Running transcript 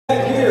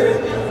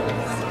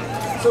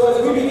So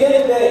as we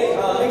begin today,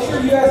 make sure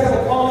you guys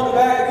have a palm in the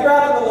back. If you're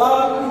out in the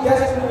lobby, we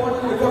definitely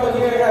want you to come in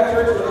here and have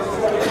church with us. It's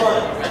going to be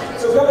fun.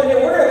 So come in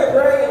here. We're going to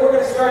pray and we're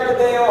going to start the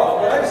day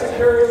off. But I just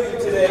encourage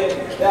you today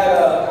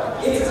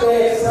that it's a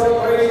day of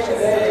celebration, a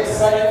day of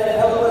excitement.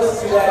 Help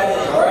us do that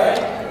in, all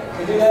right?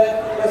 Can we do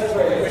that? Let's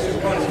pray.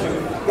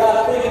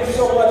 God, thank you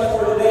so much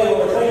for today,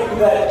 Lord. Thank you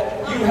that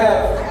you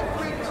have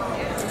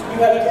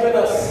given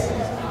us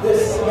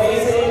this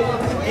amazing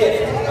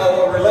gift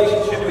of a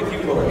relationship with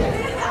you, Lord.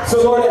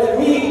 So, Lord, as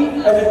we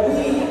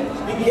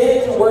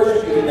begin to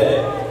worship you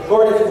today,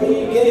 Lord, as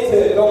we begin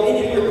to go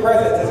into your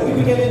presence, as we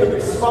begin to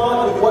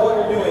respond to what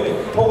you're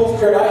doing, Holy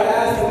Spirit, I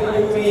ask that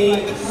you would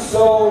be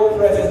so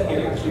present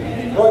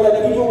here. Lord,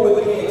 that people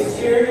would be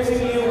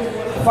experiencing you.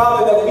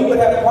 Father, that we would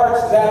have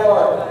hearts that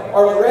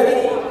are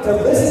ready to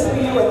listen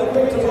to you and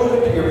quick to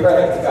move into your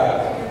presence,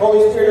 God.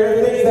 Holy Spirit, are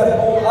there things that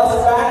hold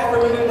us back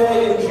from you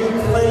today? Would you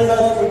cleanse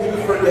us? Would you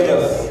forgive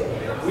us?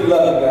 We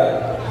love you,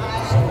 God.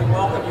 So we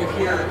welcome you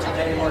here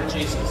today, Lord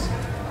Jesus.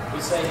 We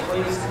say,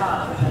 please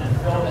come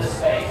and fill this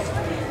space.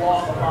 Please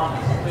walk among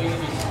us. Please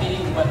be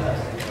speaking with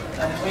us.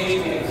 And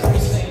please be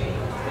increasing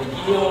the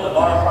yield of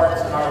our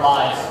hearts and our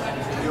lives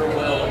into your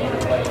will and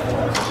your way,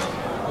 Lord.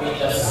 We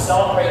just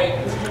celebrate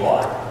who you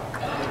are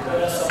and your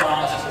goodness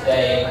among us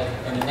today.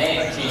 In the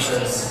name of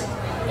Jesus,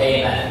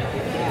 amen.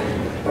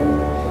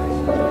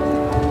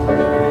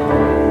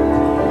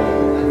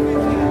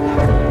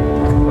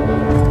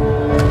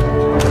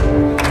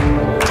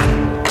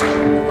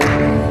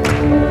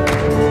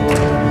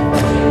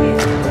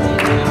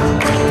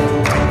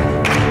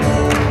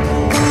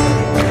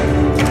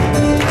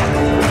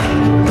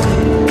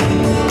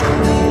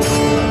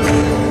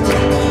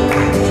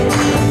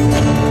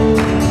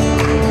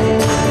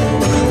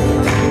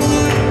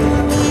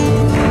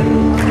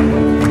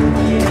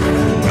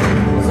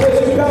 So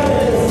as you come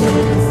in,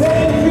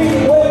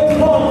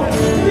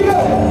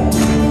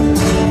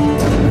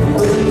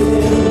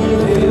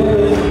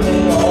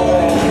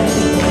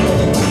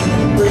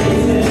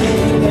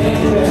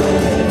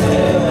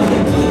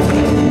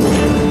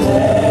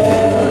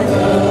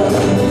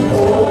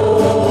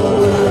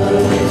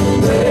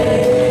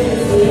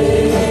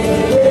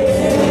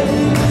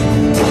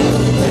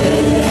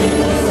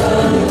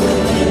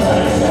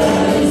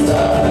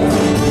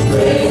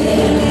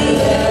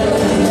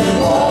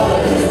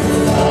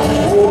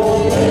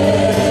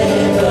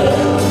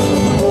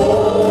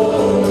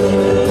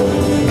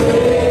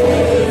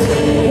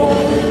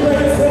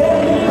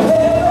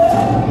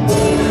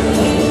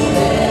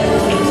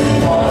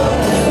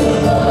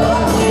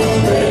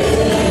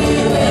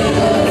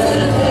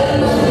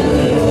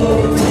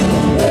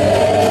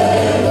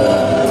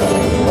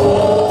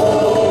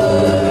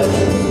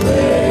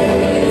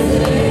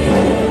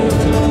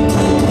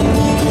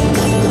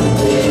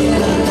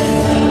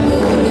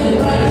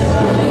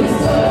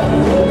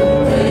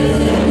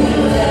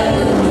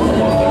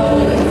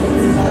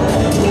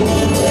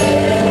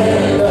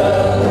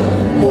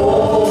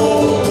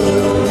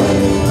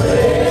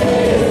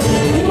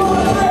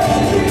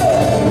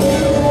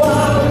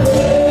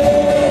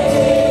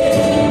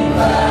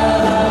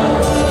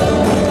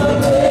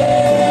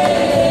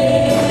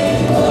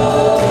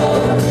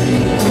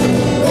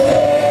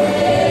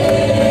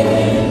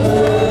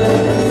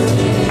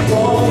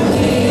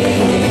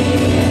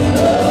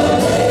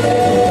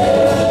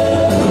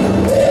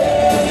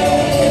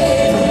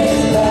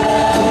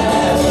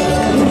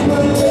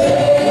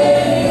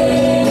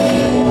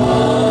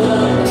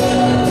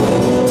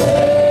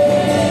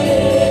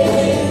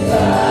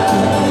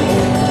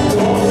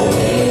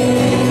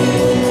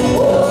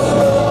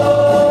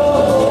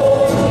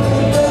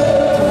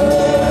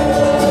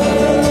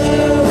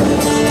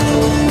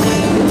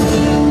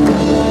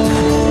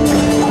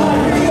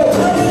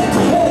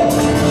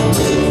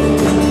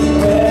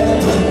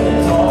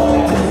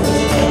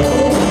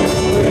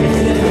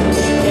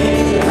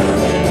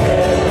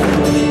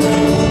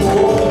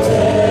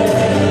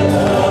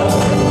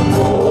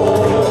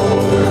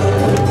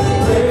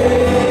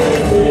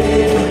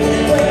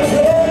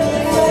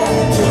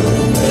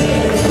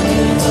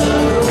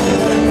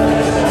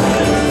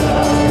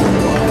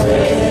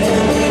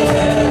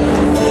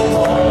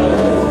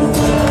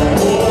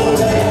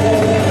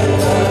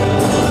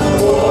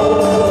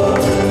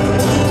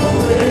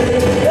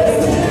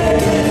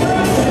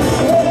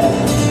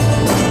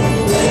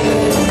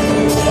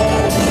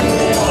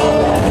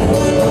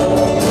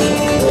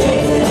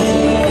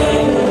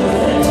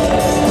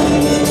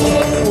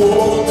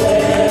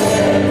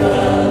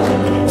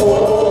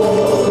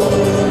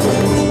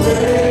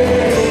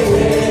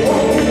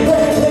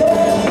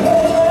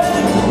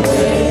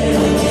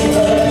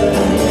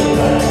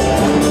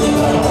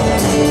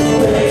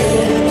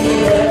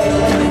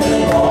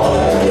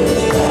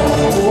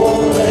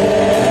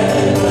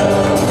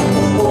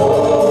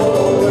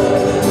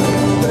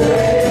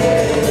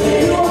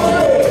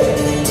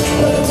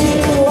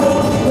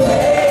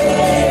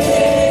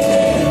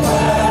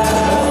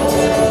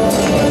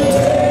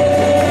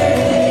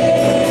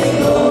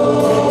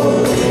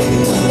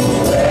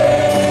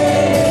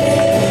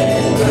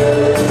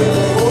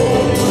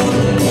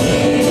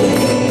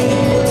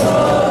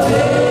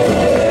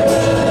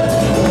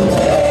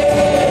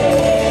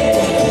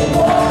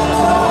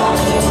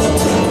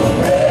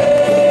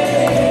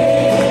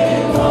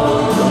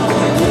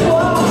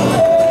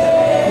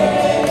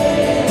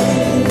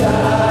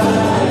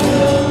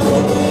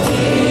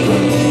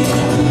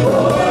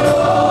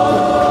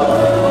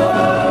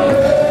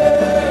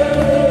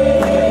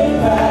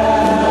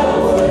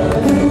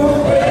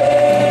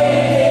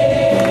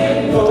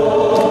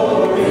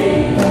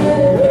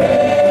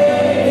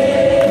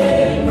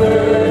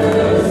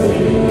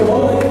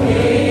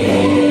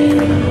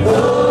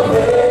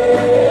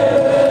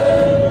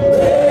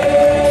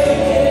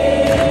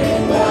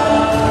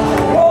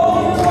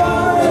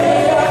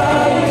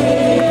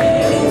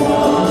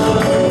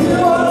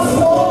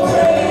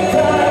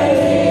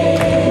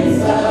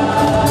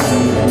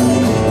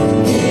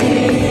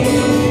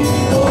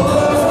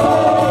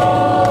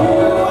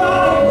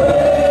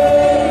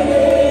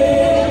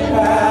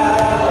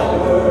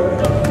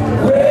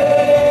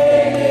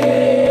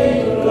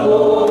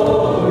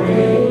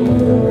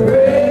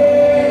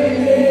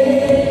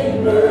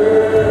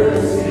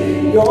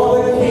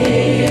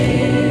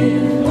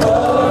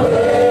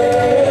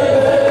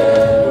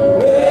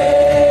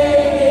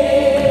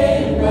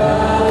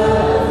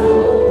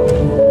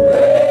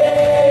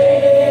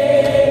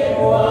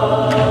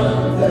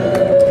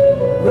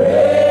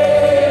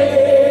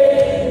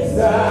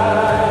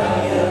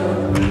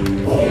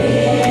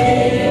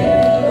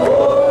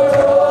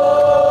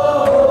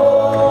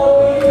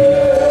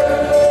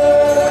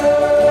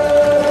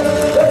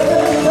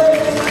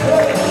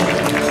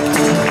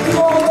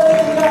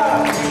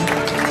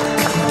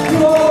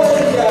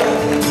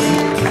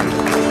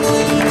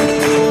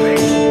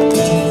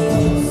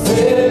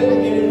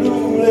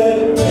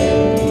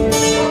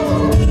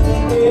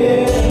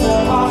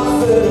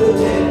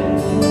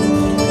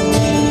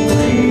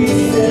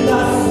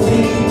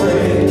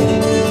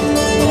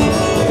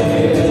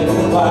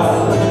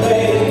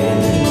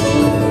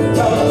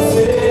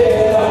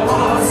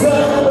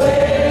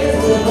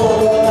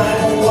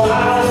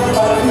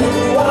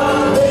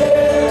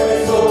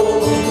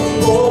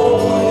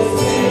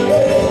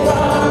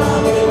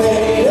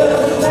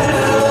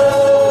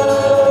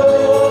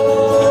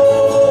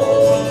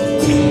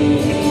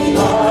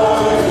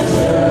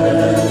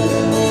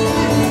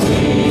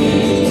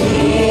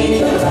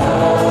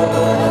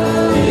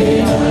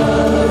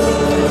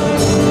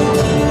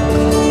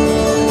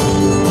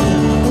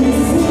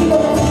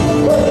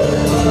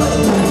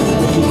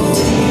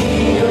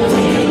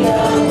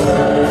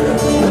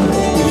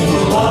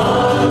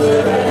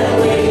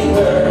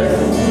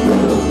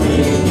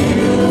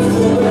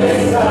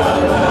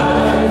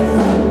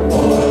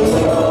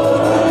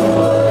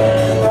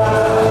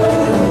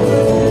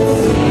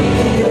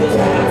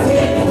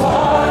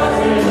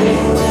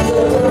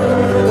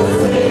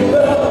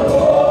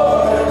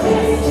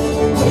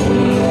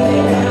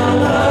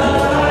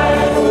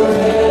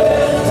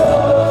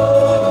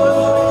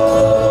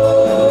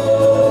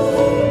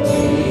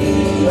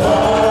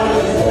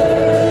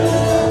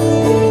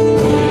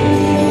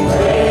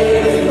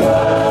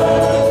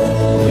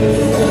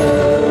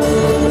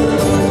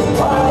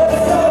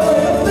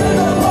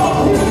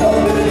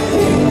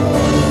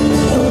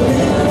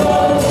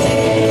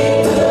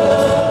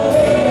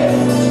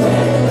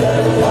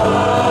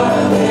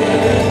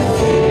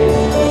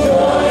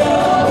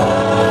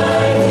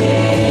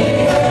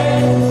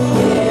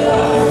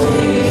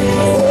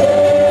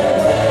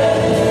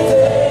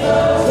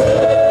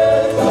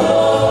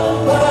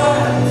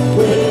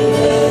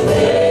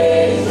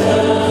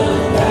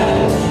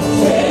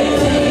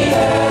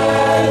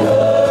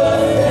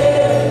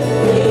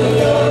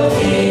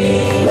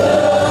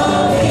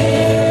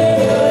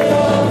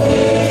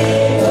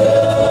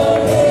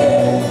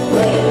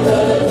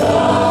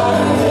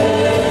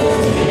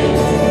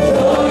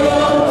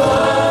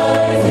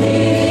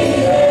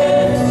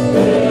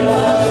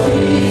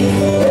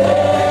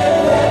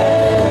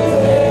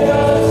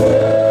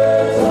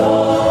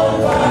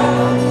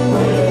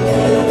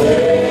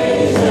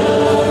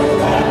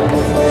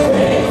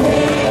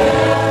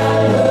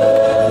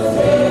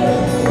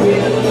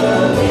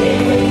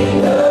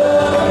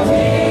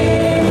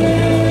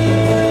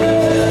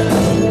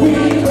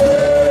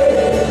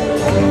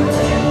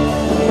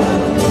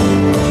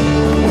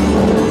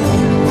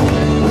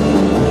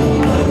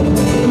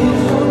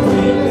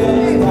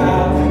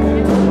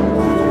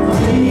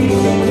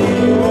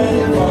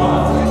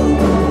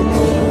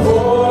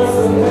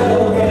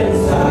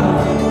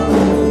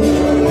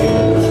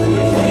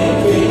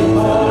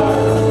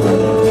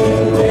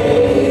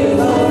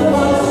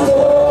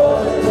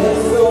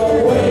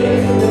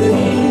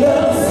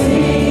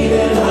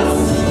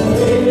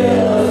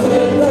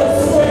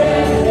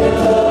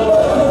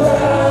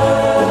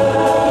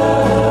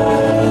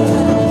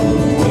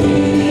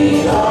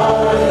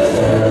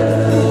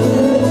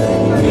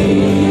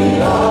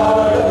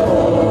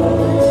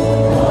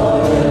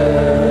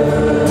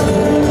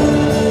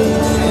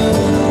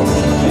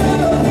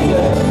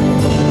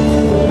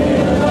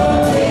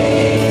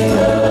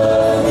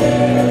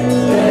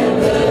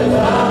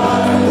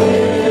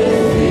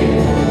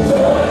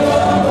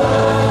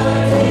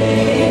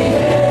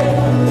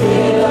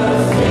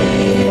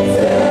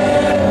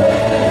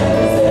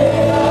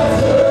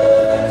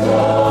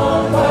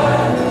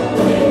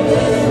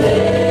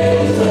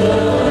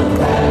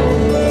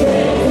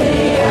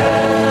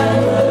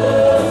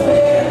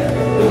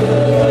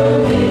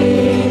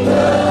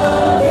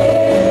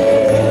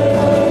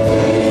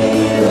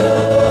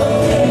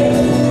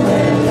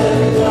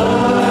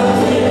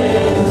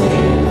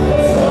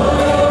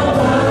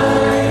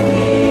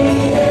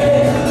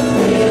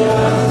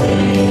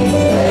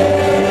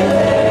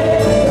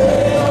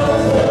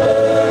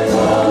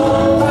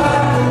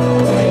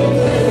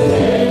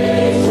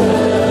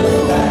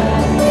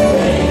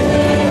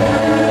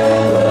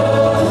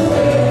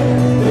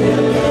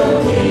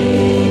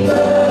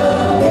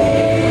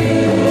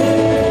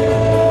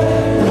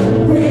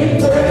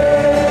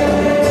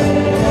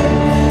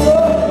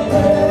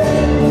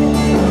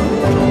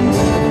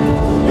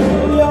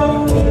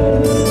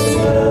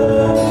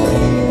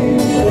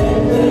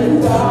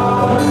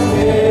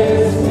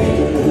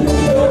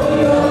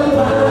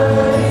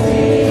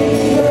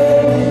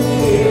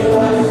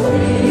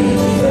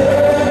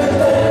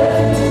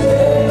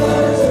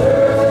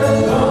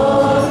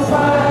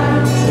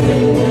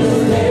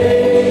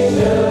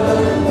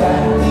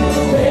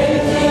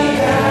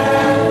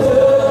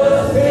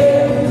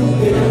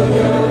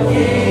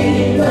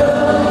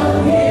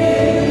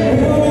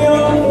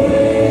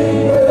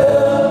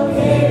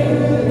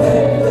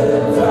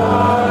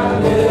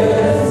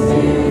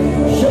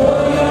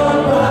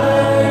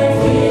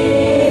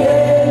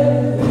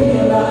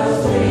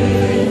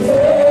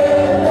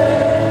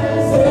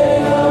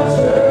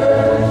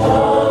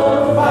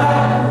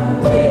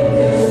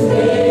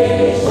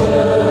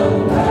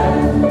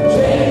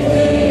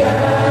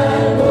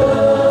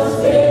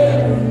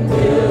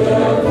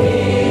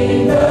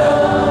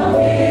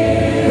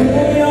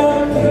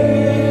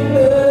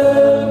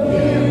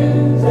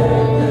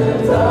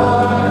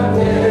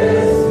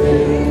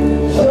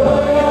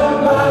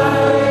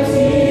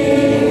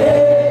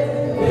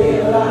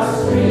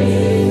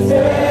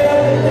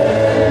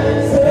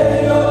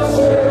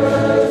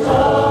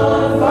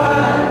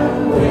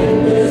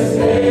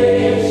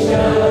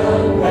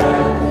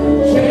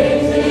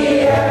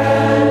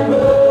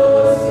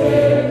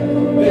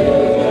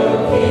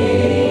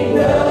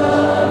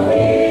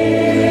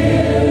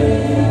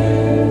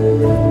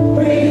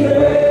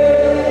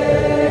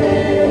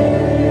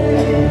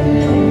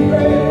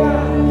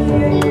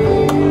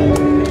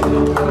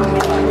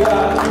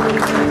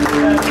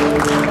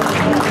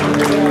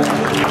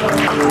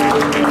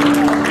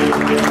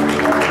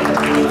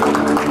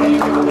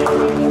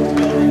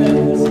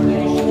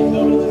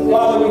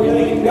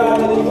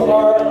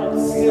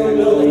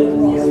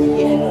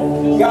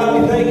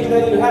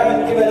 you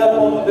haven't given up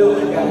on the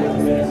building, God.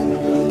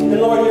 And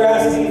Lord, you're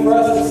asking for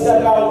us to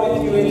step out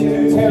with you into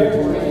new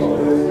territory,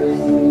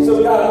 Lord.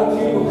 So God,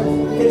 would you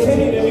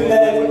continue to do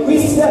that? And when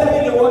we step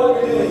into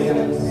what you're doing,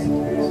 God,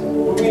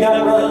 would we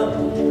not run?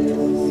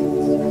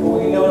 But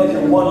we know that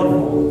you're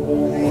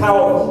wonderful,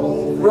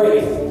 powerful,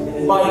 great,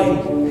 and mighty,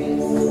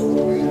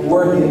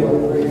 worthy of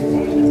our praise.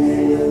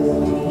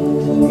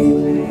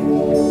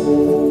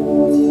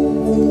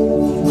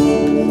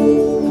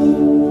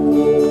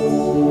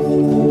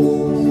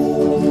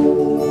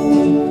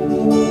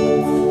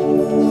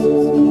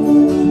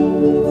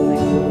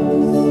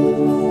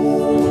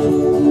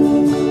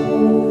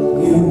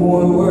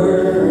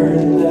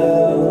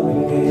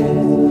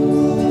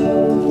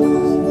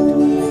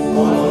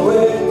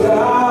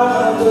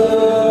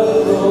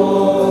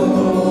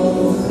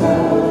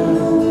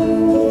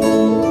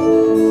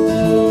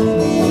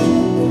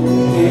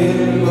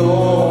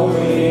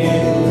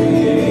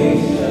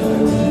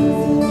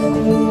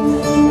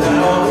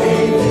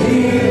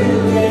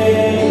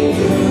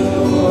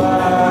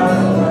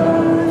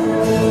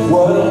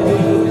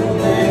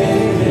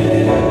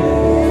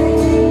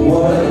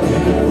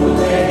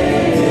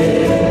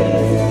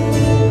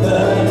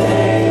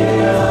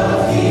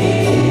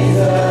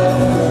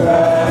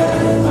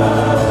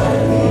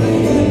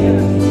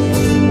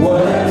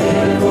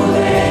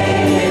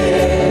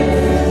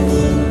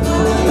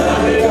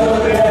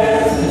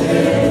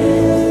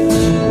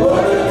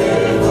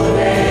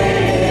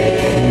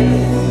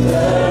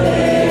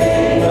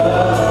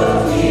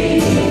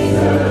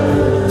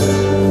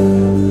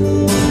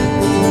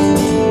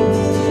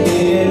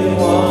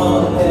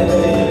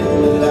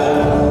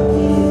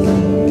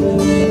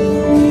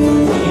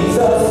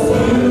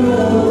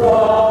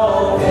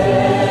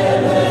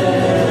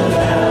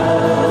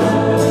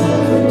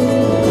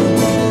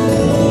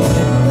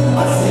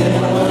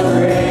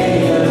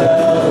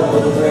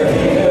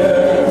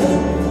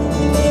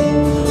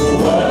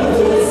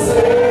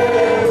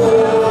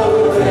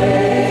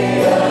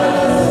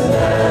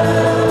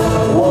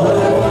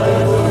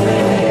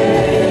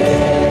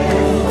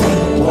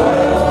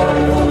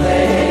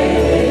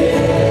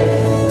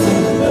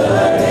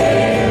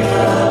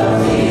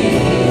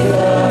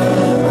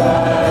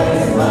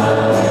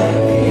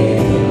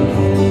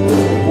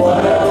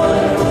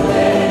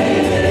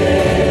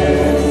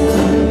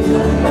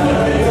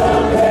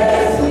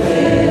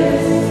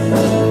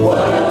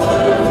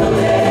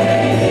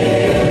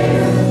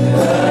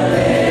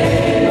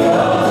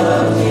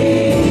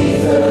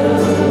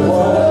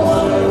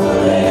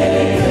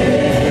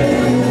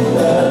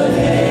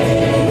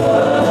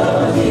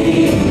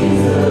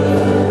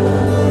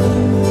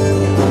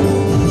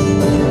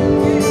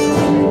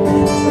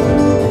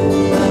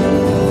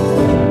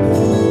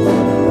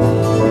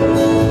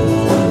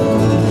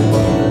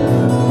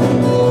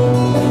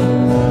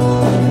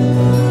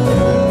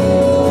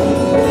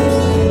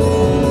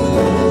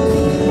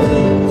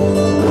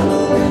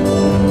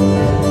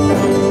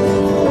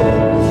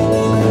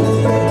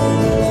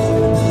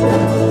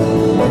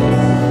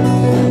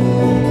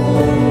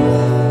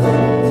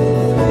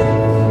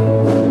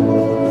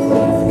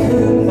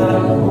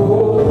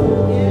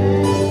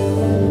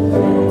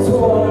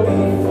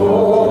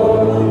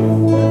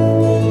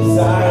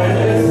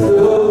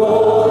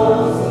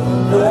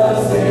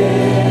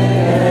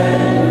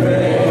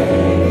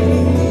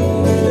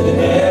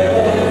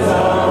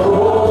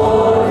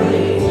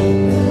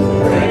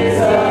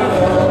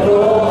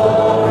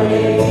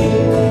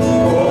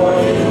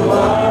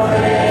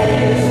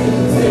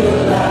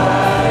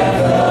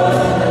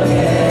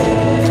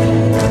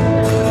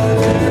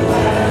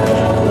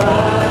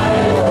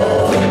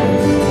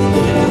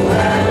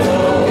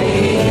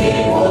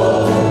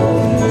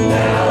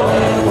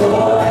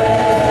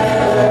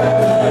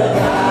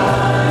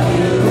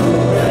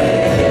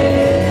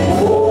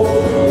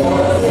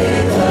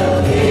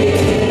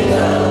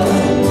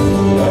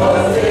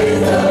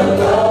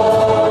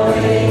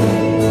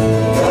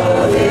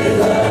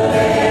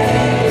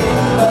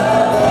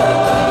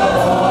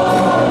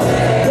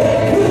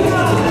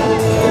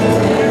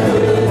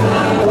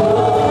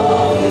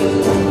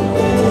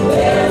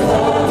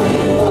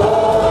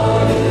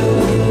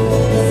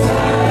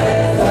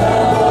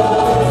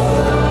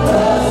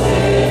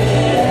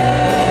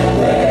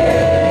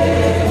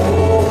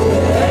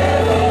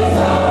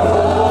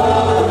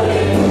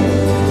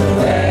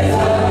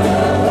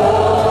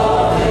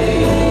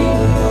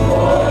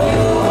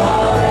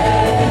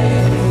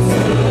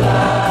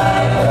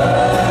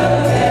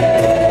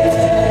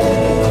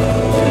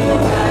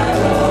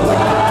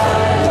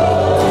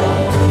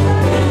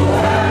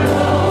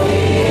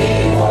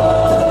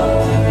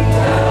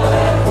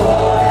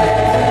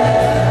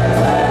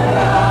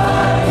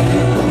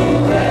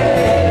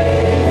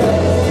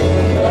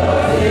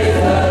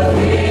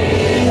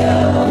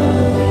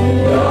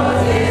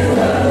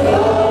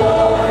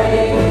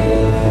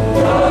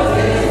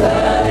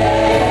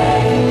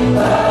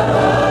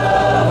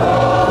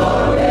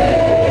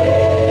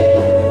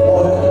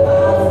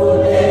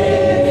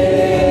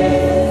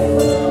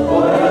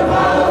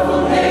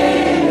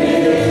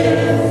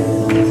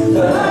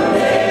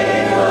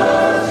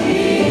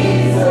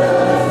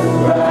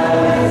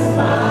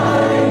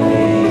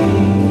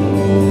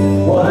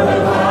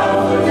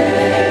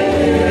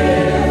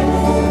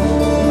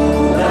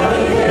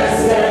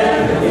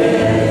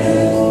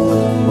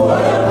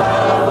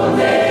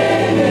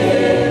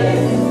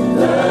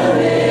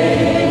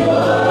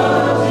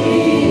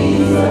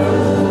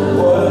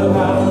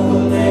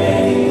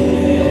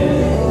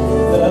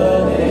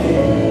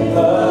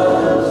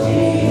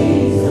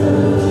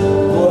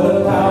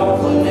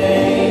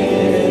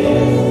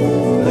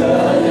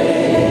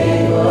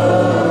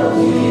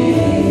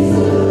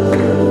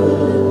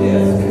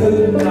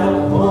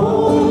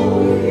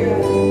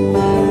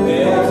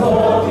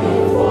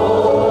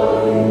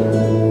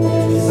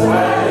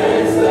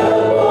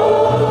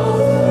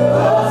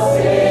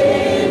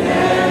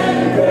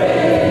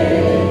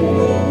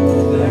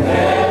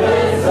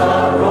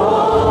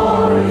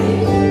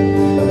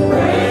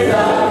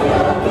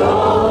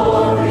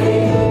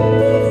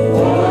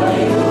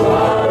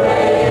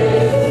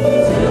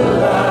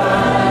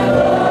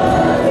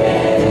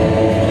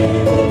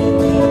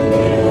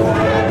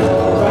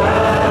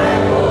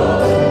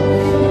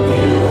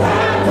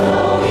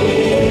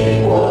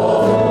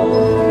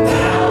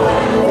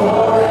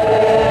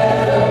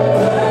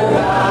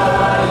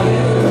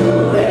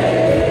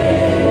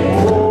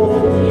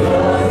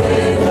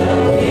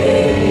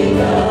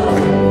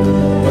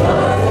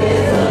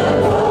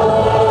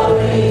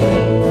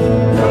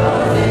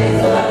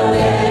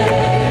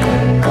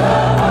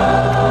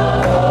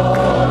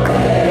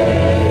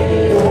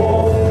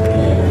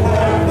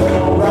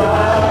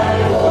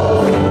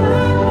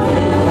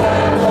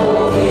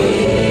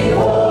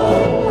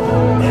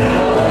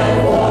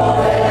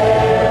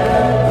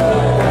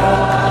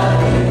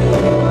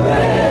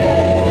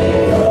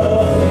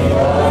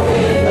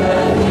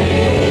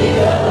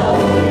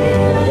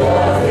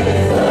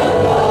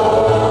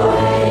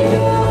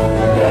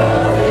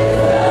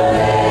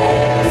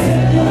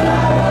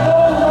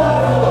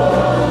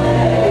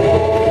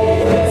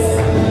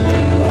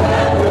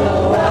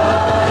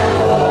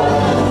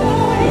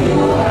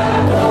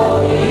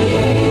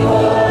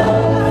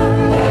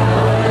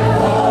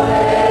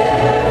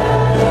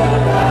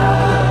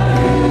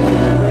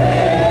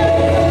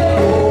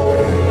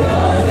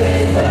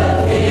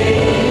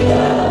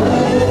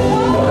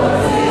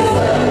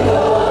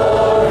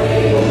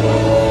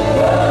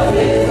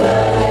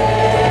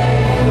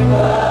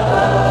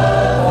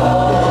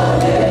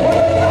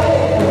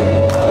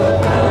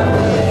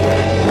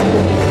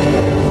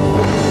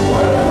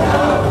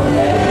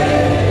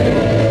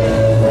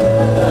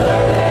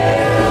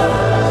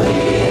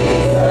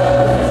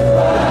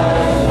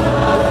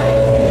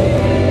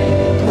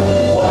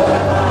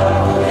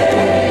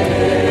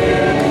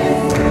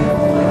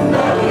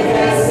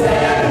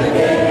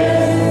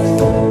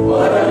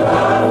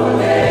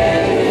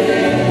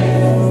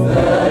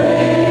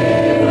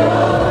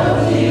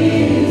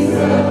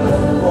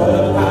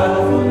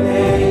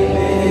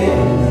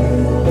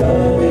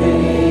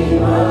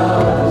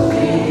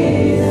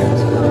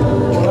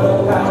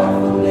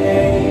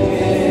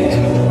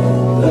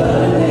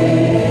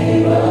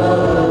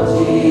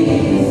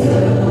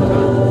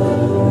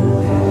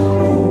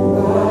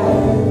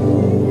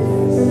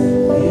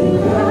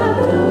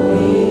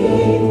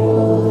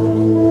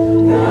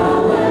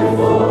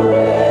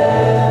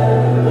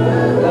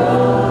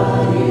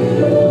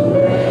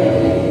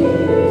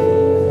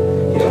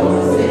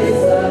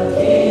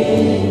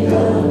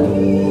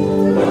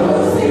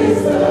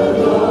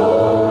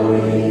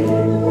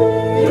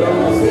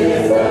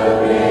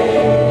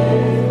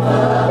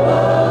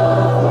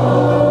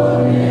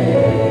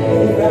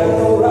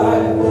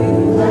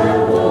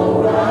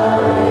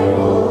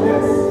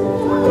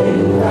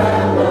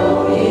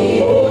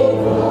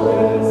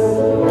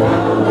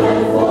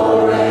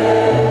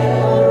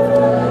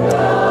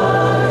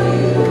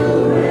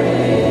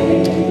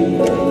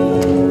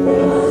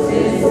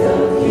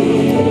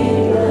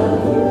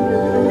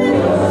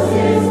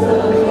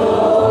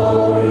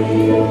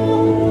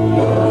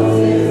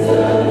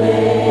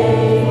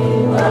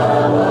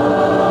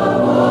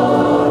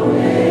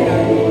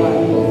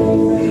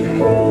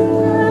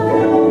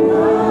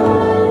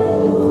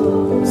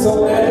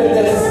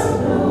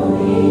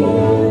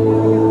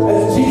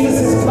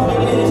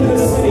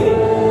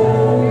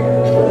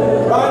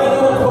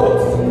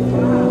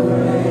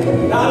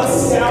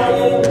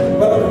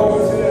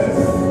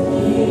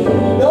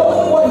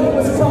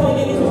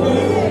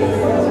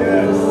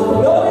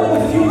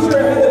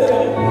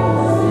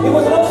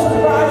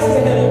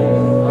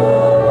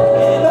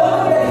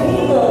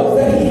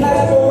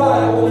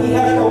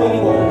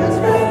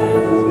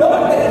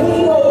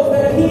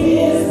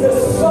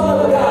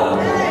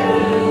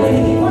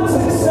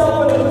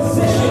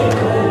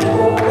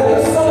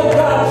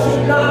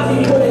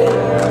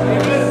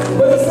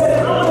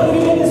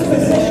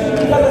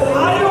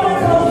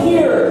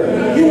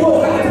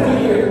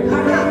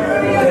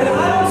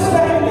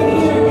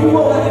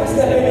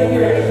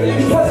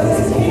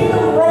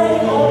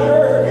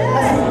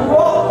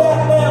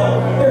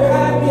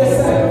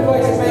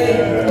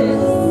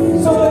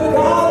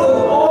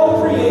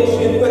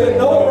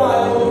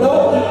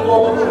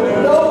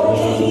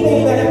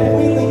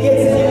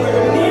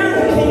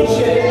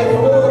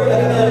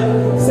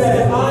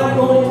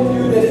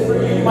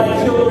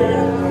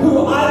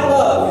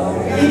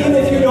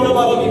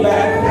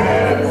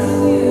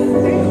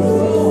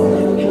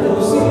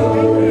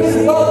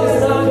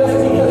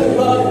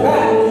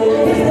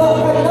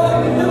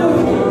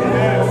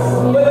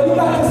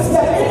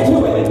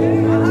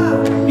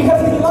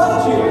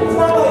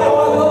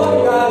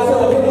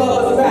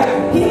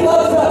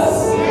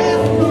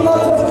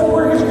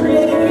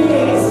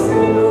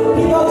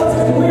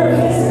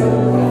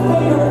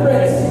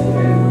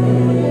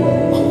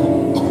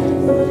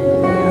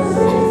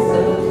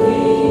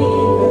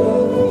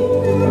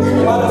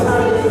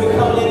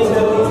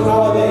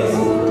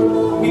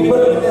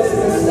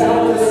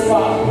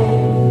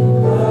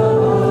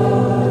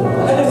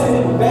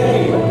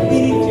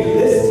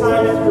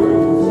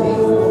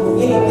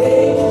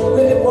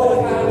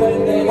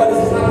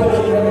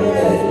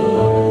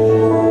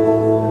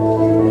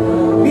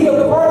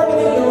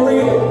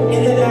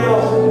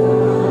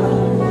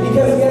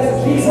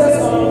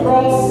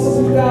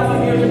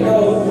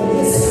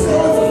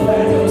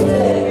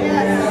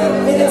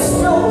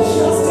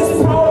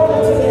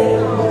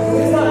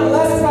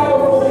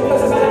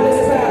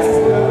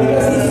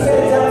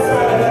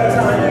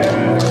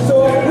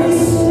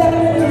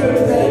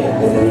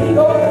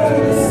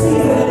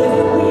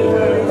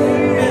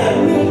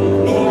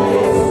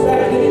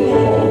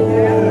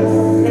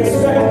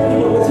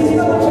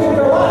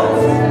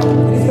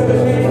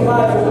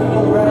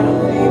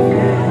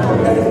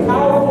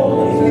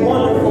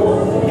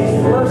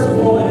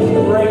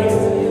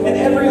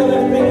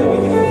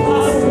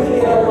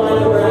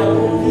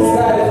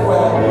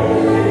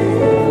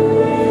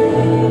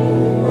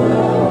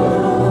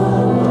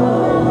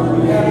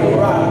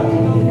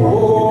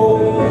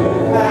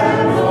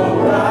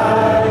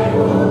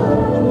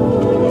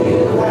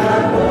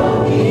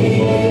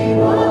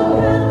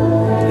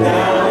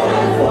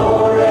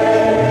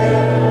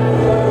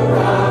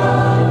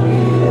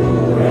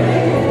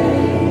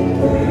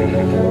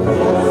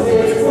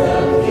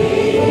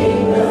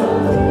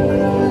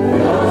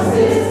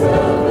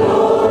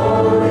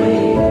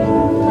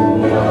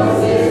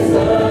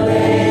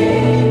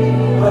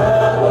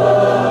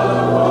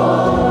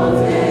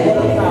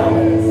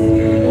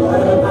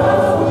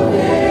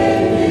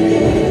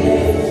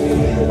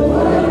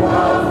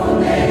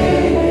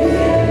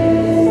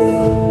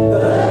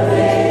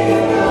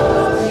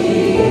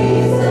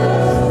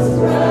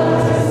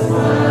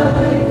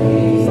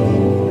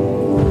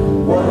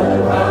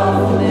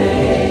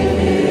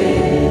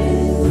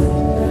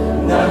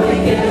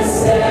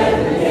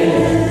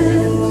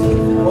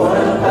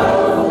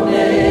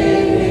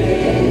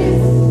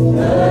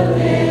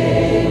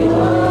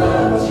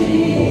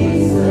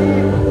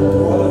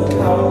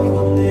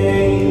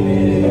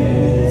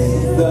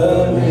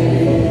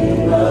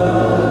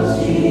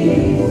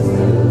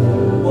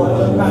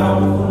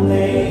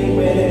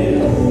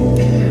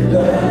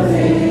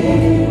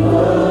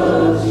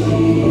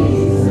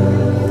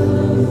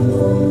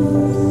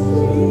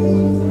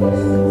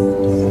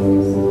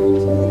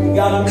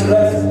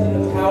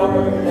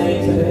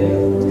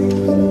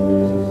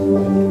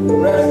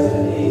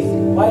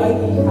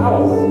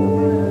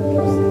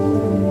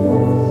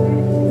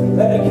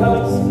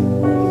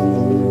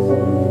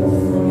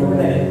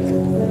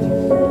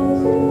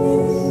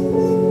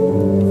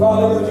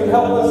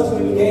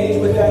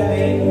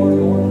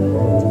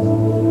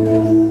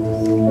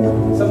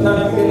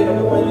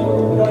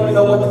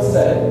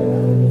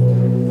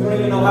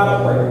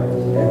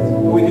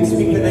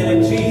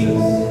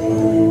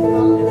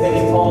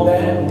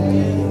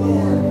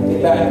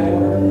 it back in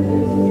order.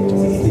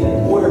 He's the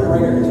order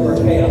bringer to our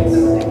chaos.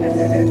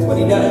 That's what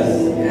he does.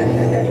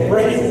 He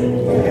brings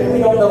it. We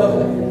don't know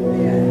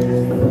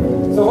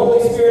that. So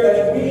Holy Spirit,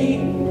 as we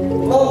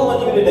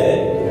love on you today,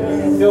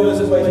 fill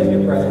this place with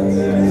your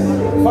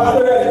presence.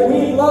 Father, as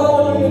we love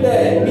on you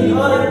today, be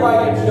honored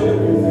by your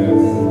children.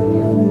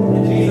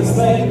 And Jesus,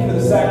 thank you for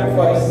the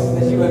sacrifice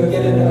that you have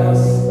given to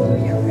us.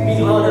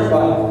 Be honored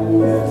by it.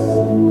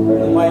 In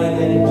the mighty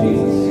name of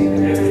Jesus.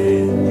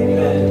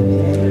 Amen.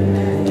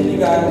 And you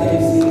guys may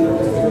be seated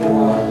for just a little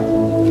while.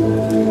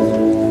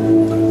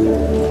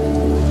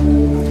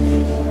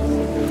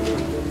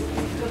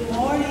 Good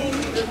morning.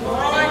 Good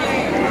morning.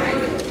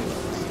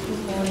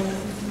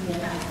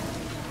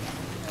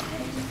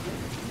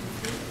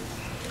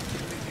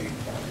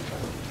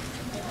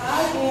 I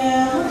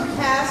am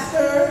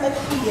Pastor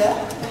Akia.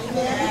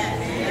 Amen.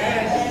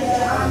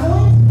 And I'm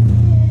going to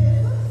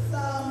give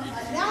some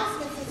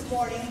announcements this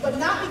morning, but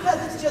not because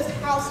it's just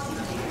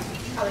housekeeping.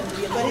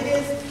 Hallelujah. But it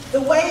is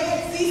the way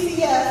that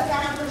CCF,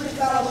 Catholic Christian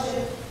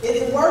Fellowship,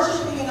 is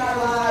worshiping in our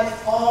lives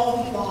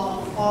all week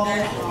long, all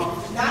night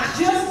long. Not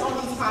just on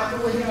these times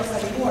when we're here on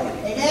Sunday morning.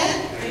 Amen?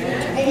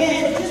 Amen.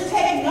 Amen. So just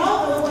take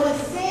note of what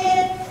is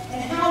said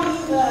and how you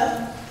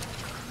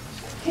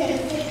can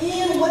fit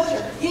in, what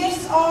your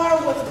gifts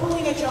are, what's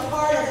pulling at your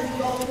heart as we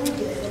go through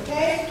this,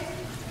 okay?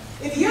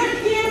 If you're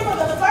here for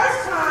the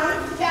first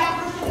time to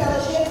Catholic Christian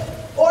Fellowship,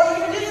 or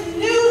you're just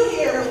new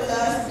here with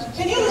us,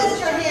 can you lift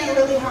your hand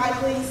really high,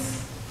 please?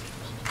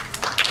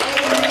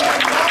 Amen.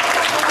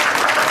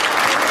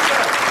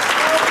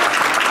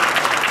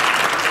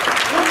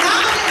 We're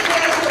not going to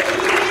embarrass you. Keep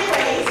your hand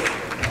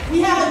raised. We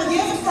have a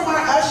gift from our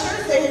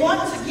ushers. They want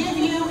to give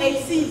you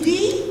a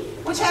CD,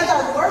 which has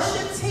our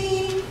worship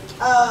team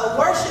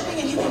worshiping,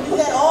 and you can do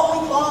that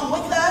all week long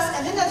with us.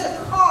 And then there's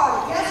a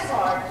card, a guest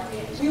card.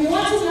 We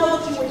want to know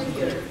that you were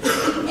here.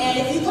 And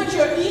if you put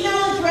your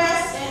email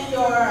address and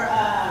your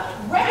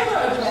regular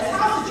address,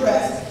 house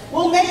address,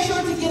 we'll make sure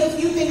to get a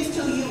few things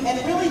to you and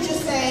really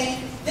just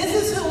saying, this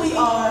is who we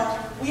are.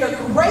 We are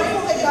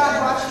grateful that God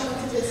brought you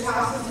into this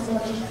house this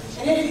morning.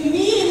 And if you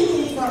need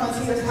anything from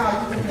us, here's how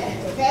you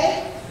connect,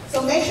 okay?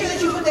 So make sure that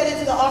you put that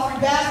into the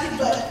offering basket.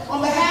 But on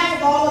behalf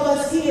of all of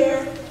us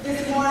here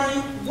this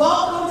morning,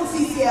 welcome to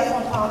CCF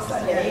on Palm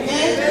Sunday.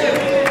 Amen?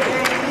 Amen.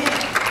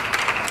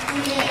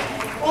 Amen.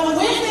 On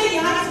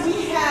Wednesday nights,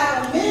 we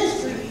have a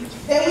ministry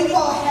that we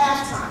call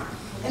Halftime.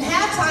 And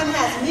Halftime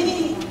has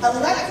many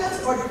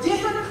electives or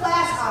different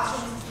class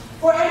options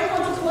for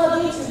everyone to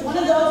plug into. One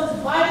of those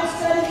is Bible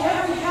study.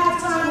 Every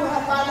halftime we'll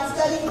have Bible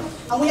study.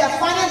 And we have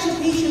Financial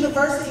Peace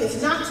University. It's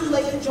not too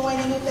late to join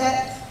in with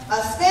that.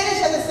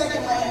 Spanish as a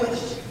second language,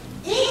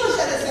 English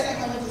as a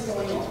second language is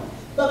going on.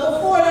 But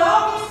before it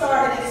all gets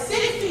started, at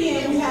 6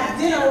 p.m. we have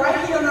dinner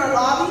right here in our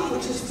lobby,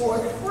 which is for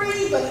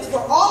free, but it's for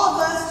all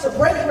of us to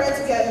break bread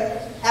together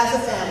as a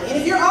family.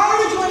 And if you're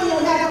already joining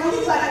on that, will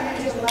you clap your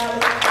hands really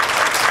loudly?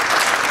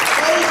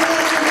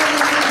 Amen, amen,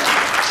 amen.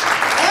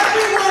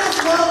 Everyone is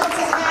welcome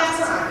to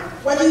halftime.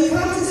 Whether you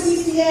come to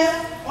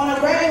CCF on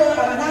a regular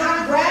or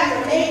not, grab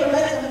your neighbor,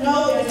 let them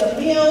know there's a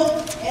meal,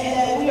 and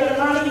that we are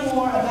learning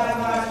more about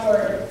God's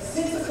Word.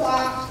 6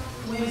 o'clock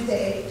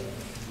Wednesday,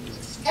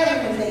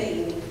 every Wednesday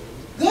evening.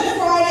 Good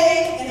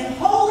Friday and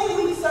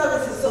Holy Week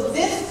services. So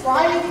this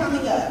Friday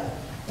coming up,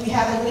 we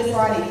have a Good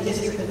Friday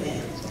district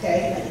event,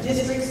 okay? A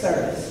district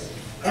service.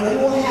 And we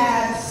will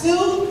have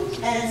soup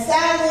and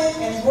salad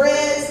and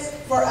breads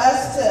for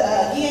us to,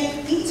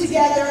 again, eat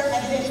together.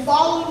 And then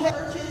following the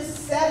churches,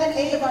 7,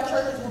 8 of our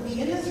churches will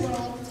be in this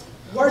room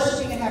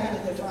worshiping and having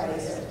a Good Friday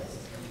service.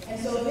 And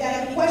so if you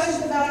have any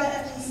questions about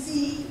that, please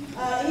see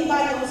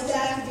anybody on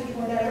staff to give you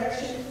more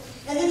direction.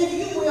 And then if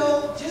you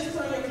will, just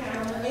put on your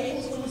calendar,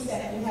 April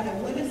 22nd, we have a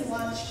women's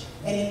lunch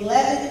at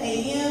 11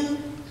 a.m.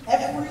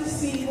 Every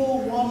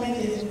single woman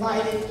is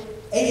invited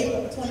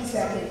April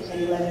 22nd at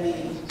 11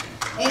 a.m.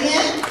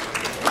 Amen?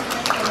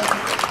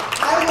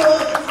 I will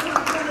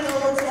turn it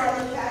over to our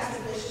lead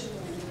pastor, Bishop.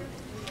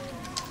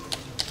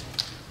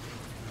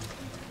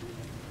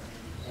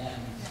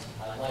 And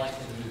I'd like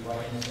to move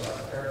right into our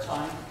prayer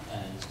time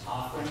and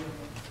offering.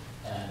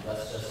 And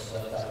let's just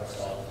lift up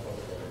ourselves before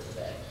the Lord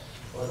today.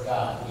 Lord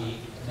God, we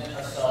commit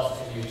ourselves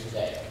to you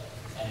today.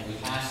 And we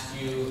ask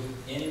you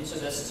into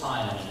this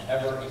time in an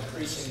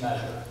ever-increasing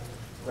measure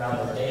throughout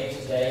our day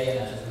today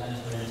and as we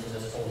enter into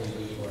this holy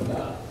week, Lord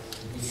God.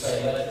 We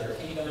say, let your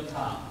kingdom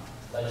come.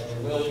 Let your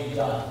will be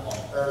done on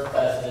earth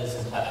as it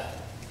is in heaven.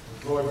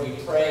 Lord, we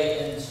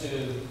pray into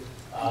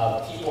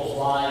people's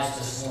lives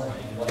this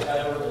morning, and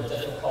whatever the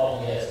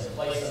difficulty is, in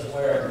places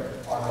where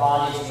our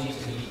bodies need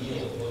to be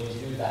healed, will you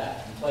do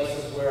that? In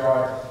places where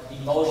our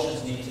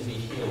emotions need to be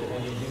healed,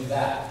 will you do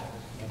that?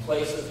 In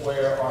places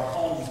where our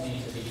homes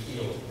need to be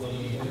healed, will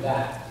you do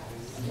that?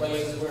 In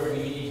places where we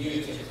need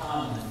you to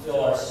come and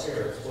fill our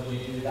spirits, will you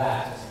do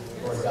that,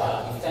 Lord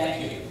God? We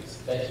thank you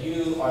that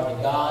you are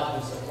the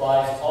God who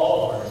supplies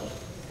all of our needs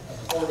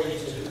according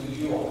to who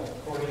you are,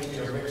 according to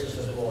your riches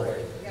of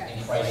glory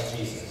in Christ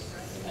Jesus.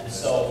 And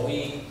so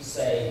we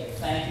say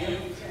thank you,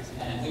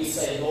 and we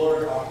say,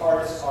 Lord, our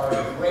hearts are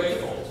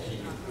grateful to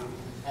you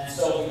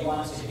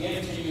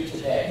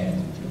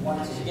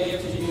to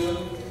give to you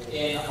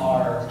in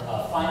our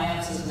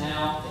finances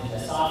now, in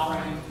this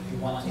offering. We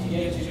want to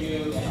give to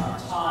you in our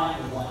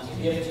time. We want to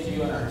give to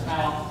you in our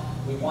talent.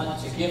 We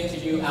want to give to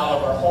you out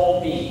of our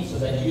whole being so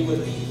that you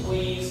would be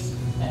pleased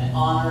and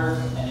honored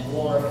and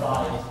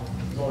glorified,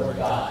 Lord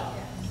God.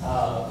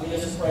 We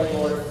just pray,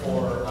 Lord,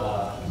 for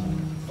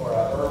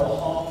Earl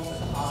Holmes in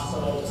the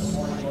hospital this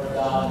morning, Lord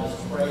God. We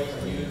just pray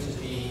for you to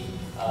be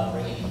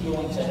bringing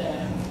healing to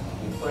him.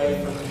 We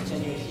pray for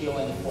continued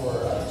healing for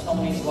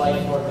Tony's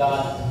life, Lord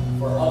God,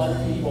 for other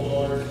people,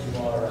 Lord,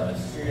 who are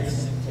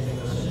experiencing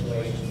particular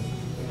situations.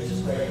 We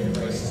just pray for your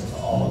grace into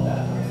all of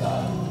that, Lord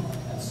God.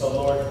 And so,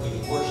 Lord, we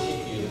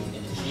worship you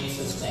in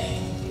Jesus'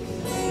 name.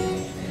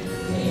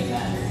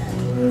 Amen.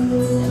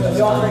 So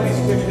the offering is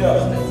picked up.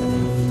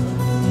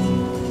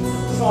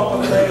 Song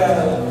will pray out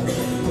of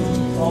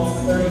Psalm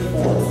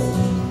 34.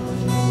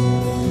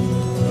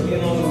 So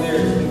get on the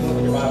lyrics, please look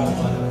at your Bible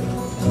behind it.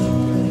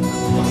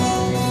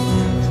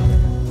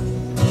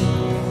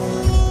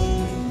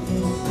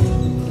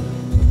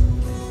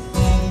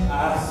 I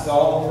saw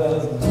the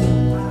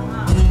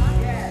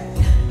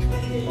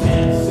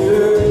answer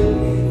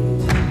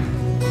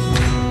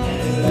and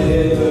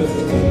delivered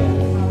me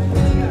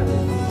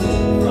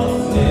from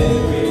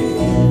every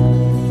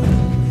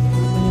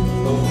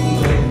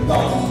broken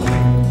thought.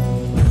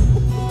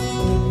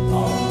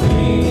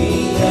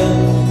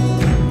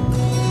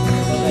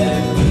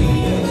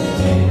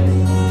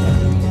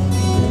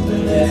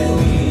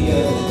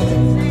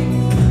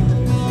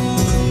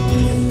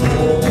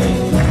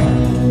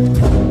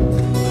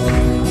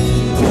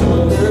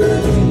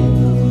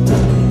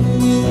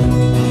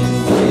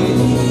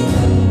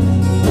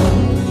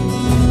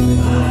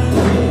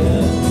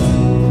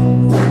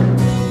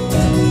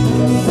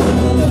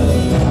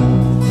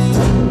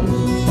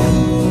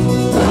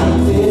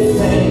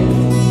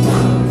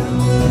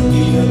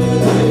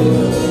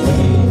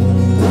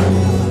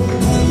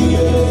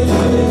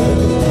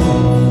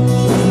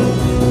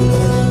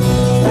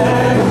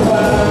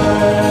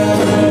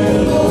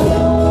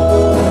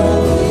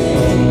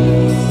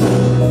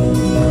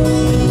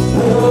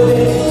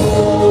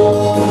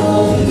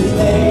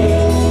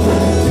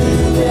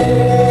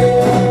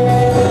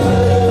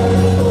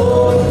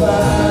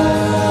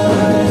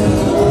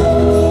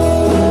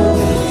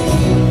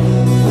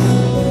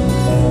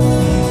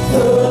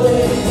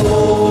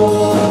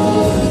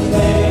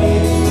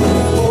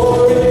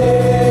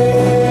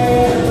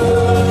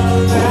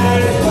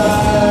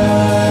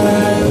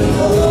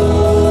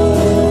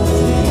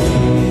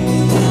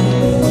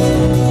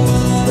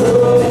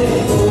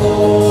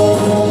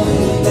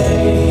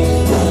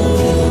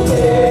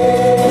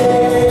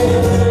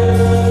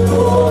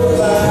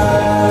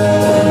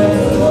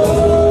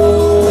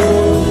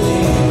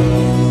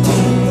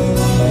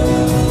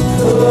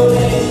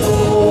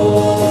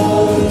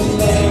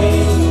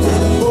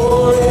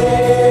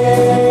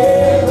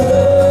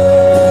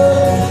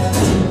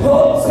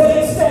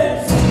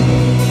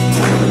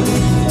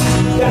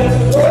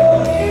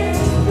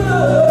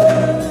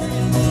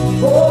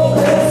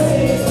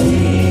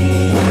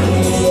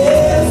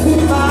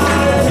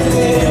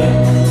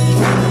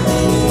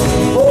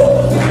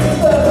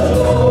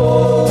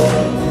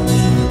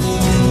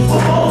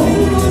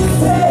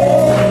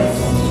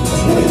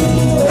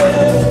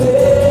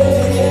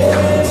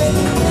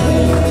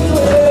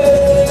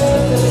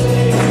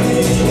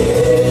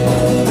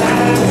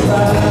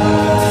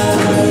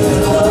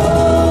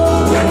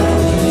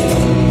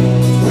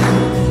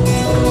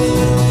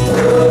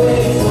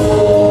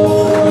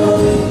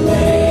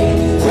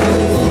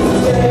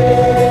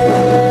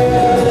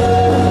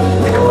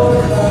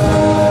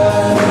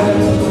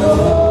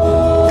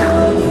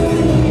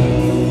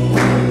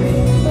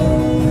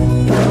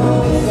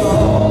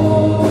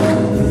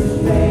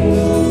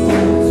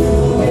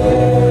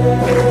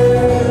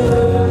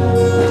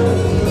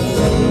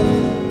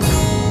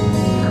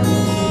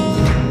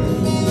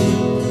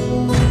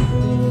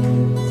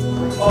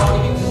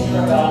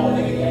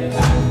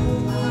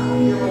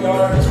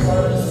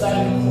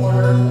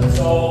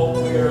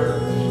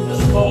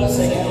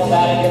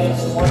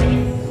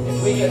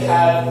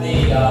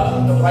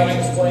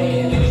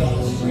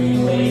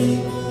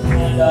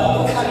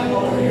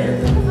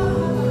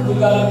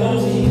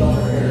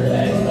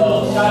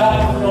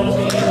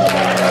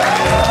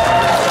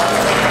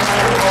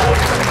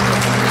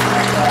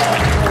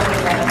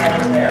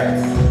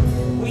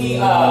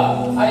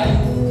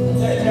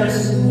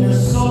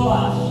 There's so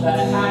much that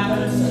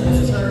happens in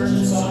this church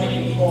and so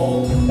many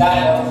people that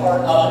are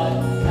part of it.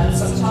 And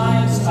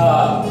sometimes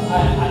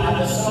I'm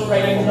just so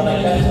grateful that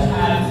I get to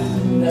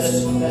have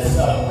this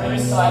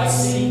ringside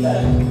seat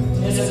that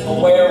isn't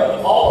aware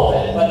of all of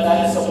it, but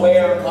that is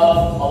aware of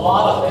a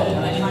lot of it.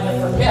 And I kind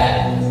of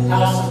forget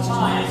how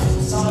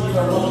sometimes some of you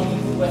are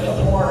looking with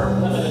a more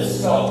limited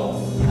scope.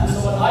 And so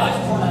what I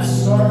just want to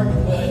start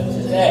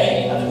with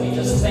today, as we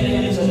just think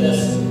into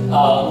this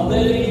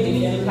living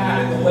the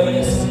impact, the way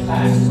this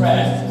impact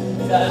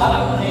spreads, is that I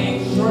want to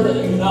make sure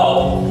that you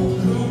know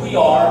who we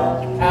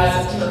are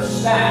as a church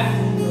staff,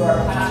 who our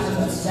pastors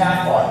and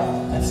staff are.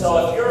 And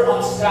so if you're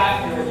on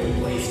staff here, would you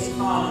please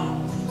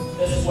come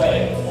this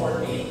way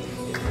toward me.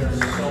 You're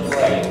so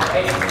great. Right? And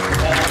thank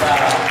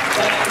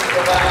you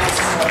for that this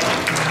morning.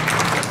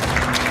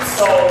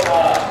 So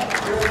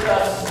we're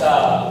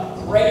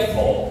just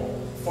grateful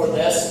for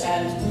this.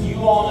 And you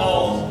all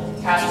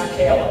know Pastor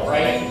Caleb,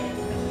 right?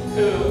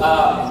 Who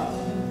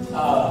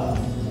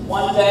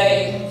one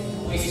day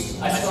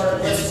I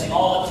started listing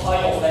all the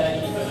titles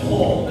that he could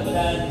hold, but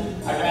then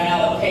I ran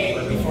out of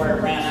paper before I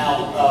ran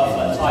out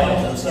of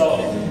titles. And so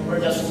we're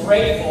just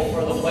grateful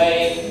for the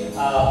way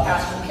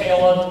Pastor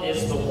Caleb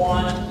is the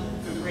one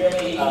who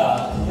really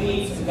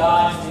leads and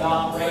guides the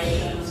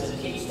operations and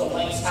keeps the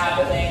links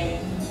happening,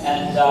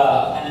 and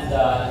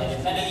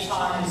is many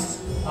times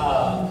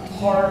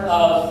part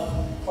of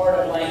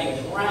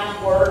laying the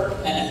groundwork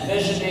and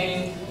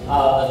envisioning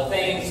the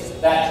things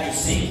that you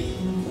see.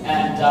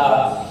 And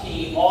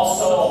he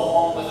also,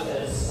 along with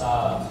his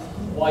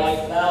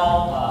wife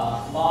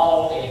Mel,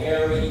 modeled a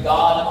very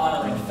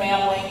God-honoring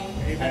family.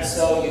 And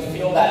so you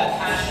feel that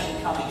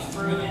passion coming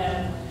through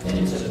him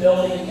into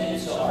building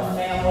into our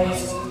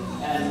families.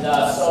 And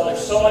so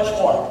there's so much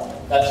more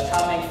that's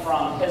coming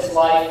from his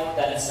life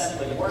than is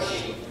simply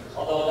worship,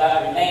 although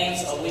that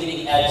remains a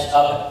leading edge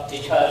of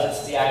it because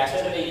it's the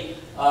activity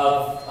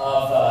of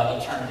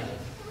eternity.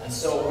 And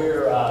so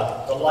we're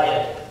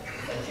delighted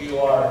that you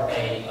are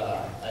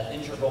an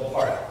integral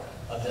part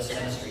of this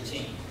ministry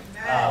team.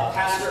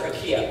 Pastor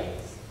Akia,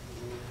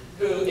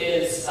 who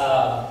is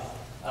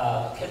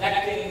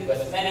connecting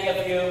with many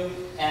of you,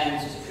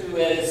 and who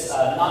is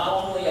not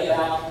only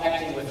about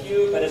connecting with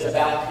you, but is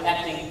about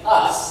connecting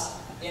us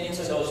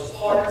into those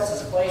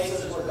parts and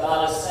places where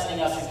God is sending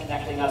us and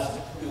connecting us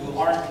who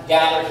aren't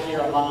gathered here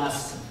among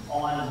us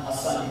on a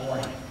Sunday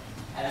morning.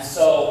 And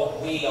so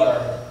we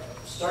are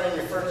starting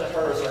to refer to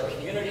her as our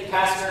community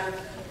pastor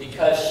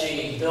because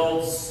she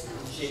builds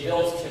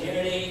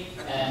community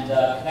and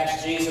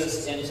connects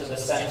Jesus into the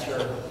center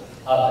of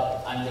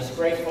it. I'm just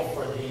grateful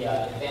for the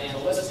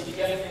evangelistic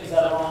giftings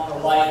that are on her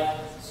life.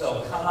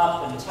 So come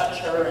up and touch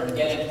her and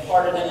get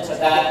imparted into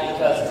that,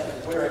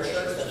 because we're a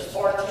church that's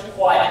far too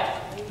quiet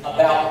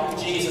about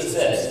who Jesus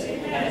is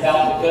and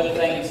about the good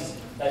things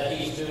that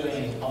he's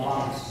doing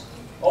among us.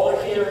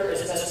 Over here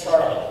is Miss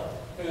Charlie,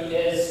 who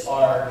is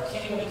our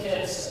Kingdom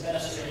Kids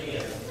ministry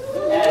leader.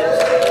 And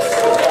this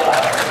is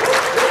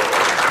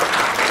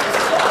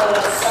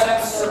the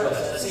second service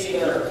that's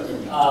either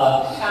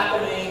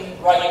happening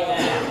right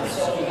now.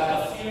 So we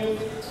have a few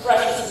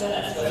precious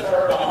minutes with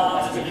her among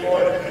us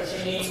before she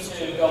needs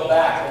to go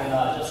back and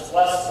just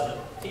bless the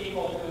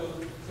people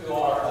who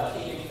are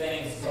keeping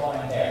things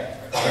going there.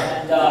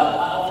 And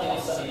not only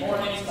on Sunday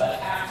mornings, but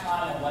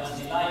halftime and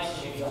Wednesday nights.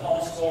 She leads a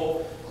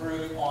homeschool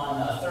group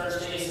on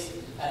Thursdays.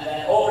 And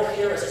then over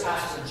here is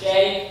Pastor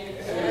Jay,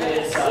 who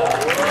is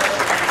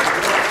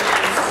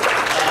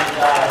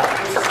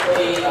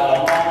recently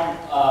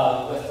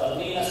along with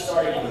Alina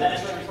starting a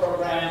mentoring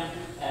program,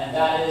 and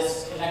that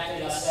is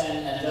connecting us in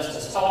and just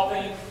as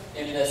helping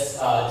in this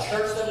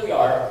church that we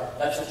are.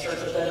 That's a church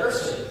of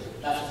diversity.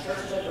 That's a church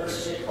of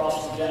diversity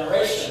across the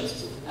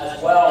generations, as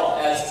well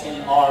as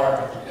in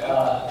our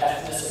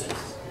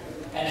ethnicities.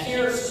 And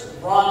here's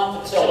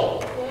Ron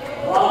Patillo.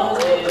 Ron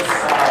is a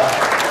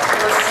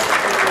person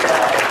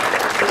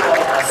who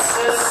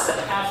assists and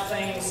have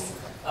things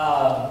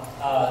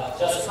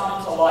just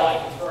come to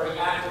life. He's very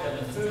active in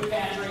the food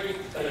pantry,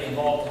 very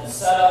involved in the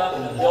setup,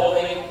 in the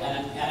building,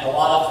 and a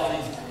lot of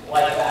things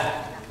like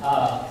that.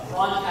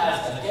 Ron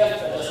has a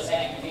gift of just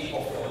making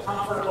people feel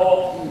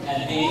comfortable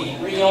and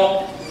being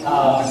real.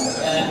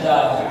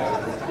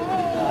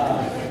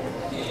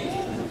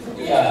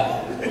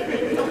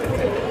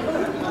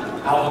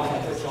 Alan, can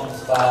I put you on the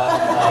spot?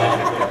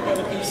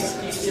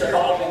 He's here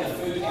helping the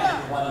food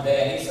pantry one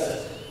day, and he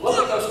says, "Look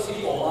at those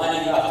people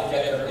lining up to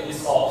get their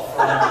insult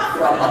from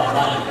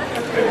money."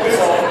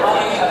 So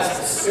money has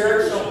the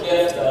spiritual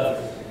gift of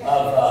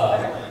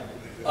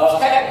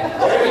heck.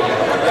 There you go.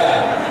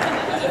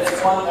 Yeah. And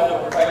it's one that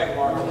we're quite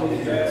remarkable to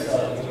do. So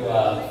you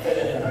fit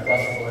it in a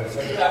blessed word. So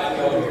you have to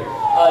go here.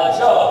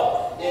 Joe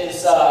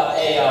is a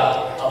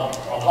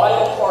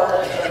vital part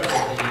in terms of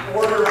the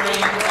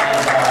ordering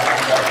and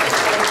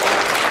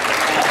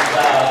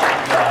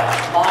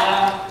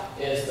Maya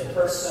is the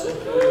person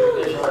who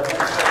is our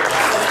administrative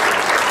assistant.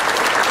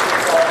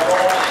 She's all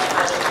going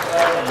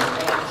and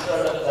making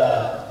sure that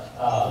the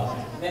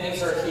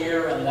minis are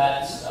here and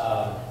that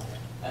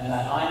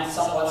I'm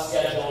somewhat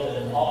scheduled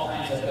and all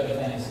kinds of good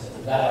things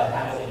that are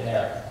happening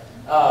there.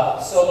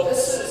 So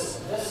this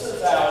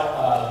is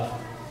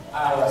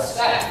our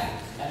staff,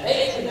 and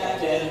they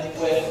connect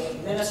in with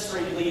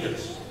ministry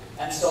leaders.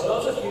 And so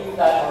those of you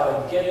that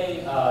are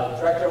giving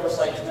direct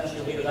oversight to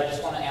ministry leaders, I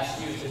just want to ask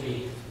you to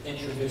be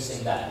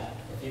introducing that,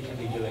 if you can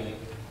be doing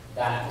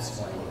that this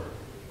morning.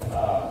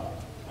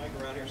 Mike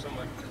around here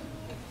somewhere.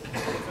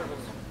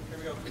 Here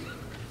we go.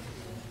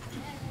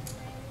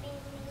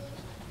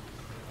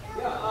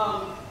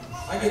 Yeah,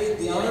 I get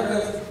the honor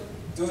of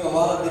doing a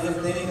lot of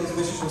different things, as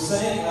Bishop was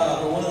saying,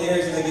 but one of the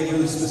areas that I get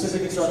really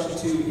specific instruction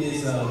to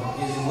is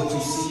what you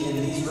see in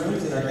these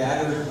rooms in our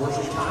gathered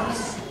worship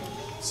times.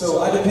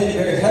 So I depend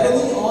very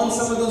heavily on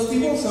some of those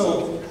people.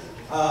 So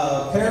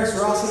Paris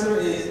Rossiter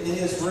is in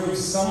this room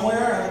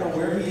somewhere. I don't know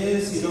where he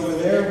is. He's over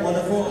there.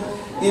 Wonderful.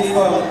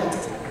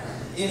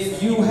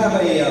 If you have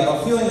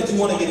a feeling that you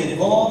want to get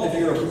involved, if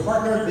you're a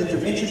partner, been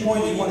through Entry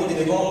Point, you want to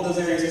get involved in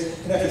those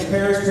areas, connect with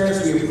Paris.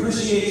 Paris, we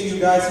appreciate you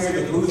guys here at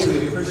the booth.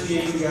 We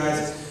appreciate you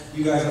guys.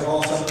 You guys are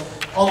awesome.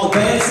 On the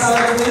band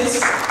side of things,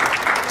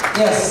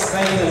 yes,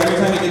 thank you. Every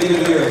time you get a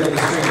video from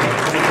the screen.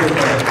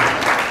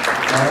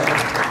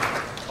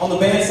 On the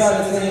band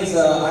side of things,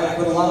 I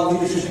put a lot of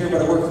leadership here,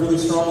 but I work really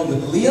strongly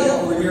with Leah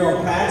over here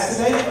on pads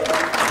today. And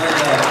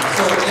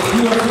so if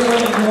you are feeling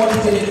you want to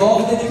get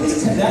involved in it,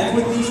 please connect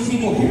with these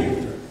people here.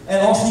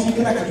 And also you can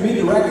connect with me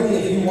directly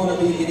if you want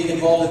to be getting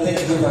involved in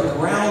things with our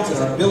grounds and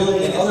our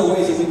building and other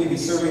ways that we can be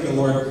serving the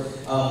Lord.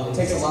 It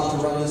takes a lot to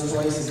run this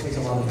place. It takes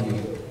a lot of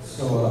you.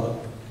 So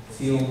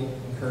feel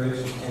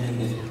encouraged and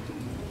needed.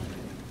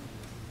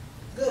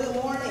 Good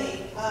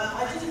morning.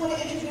 I just want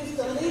to introduce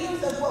the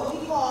leaders of what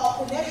we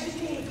call Connection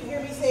Team. If you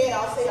hear me say it,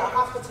 I'll say our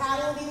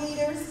hospitality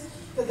leaders,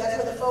 because that's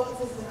where the focus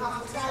is in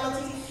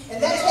hospitality.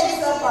 And that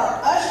takes up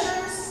our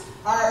ushers,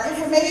 our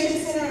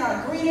information center, and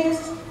our greeters.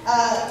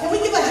 Can we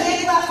give a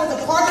hand clap for the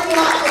parking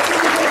lot?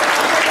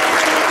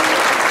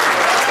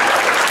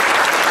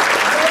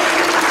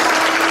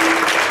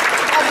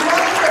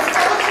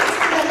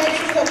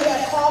 We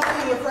have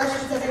coffee and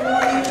refreshments every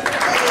morning. I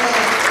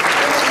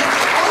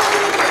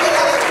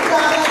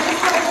just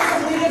want to put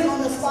some leaders on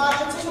the spot,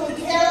 particularly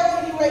Carol.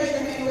 Can you raise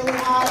your hand really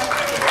high?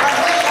 Our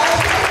head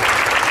usher.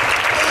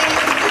 And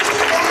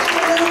Richard back in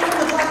the room from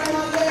the parking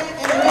lot there.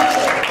 And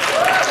Richard.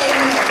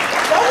 Amen.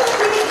 Those are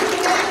the people you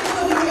can connect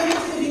to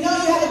if you know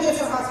you have a gift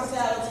for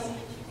hospitality.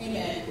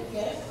 Amen.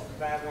 Get it?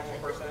 Can I have one more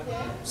person?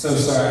 Yeah. So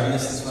sorry, I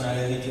missed this one. I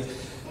didn't need to.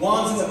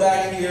 Juan's in the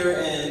back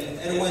here, and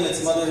anyone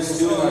that's mothers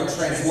doing our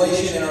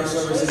translation in our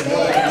services,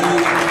 what I do,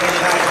 we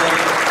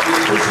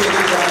appreciate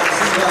you guys.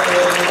 See you out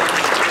there.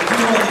 If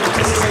you want to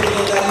participate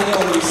in that, you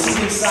know, on the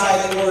receiving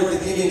side or the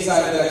giving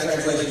side of that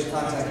translation,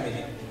 contact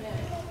me.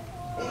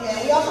 Amen.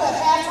 We also have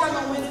halftime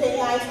on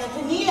Wednesday nights, and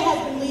Tania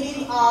has been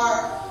leading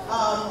our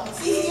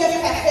CCF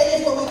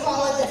Cafe, is what we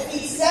call it, that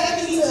feeds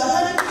 70 to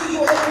 100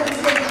 people every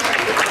Wednesday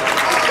night.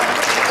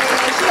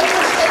 And she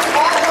appreciates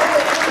all of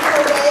the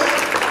per day.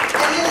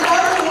 And then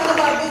thirdly, one of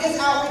our biggest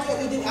outreach that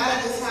we do out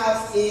of this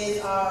house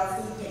is our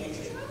food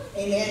pantry.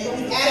 Amen. So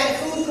we've added a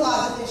food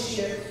closet this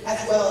year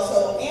as well.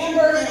 So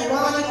Amber and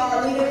Ronnie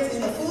are leaders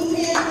in the food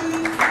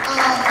pantry.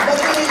 But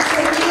then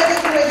Tania,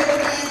 if you raise your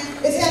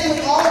hand, is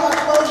handling all of our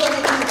clothes and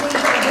the things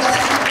that are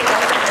blessed people.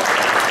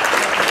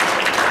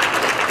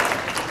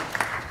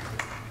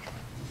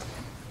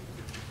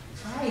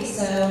 Hi,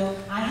 so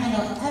I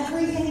handle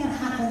everything that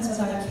happens with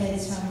our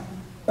kids from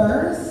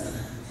birth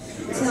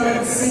till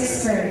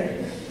 6th grade.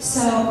 So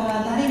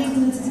that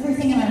includes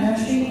everything in our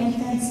nursery,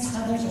 infants,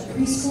 toddlers, or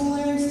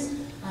preschoolers.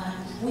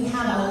 We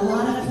have a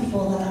lot of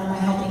people that are my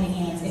helping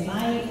hands. If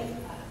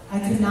I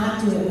could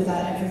not do it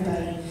without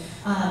everybody.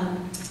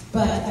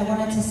 But I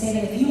wanted to say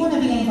that if you want to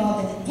be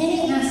involved in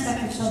any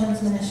aspect of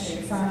children's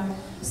ministry, from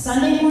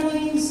Sunday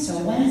mornings to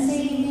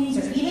Wednesday evenings,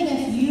 or even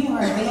if you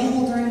are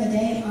available during the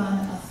day on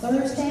a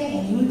Thursday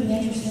and you would be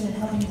interested in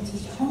helping to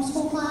teach a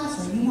homeschool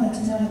class, or you wanted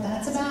to know what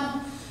that's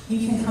about,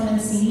 you can come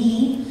and see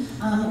me.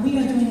 We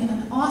are doing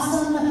an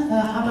awesome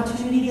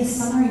opportunity this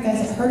summer. You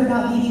guys have heard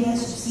about VBS. You've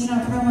seen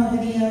our promo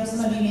video.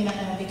 Some of you may not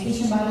know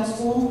Vacation Bible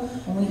School.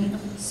 When we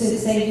say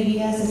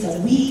VBS, it's a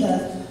week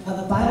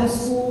of Bible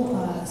school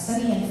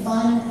study and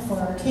fun for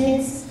our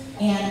kids.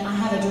 And I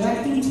have a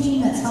directing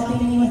team that's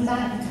helping me with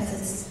that because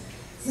it's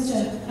such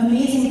an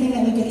amazing thing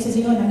that we get to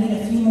do, and I need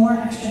a few more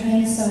extra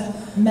hands. So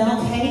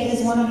Mel Kay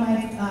is one of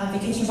my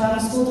Vacation Bible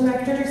School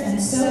directors,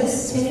 and so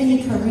is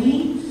Tiffany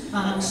Kareem.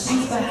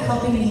 She's back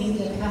helping me lead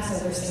the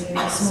Passover Seder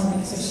this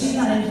morning, so she's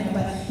not in here.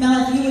 But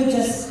Mel, if you would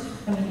just,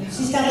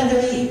 she's got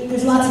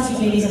there's lots of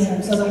cute babies in the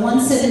room. So the one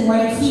sitting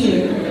right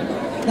here,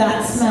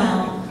 that's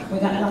Mel. We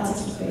got lots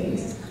of cute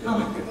babies.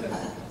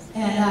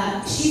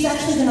 And she's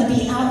actually going to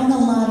be out in the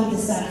lobby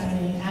this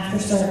afternoon after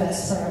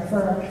service for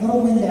a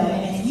little window.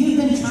 And if you've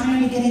been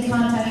trying to get in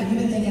contact, or you've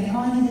been thinking, oh,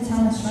 I need to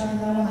tell Miss Charlotte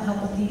that I want to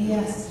help with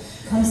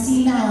VBS, come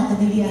see Mel at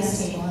the VBS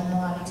table in the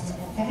lobby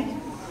today, okay?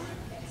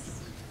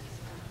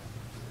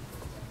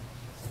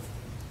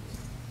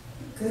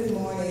 Good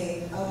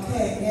morning.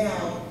 Okay,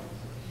 now,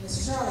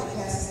 Ms. Charlie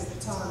passes the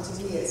baton to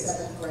me at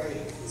 7th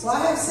grade. So I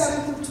have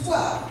 7th through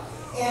 12th.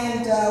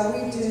 And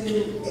we do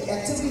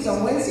activities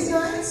on Wednesday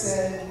nights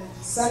and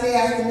Sunday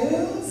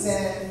afternoons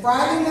and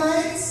Friday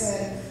nights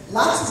and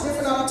lots of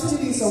different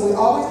opportunities. So we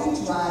always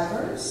need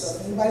drivers. So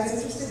if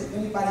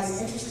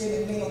anybody's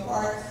interested in being a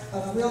part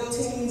of Real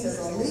Teens as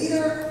a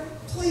leader,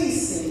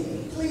 please see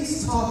me.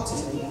 Please talk to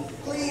me.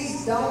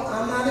 Please don't,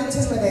 I'm not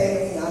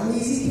intimidating. I'm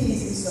easy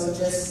peasy. So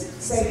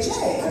just say,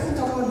 Jay, I think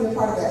I want to be a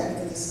part of that. We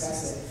can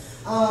discuss it.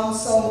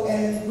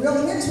 And Real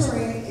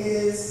Mentoring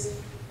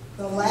is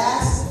the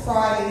last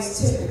Fridays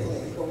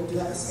typically, but we do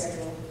have a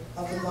schedule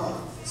of the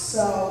month.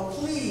 So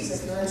please,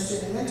 if you're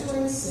interested in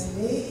mentoring, see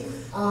me.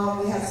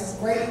 We have some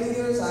great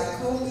leaders. I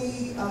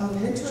co-lead the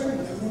mentoring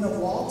with Lena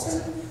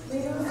Walton.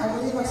 Lena, I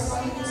believe I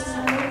saw you this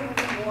morning.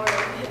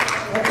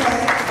 Okay.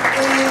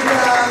 And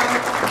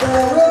the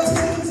real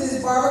teams is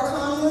Barbara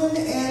Conlon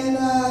and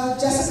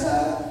Jessica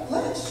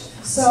Lynch.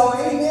 So,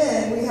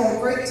 amen. We have a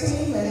great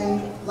team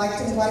and like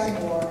to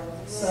invite more.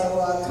 So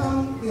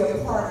come be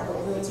a part of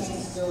what Real Team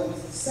is doing.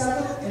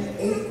 7th and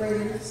 8th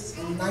graders,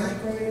 and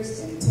 9th graders,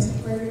 and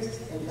 10th graders,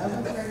 and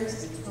 11th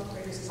graders, and 12th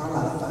graders are a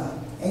lot of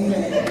fun.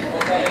 Amen.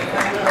 Okay,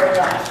 thank you very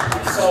much.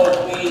 So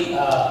we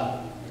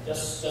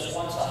just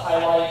want to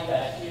highlight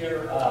that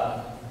here,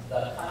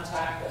 the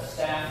contact of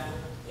staff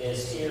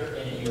is here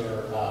in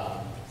your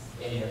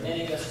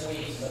mini this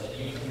week, so that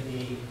you can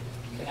be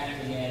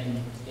connecting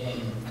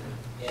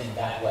in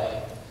that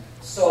way.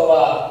 So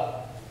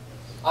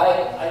I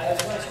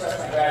just want to express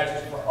my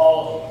gratitude for all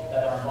of you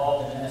that are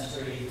involved in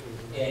ministry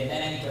in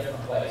many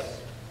different ways.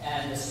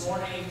 And this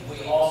morning,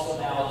 we also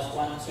now just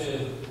want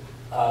to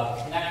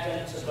connect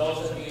in to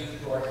those of you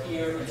who are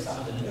here in some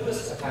of the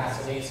newest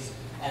capacities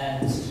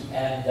and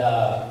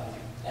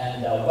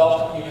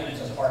welcome you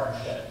into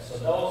partnership. So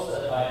those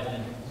that I've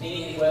been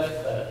meeting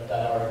with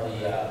that are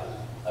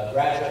the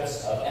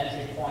graduates of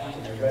Entry Point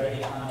and you're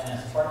ready to come in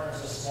as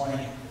partners this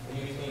morning, will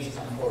you please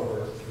come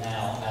forward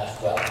now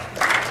as well.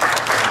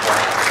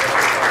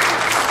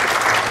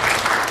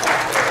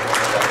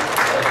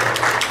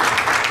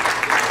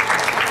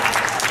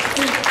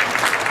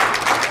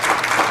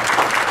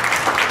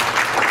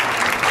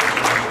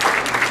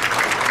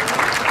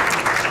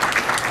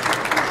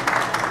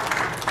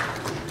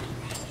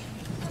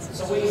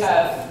 So we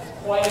have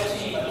quite a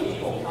team of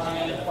people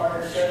coming into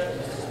partnership,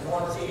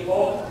 more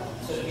people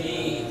to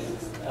be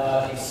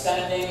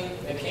extending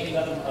the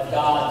kingdom of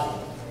God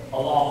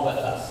along with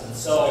us. And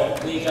so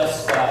we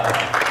just welcome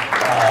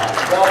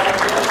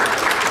you.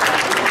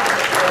 And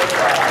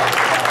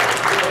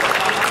we want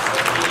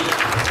to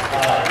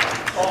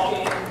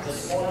talking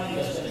this morning,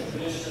 just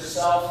introduce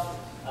yourself.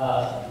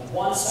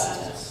 One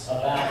sentence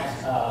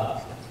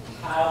about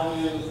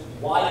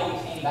why you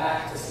came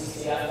back to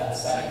CCF that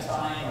second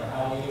time, or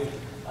how you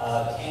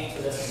came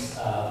to this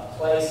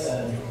place,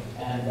 and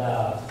then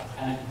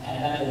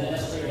the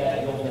ministry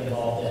that you'll be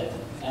involved in.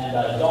 And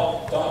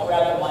don't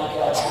grab the mic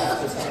out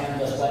of his hand,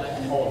 just let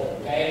him hold it,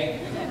 okay?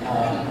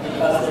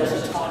 Because there's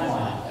a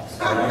timeline.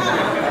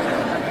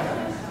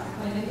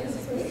 My name is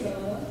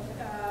Priscilla,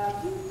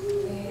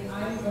 and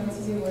I'm going to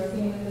be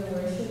working in the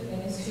worship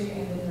ministry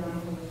and the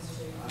drama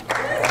ministry.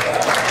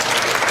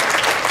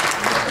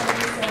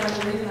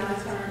 The reason I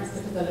turned is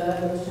because I love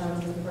those shows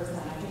the first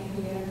time I came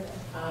here.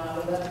 I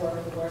love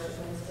working in the worship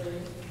ministry,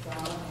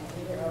 drama, and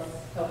everything else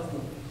helps me.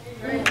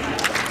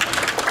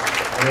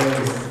 I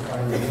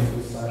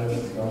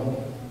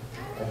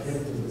came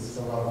to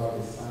discover about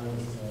the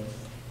science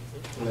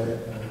to let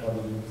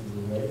everybody to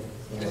relate.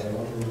 So I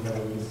want to know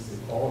what is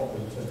called the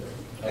church.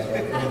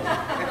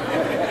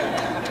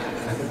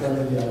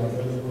 Secondly, I'm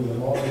available in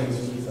all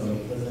ministries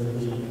and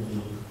presently in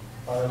the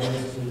fire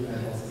ministry and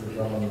also the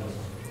drama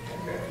ministry.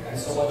 And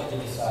so what did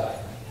you decide?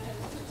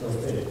 So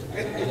stay.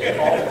 Did you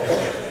call it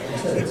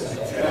The church.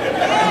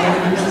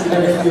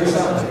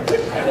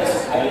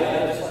 I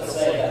just want to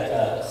say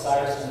that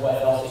Cyrus and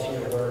Wet also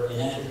here were in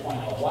Entry Point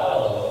a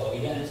while ago. We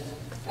didn't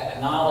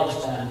acknowledge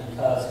them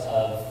because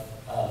of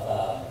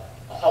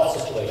a health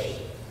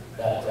situation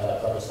that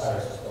Brother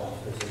Cyrus was going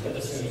through. So good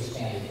to see you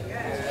standing here.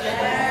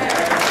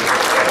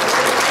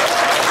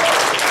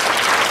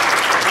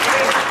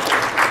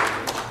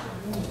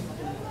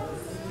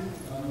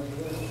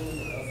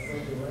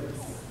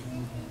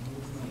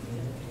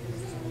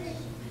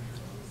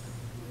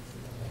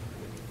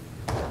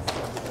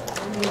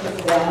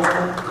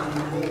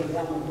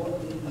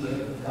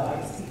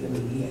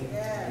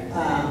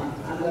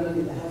 I'm going to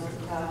be the house of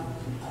God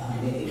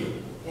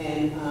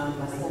and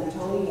my son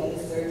Tony had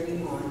his surgery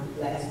on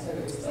last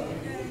Thursday,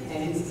 and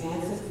he's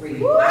cancer free.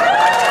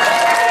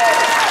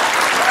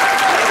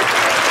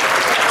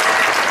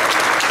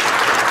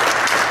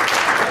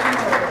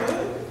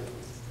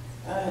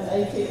 I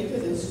came to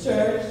this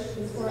church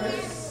the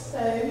first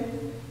time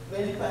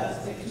when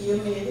Pastor Kia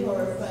made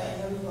horrifying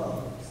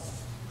remarks,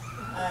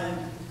 and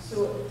so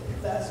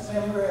that's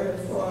memorable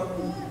for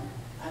me.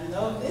 And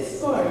now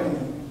this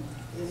morning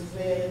is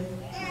when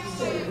we're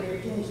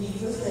celebrating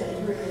Jesus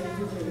entering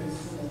into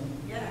Jerusalem.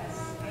 Yes.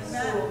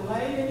 So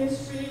my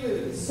ministry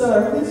will be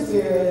service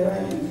wherever I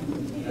am.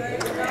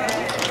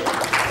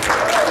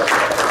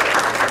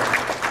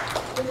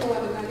 Good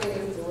morning, my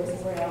name is Joyce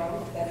Brown.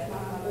 That's my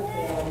mother,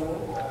 Velma.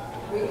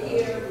 We're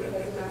here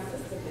because of my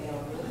sister,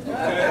 Velma.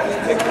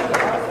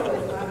 Also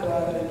is my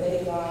brother, and they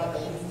are the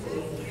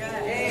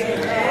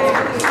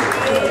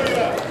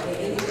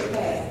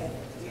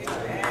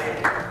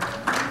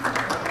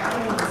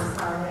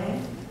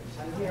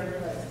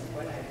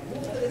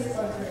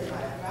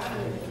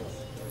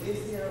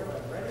This year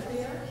was right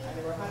there, and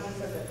they were having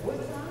such a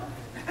good time.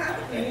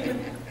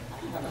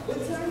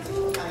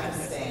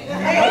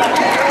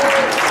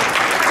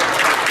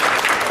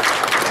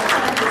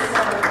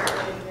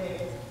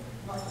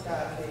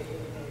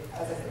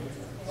 as a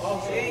preacher.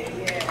 Okay.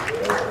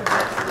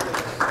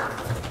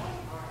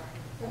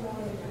 Good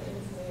morning, my name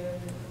is Mary.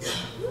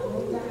 I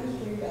moved down the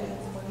street back in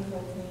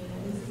 2014,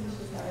 and these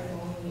teachers started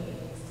on me, and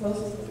it's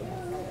closest to me. I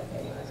was like,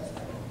 okay, I just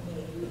started on me.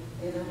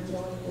 And I'm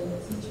joining the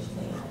teacher's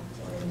team,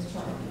 joining Miss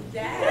Charlie.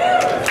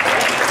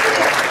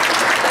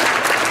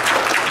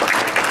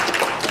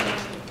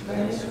 My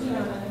name is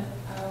Kiana.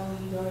 I'll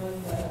be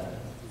joining the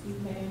youth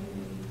family,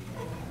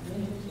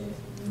 mentorship.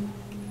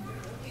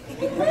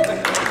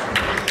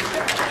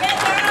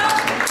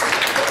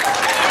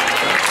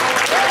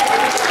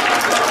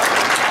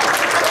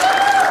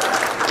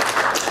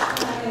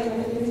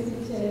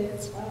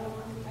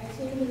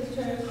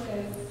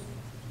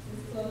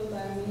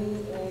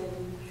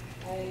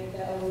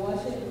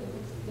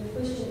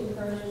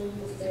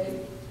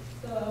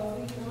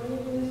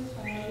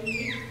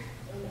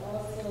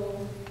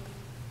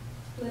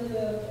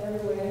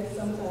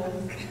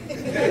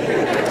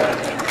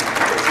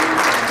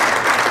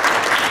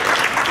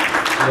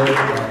 Hello, my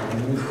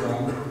name is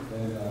Frank,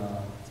 and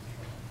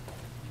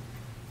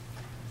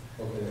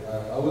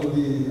I will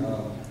be,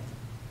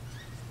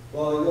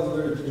 well, it was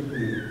very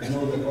tricky. I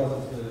know the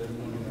pastor said,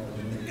 when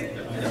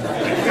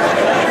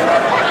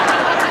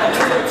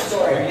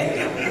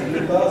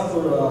the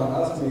pastor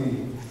asked me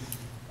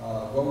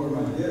what were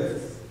my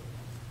gifts,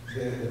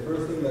 the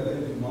first thing that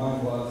came to mind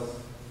was,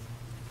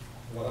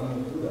 well, I'm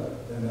going to do that.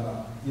 And, I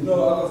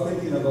was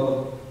thinking about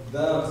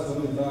that so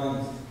many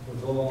times for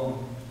so long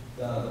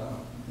that,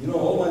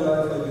 all my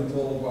life I've been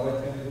told what I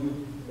can do,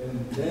 and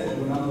then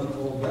when I'm not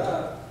told that,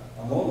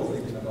 I'm always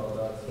thinking about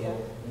that. So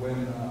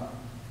when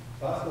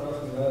Pastor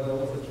asked me that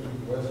was a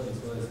tricky question,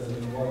 so I said,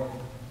 you know what,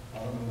 I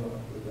don't know what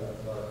to do that.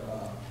 But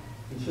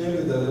to shame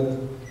the devil,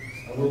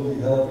 I will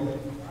be helping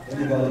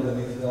anybody that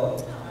needs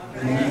help.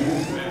 And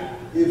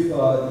if you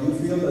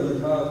feel that you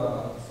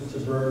have such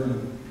a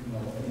burden,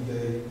 any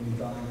day, any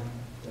time,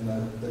 and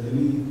that you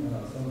need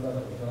some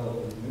type of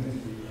help in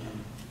ministry,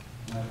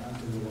 my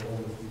answer will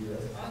always be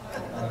yes.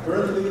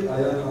 Currently, I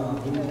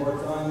am doing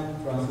part-time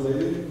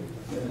translating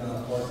and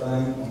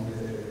part-time on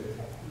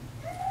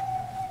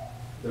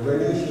the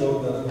radio show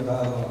that we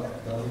have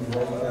that we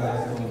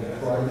broadcast on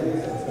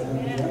Fridays at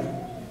 7 p.m.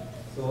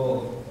 So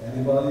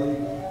anybody,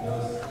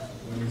 just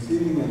when you see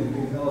me and you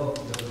need help,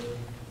 just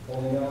call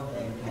me up.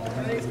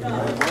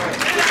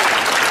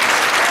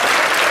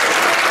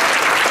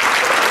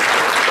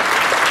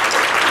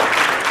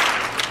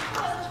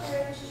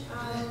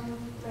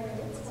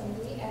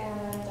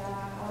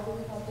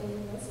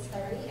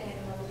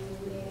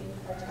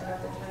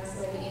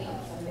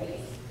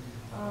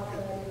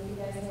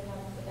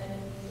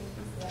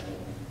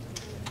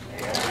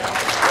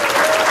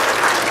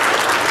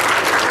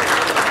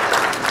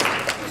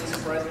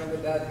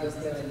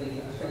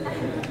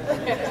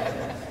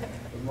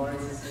 Good morning,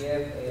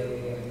 CCF.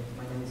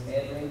 My name is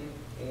Edwin,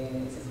 and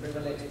it's a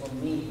privilege for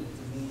me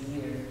to be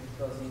here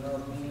because,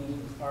 being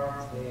part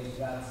of the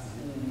God's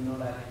team,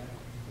 that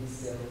is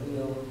a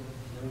real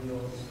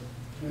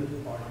good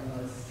part.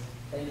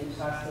 Thank you,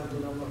 Pastor, for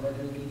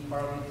letting me be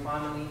part of your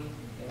family,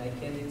 and I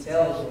can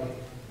tell you,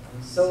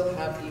 I'm so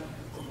happy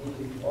to be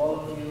with all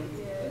of you,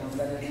 and I'm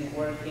going to be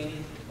working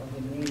on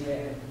the media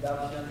and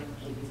production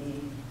with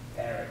Team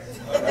Paris.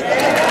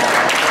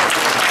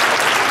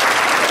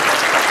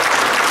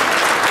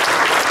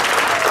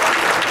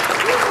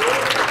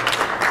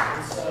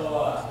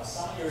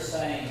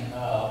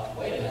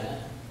 Wait a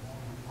minute,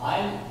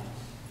 I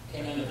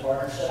came into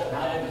partnership and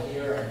I'm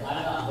here and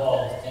I'm not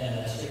involved in a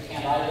ministry.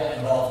 Can't I get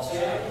involved too?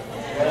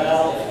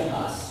 Well, if you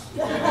must.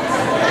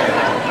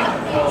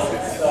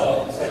 So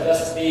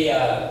just be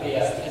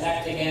a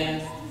connecting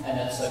in, and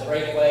it's a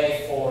great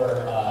way for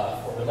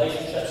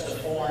relationships to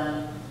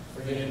form,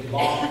 for you to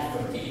belong,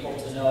 for people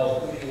to know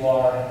who you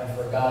are, and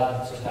for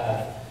God to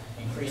have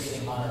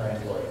increasing honor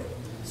and glory.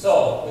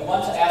 So we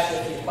want to ask you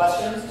a few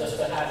questions just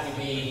to have you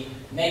be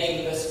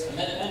making this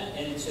commitment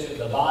into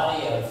the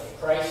body of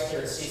Christ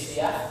here at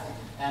CCF,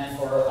 and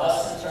for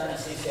us in turn at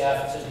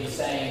CCF to be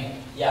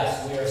saying,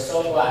 yes, we are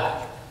so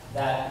glad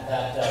that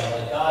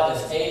what God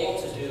is able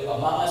to do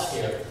among us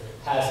here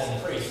has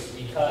increased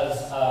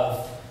because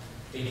of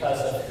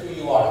who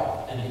you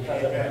are and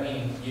because of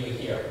bringing you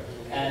here.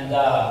 And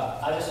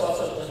I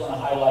also just want to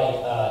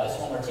highlight this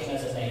one,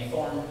 Martinez and Nate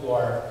Thorne, who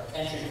are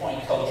entry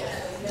point coaches.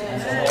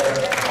 And so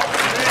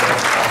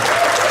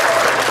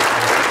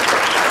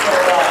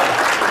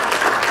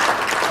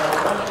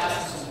we're going to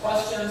ask some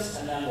questions,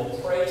 and then we'll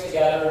pray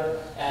together.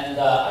 And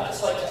I'd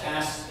just like to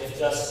ask if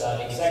just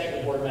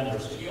executive board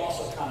members, could you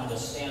also come and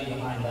just stand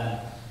behind them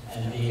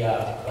and be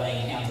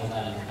laying hands on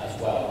them as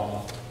well,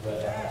 along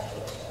with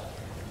pastoral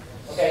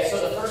staff. Okay,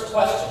 so the first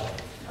question.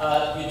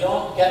 You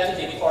don't get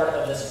to be part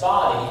of this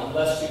body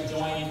unless you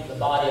join the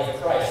body of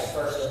Christ,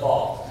 first of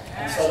all.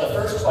 And so the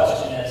first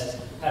question is,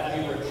 have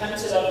you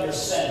repented of your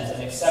sins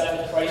and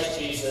accepted Christ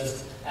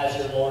Jesus as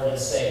your Lord and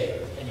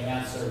Savior? Can you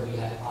answer,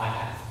 I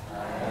have.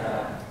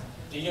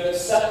 Do you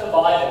accept the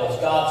Bible as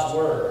God's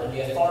Word and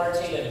the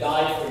authoritative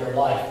guide for your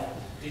life?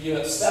 Do you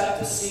accept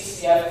the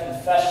CCF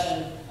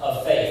confession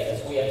of faith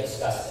as we have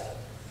discussed it?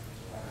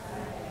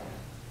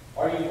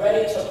 Are you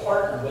ready to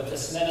partner with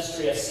this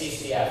ministry of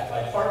CCF?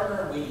 By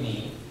partner, we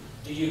mean,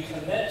 do you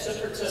commit to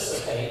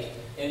participate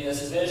in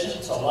this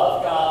vision to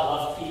love God,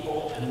 love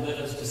people, and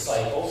live as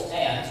disciples?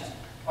 And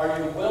are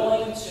you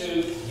willing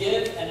to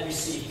give and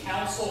receive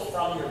counsel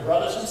from your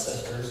brothers and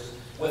sisters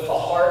with a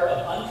heart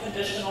of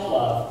unconditional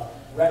love,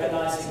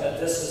 recognizing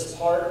that this is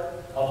part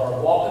of our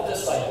walk of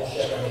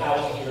discipleship and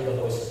how we hear the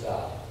voice of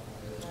God?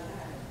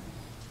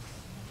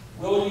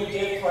 Will you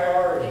give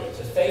priority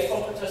to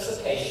faithful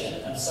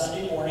participation in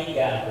Sunday morning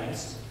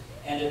gatherings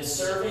and in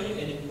serving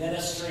in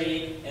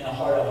ministry in a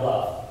heart of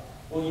love?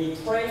 Will you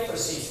pray for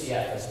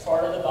CCF as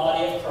part of the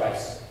body of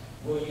Christ?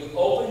 Will you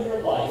open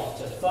your life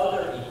to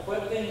further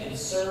equipping and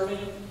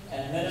serving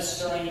and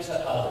ministering to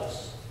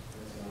others?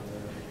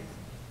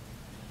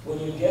 Will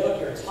you give up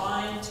your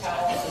time,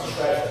 talents, and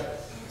treasure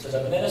to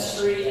the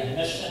ministry and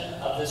mission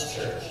of this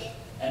church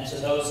and to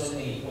those in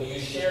need? Will you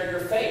share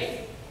your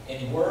faith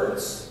in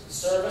words,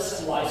 service,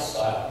 and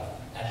lifestyle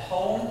at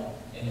home,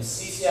 in the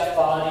CCF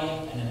body,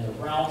 and in the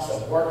realms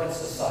of work and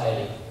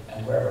society,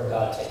 and wherever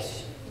God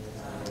takes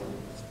you?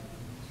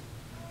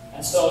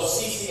 And so,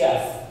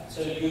 CCF,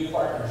 to you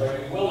partners, are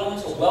you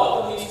willing to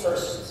welcome these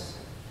persons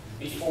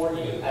before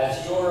you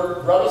as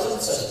your brothers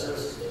and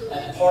sisters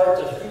and part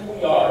of who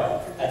we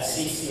are at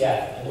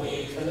CCF? And will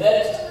you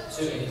commit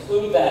to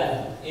include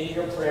them in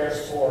your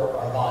prayers for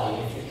our body?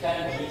 If you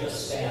can, will you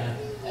just stand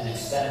and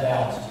extend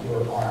out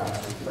your arm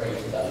as we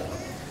pray together?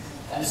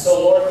 And so,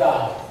 Lord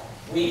God,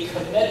 we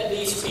commit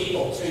these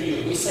people to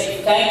you. We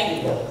say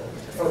thank you, Lord,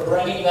 for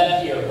bringing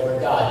them here, Lord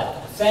God.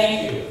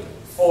 Thank you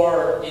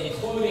for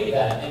including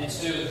them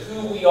into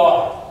who we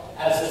are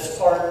as this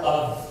part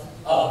of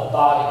the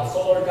body. So,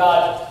 Lord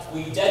God,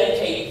 we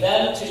dedicate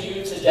them to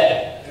you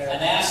today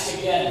and ask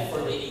again for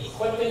the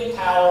equipping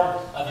power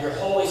of your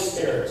Holy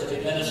Spirit to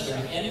be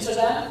ministering into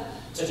them,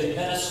 to be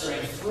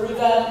ministering through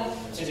them,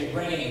 to be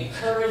bringing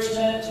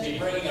encouragement, to be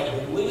bringing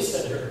a release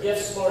of your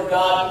gifts, Lord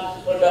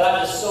God. Lord God,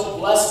 I'm just so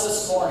blessed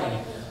this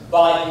morning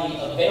by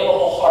the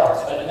available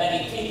hearts, by the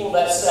many people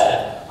that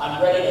said,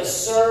 I'm ready to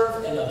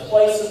serve in the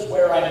places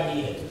where I'm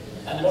needed.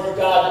 And Lord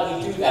God,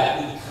 we do that.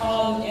 We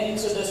come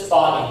into this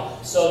body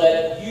so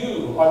that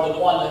you are the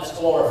one that's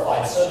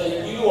glorified, so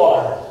that you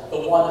are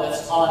the one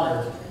that's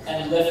honored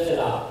and lifted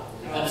up.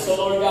 And so,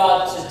 Lord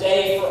God,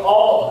 today for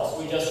all of us,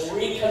 we just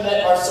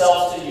recommit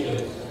ourselves to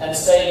you and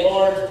say,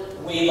 Lord,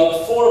 we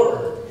look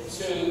forward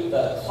to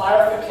the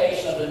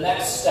clarification of the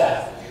next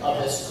step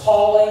of this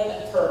calling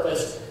and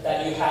purpose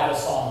that you have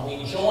us on.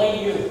 We join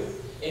you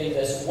in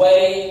this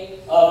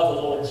way of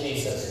the Lord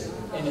Jesus.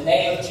 In the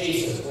name of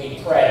Jesus,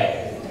 we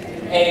pray.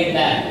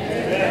 Amen.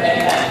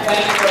 Amen.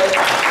 Thank you very much.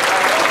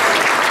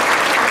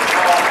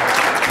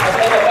 I'll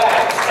take it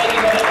back. Just take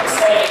a minute to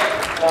say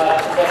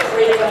the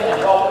three of them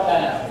and welcome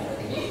them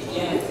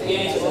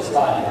into this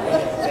body.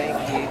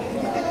 Thank you.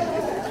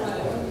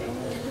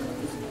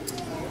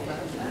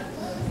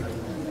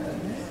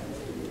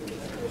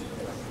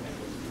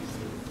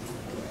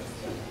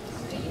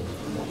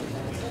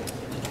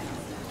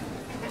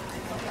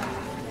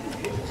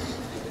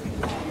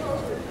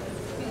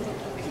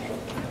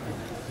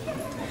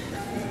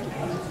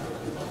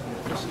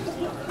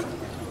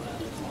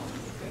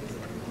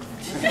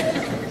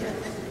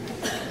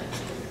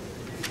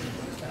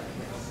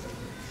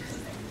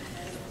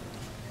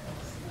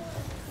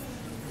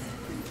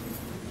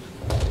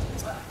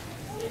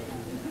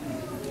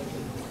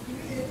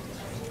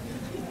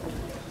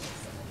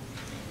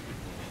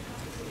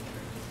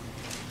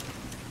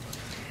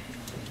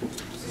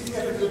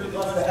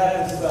 Wants to have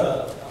this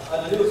a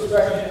new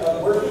expression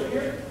of worship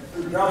here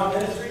through drama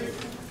ministry.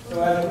 So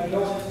as we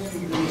go into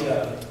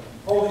the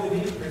Holy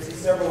Week, we're going to see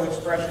several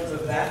expressions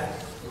of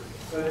that.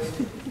 So just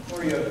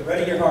for you,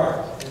 ready your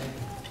heart. And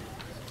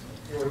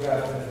hear what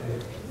God's going to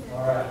do.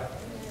 All right.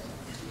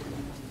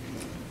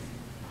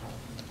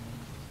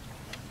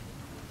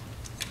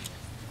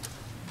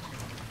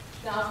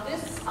 Now,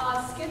 this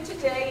skit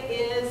today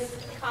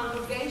is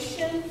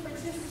congregation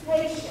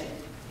participation.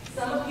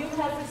 Some of you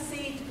have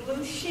received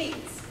blue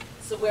sheets.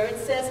 So where it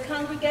says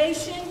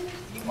congregation,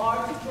 you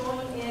are to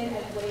join in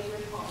and wave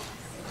your palms.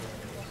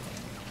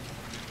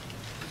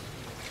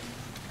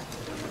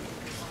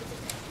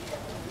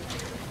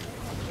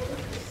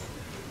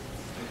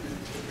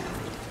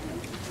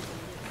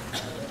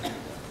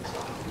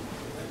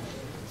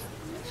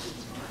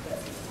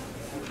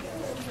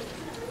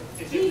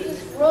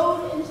 Jesus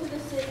rode into the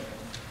city.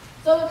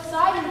 So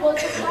excited was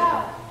the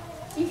crowd.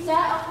 He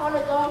sat upon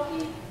a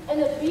donkey,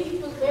 and the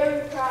beast was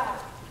very proud.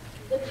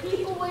 The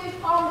people waved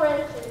palm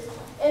branches,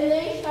 and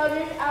they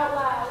shouted out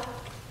loud,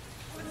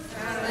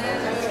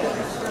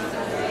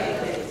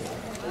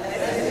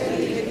 "Blessed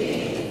be the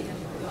King,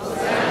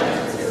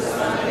 Hosanna to the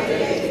Son of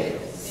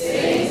David.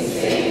 Sing,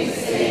 sing,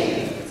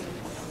 sing."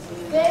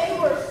 They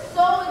were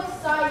so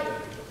excited.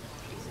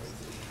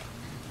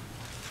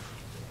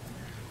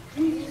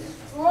 Jesus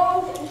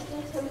strode into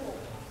the temple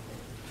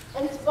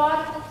and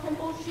spotted the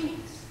temple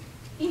sheets.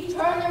 He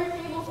turned their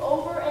tables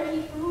over and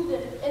he threw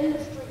them in the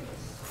streets.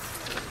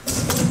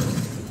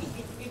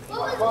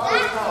 My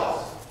Father's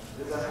house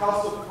is a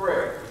house of prayer.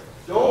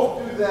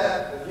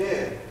 that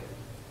again.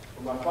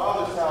 For my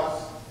Father's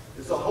house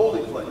is a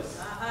holy place,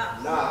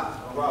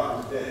 not a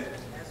robber's den.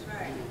 That's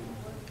right.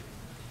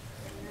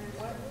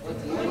 What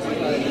do you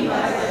mean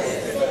by this?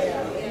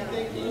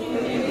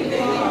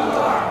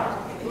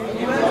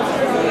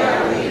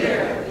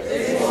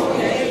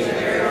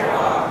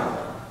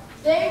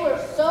 They were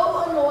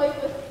so annoyed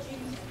with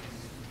Jesus.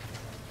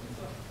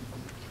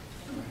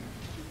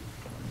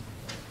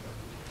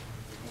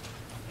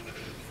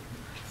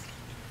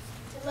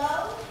 Hello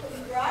from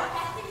the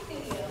broadcasting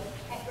studio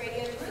at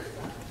Radio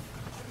Jerusalem.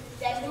 This is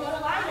Desmond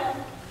Olano,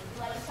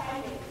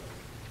 Lunchtime News.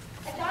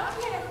 A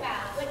donkey and a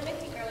fowl went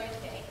missing earlier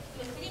today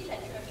in the city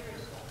center of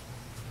Jerusalem.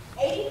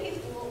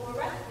 80 people were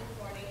arrested this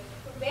morning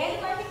for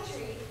vandalizing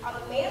trees on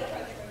the main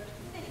approach road to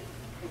the city.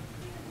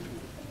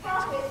 The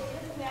prophet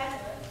Jesus of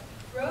Nazareth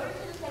rode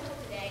into the temple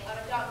today on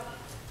a donkey.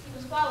 He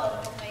was followed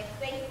by a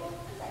faithful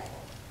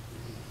disciple.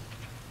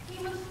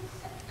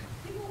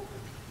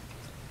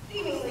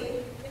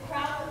 Seemingly, the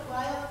crowd was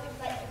wild with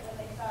excitement when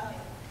they saw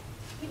him.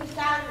 He was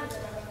silent with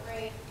them, I'm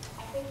afraid.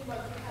 I think he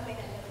wants to come in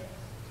unnoticed.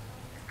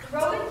 The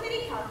Roman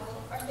City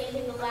Council are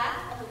staging the last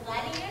of the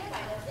gladiator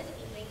finals this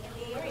evening in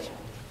the arena.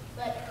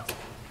 But,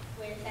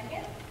 wait a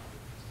second.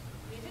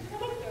 Music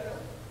coming through.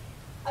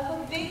 Of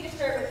a big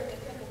disturbance in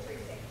the temple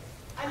precinct.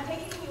 I'm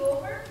taking you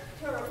over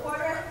to a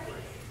reporter at the scene,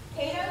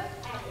 Kato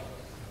Agnew.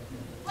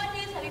 What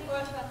news have you for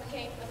us about the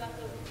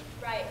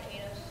riot,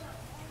 Kato?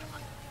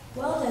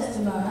 Well,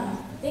 Desdemona,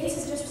 things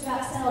have just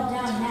about settled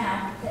down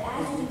now, but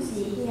as you can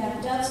see, we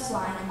have doves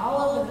flying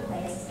all over the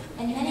place,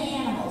 and many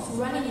animals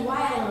running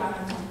wild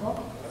around the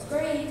temple,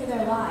 scurrying for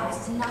their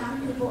lives and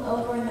knocking people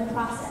over in the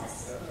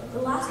process.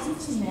 The last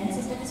 2 minutes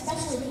have been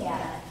especially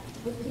chaotic,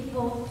 with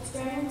people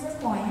scrambling for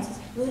coins,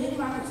 looting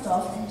market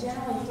stalls, and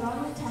generally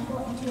throwing the temple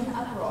into an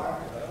uproar.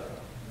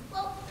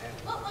 Well,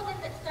 what was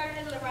it that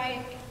started the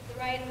riot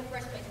in the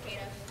first place,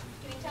 Kato?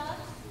 Can you tell us?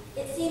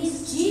 It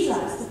seems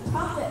Jesus, the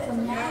prophet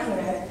from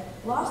Nazareth,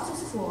 lost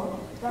his cool,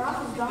 got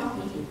off his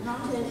donkey, and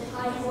onto his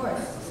high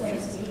horse, so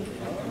to speak,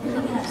 and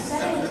began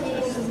upsetting the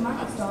tables of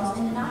market stalls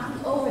and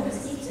knocking over the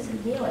seats of the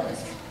dealers.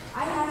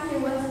 I have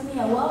here with me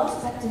a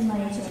well-respected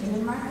money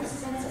changer, Marcus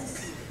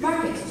Census.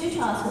 Marcus, do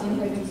tell us what you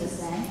heard Jesus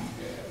saying.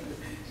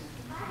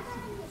 I thought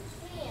he was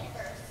tweeting at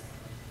first.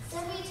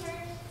 Said we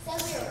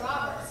were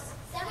robbers.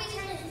 Said we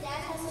turned his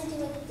dad's house into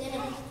a den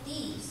of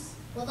thieves.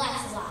 Well,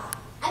 that's a lie.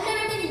 I've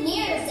never been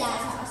near his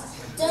dad's house.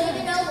 Don't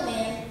even know the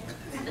man.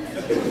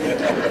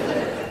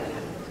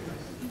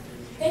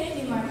 Thank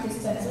you, Marcus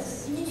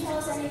Census. Can you tell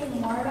us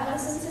anything more about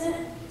this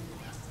incident?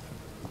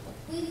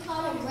 We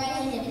caught him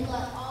red-handed,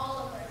 blood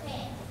all over his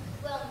hands.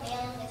 We'll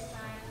nail him this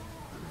time.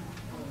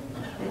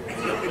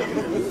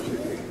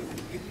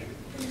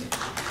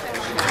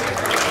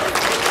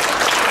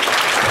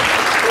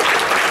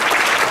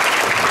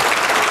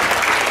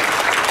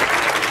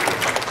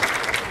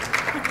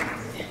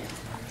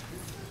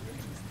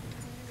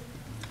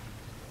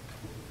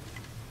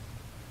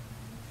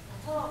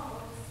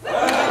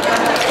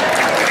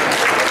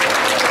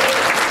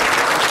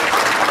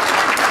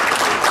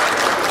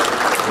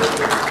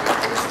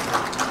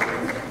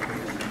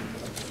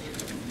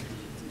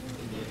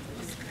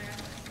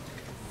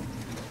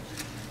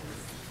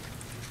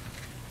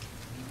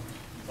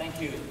 Thank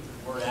you.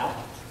 Word out.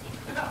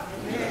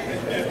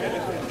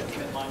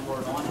 Get my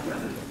word on.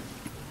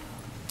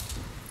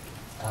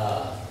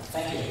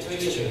 Thank you to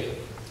each of you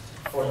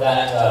for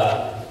that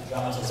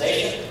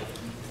dramatization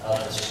of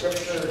the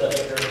scripture that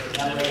you're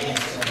narrating.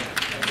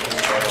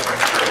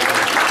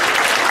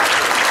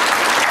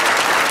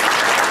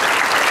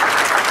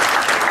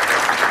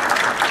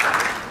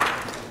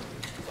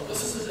 So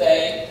this is the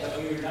day that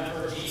we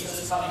remember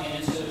Jesus coming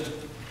into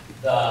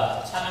the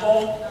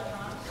temple,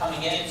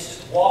 coming in,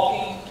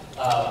 walking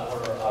or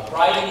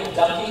riding the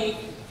donkey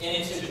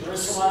into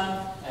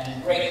Jerusalem,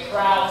 and great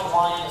crowds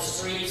lined the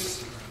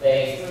streets.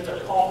 They threw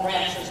their palm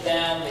branches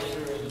down, they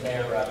threw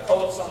their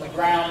coats on the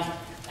ground,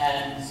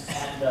 and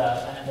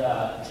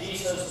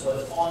Jesus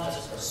was on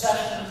this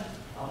procession,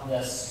 on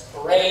this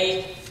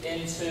parade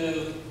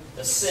into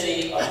the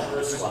city of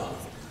Jerusalem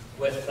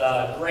with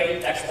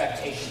great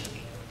expectation.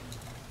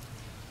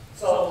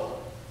 So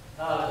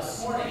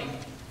this morning,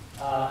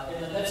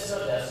 in the midst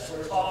of this,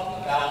 we're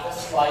talking about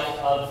this life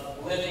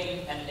of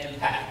living an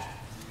impact.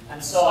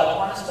 And so I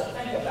want us to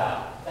think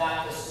about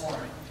that this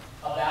morning,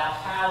 about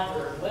how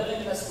we're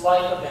living this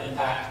life of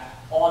impact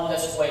on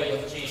this way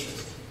with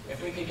Jesus.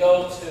 If we could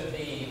go to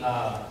the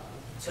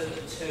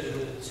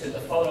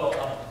photo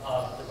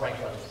of the Wright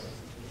brothers.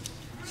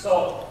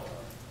 So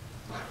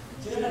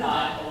June and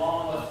I,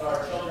 along with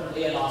our children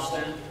Leah and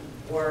Austin,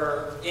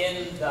 were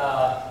in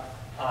the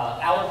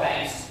Outer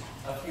Banks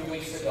a few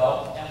weeks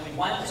ago, and we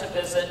went to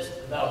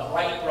visit the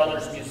Wright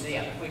Brothers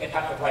Museum. If we could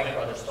have the Wright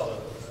Brothers photo,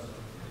 please.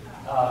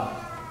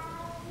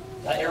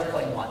 The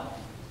airplane one.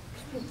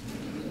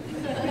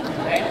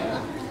 Okay?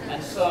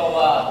 And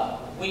so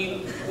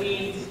we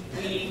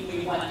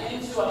went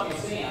into a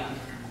museum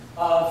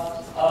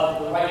of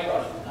the Wright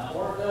brothers. Now,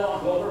 Orville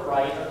and Wilbur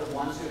Wright are the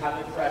ones who have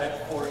the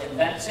credit for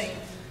inventing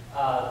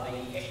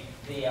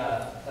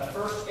the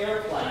first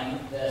airplane,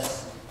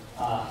 this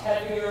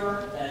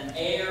heavier than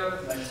air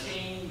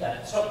machine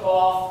that took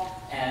off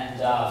and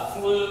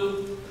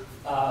flew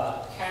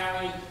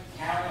carrying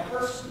a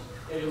person.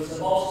 It was the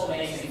most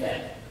amazing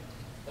thing.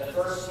 The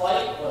first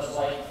flight was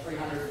like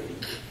 300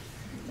 feet.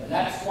 The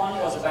next one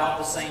was about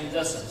the same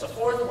distance. The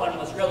fourth one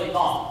was really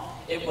long.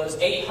 It was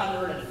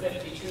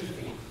 852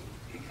 feet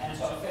and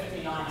took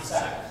 59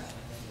 seconds.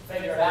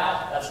 Figure it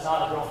out, that's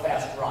not a real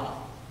fast run.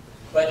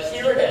 But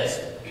here it is.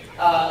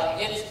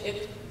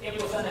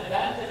 It was an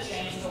event that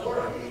changed the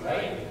world,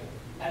 right?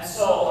 And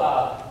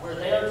so we're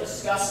there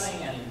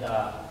discussing and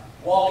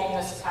walking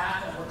this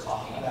path, and we're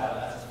talking about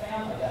it as a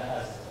family that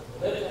has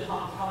lived in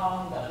Hong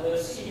Kong, that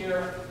lives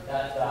here,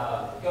 that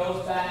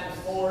goes back and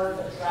forth,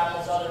 that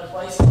travels other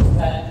places,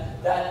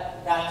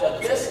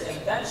 that this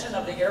invention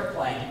of the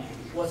airplane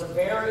was a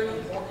very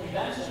important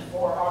invention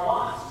for our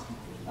lives.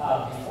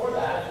 Before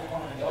that, if you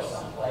wanted to go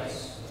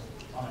someplace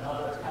on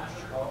another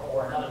country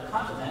or another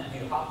continent,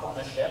 you hopped on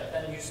a ship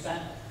and you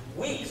spent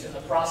weeks in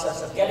the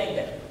process of getting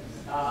there.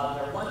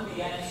 There wouldn't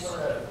be any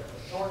sort of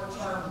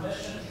short-term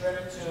mission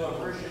trip to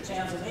Arusha,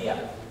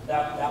 Tanzania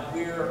that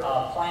we're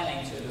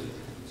planning to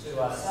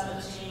send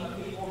a team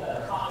of people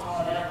that are hopping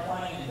on an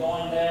airplane and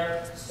going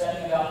there,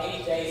 spending about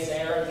 8 days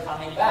there and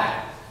coming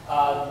back.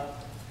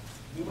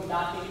 You would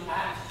not be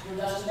at your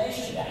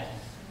destination yet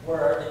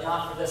were it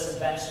not for this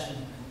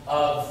invention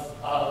of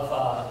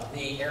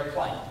the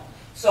airplane.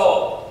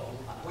 So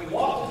we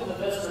walked into the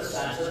visitor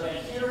center, and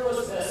here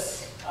was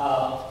this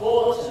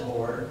bulletin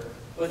board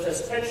with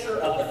this picture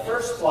of the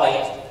first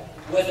flight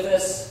with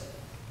this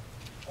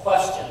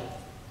question: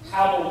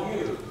 how will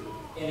you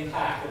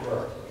impact the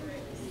world?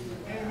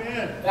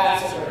 Amen.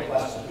 That's a great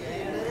question.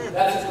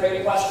 That's a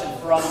great question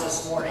for us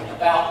this morning,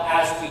 about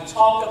as we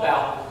talk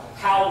about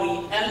how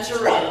we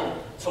enter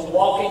into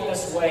walking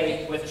this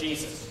way with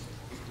Jesus.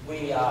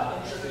 We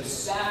introduce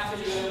staff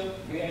to you.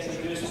 We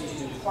introduce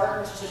these new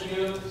partners to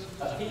you,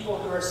 of people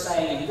who are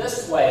saying, in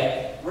this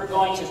way, we're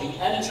going to be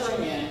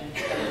entering in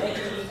and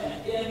making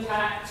an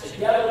impact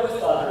together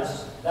with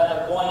others that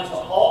are going to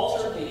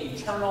alter the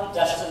eternal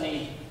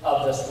destiny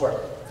of this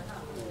world.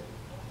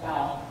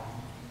 Now,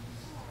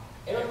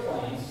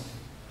 airplanes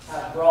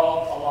have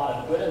brought a lot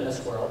of good in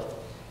this world.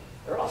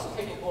 They're also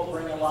capable of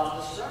bringing a lot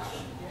of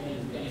destruction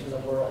into the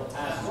world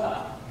as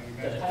well,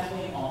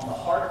 depending on the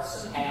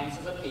hearts and hands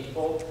of the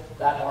people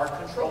that are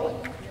controlling,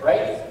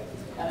 right?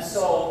 And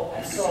so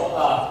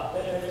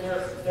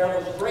there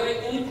was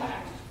great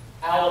impact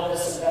out of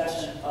this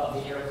invention of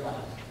the airplane.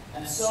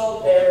 And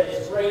so there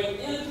is great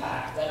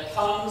impact that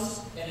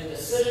comes in the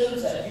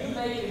decisions that you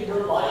make in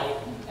your life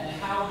and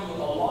how you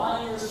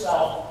align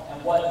yourself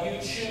and what you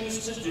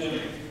choose to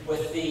do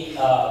with the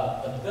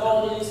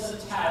abilities and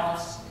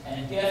talents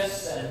and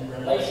gifts and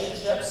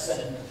relationships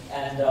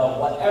and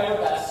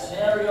whatever that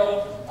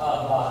scenario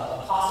of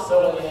the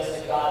possibility is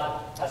that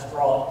God has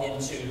brought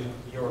into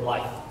your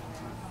life.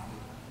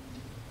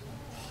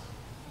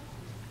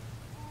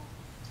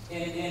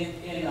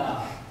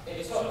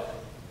 It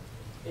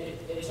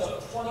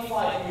took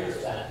 25 years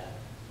then,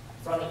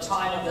 from the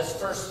time of this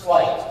first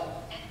flight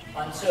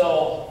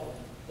until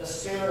the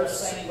Spirit of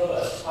St.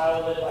 Louis,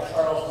 piloted by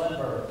Charles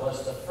Lindbergh,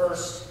 was the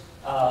first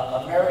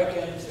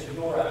American to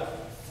Europe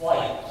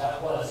flight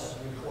that was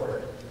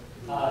recorded.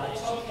 It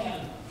took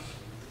him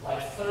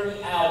like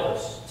 30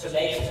 hours to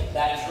make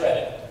that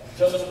trip,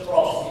 just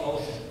across the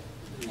ocean.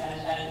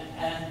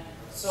 And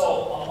so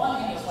on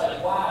one hand, it's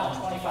like, wow, in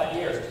 25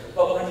 years.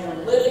 But when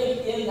you're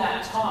living in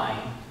that time,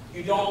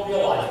 you don't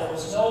realize there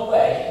was no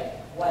way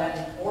when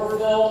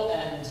Orville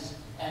and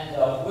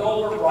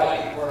Wilbur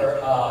Wright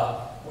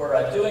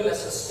were doing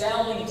this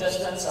astounding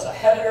distance of a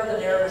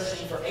heavier-than-air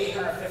machine for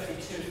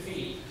 852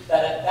 feet,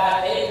 that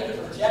they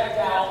could project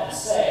out and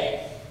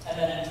say, and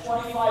then in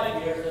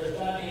 25 years, there's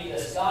going to be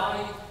this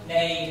guy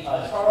named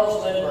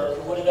Charles Lindbergh,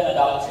 who would have been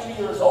about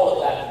 2 years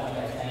old at that point,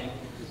 I think,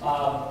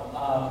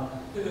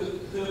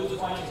 who was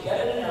going to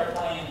get in an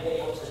airplane and be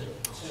able to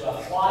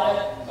fly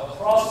it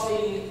across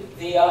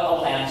the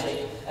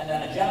Atlantic, and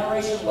then a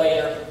generation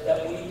later,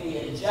 that we'd be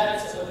in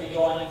jets that would be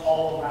going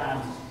all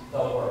around the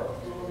world.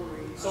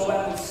 So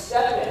when we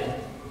step in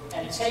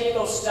and take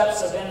those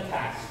steps of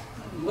impact,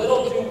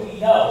 little do we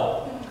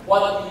know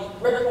what the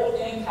ripple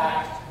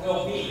impact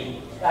will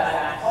be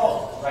that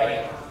causes,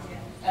 right?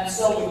 And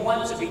so we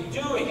want to be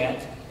doing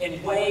it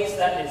in ways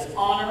that is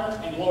honor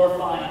and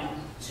glorifying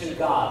to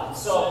God. And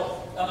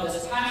so on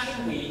this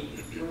Passion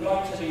Week, we're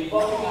going to be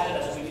looking at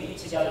it as we meet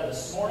together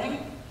this morning,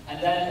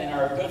 and then in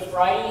our Good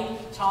Friday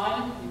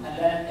time, and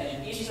then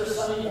in Easter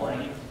Sunday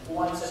morning, we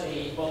want to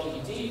be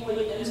looking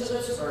deeply into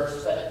this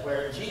verse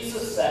where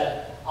Jesus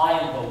said, I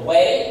am the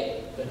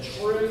way, the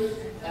truth,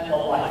 and the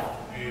life.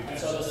 And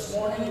so this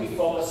morning we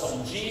focus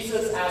on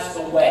Jesus as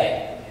the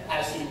way,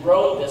 as he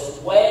rode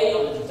this way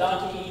on his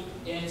donkey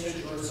into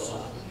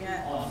Jerusalem.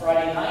 On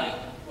Friday night,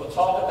 we'll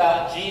talk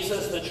about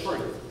Jesus the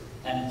truth,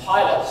 and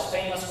Pilate's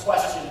famous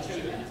question to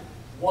him,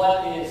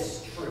 what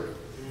is truth?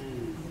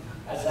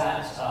 As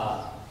that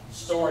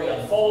story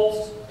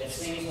unfolds, it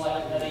seems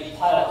like maybe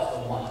Pilate's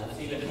the one that's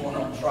even more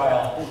on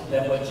trial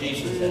than what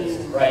Jesus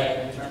is, right?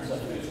 In terms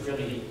of who's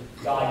really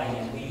guiding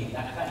and leading,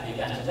 that kind of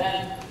event. And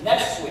then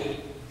next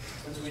week,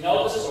 since we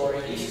know the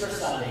story, Easter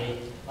Sunday,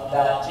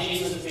 about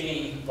Jesus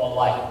being the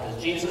light.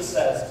 Because Jesus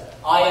says,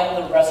 I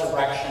am the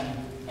resurrection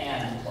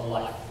and the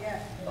life.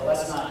 But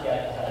let's not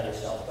get ahead of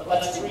yourself. But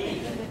let's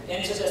read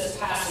into this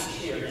passage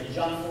here in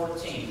John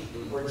 14,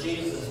 where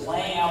Jesus is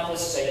laying out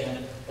this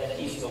statement that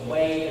he's the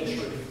way, the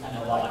truth,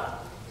 and the life.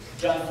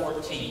 John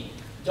 14.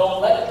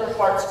 Don't let your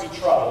hearts be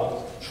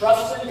troubled.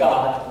 Trust in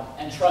God,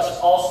 and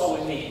trust also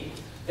in me.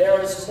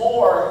 There is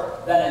more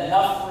than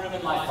enough room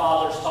in my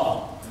Father's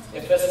home.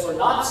 If this were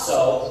not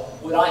so,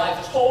 would I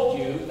have told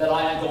you that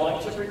I am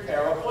going to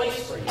prepare a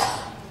place for you?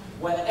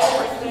 When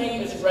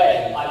everything is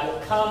ready, I will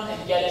come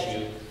and get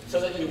you, so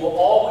that you will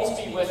always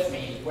be with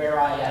me where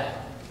I am.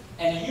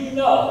 And you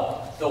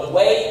know the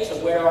way to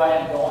where I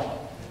am going.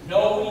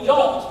 No, we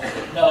don't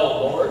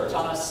know, Lord,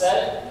 Thomas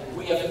said.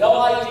 We have no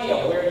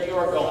idea where you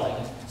are going,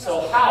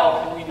 so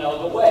how can we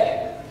know the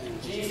way?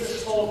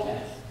 Jesus told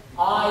him,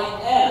 I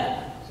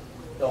am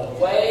the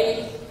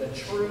way, the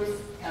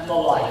truth, and the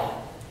life.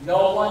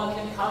 No one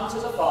can come to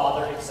the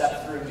Father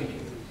except through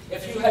me.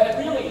 If you had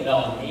really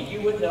known me,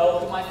 you would know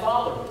who my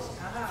Father is.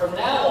 From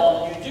now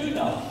on, you do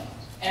know him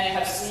and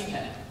have seen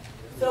him.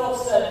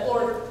 Philip said,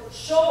 Lord,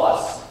 show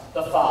us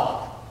the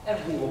Father,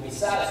 and we will be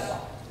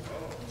satisfied.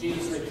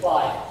 Jesus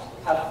replied,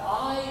 have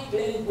I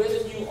been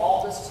with you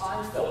all this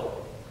time, Philip,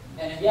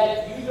 and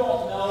yet you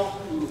don't know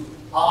who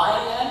I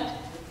am?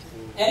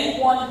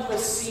 Anyone who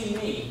has seen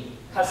me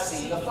has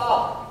seen the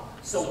Father.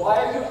 So why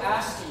are you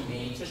asking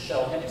me to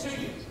show him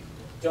to you?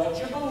 Don't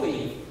you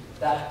believe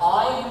that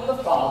I am in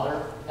the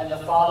Father, and the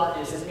Father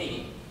is in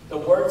me? The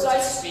words I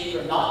speak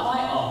are not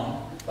my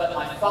own, but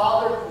my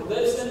Father who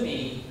lives in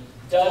me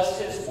does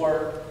his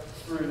work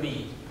through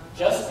me.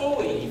 Just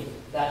believe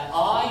that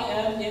I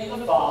am in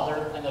the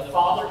Father, and the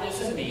Father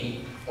is in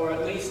me, or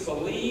at least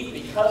believe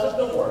because of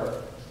the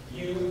work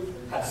you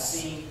have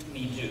seen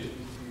me do.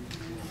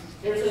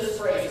 Here's this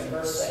phrase in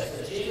verse 6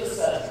 that Jesus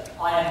says,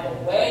 I am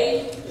the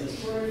way, the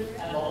truth,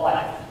 and the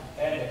life.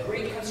 And the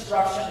Greek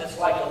construction is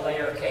like a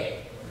layer cake.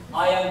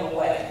 I am the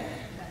way,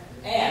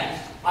 and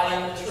I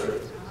am the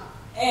truth,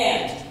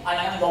 and I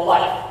am the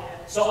life.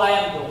 So I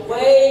am the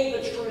way,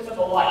 the truth, and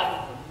the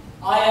life.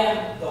 I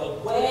am the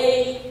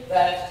way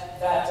that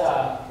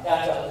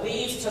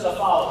leads to the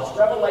Father, this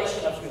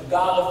revelation of who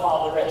God the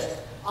Father is.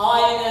 I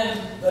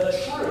am the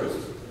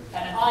truth,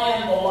 and I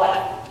am the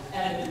life.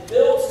 And it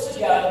builds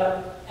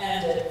together,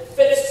 and it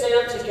fits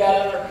there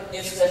together.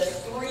 It's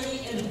this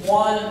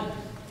three-in-one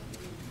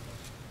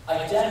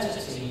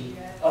identity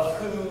of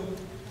who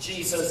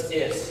Jesus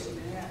is.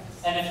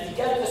 And if you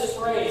get this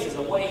phrase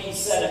in the way he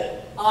said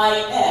it, I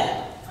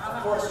am,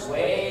 of course,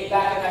 way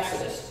back in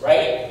Exodus,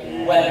 right?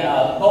 When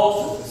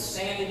Moses is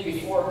standing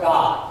before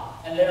God,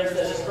 and there's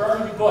this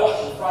burning bush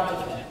in front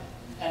of him,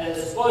 and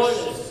this bush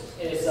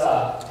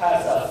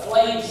has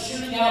flames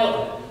shooting out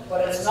of it,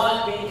 but it's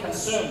not being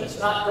consumed, it's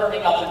not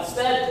burning up.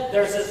 Instead,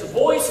 there's this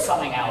voice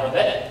coming out of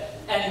it,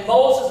 and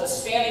Moses is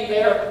standing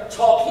there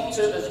talking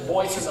to this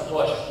voice in the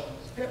bush.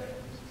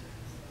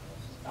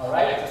 All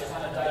right, just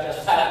kind of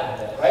digest that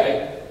a bit,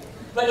 right?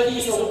 But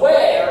he's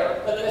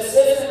aware that this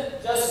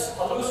isn't just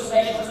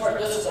hallucination,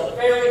 this is a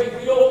very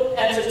real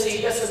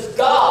entity. This is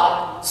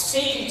God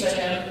speaking to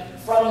him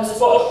from this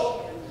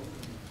bush.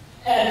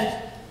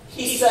 And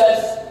he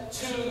says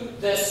to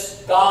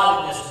this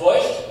God in this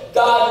bush,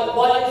 God,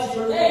 what is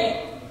your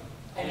name?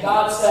 And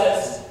God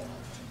says,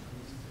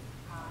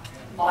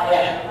 I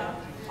am.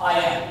 I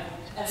am.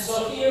 And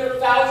so here,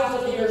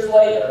 thousands of years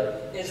later,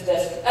 is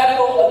this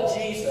echo of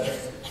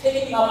Jesus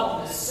picking up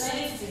on the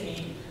same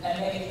theme and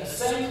making the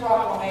same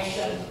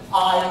proclamation,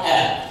 I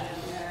am.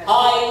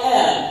 I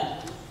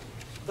am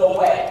the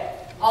way.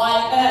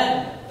 I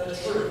am the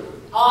truth.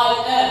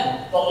 I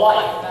am the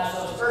life. And as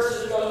those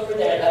verses go through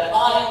there, that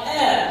I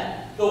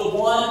am the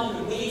one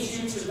who leads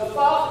you to the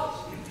Father.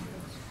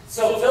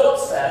 So Philip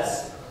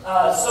says,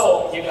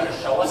 so you're going to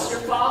show us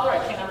your Father?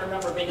 I can't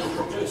remember being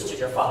introduced to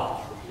your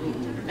Father.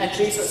 And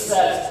Jesus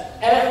says,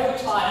 every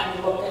time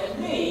you look at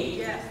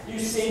me, you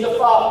see the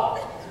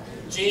Father.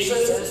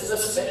 Jesus is the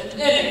spitting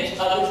image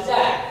of his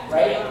dad,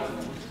 right?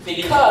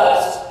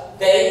 Because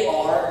they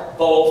are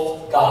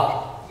both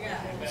God.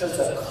 So it's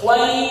a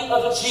claim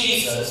of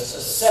Jesus to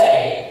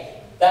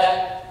say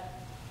that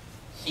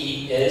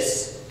he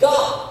is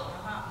God.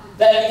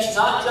 That he's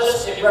not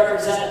just a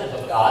representative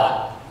of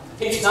God.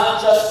 He's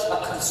not just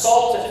a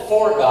consultant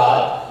for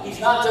God. He's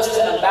not just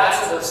an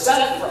ambassador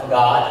sent from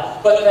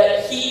God. But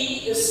that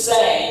he is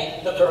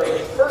saying the very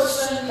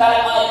person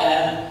that I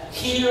am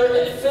here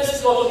in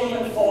physical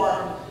human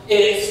form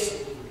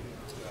is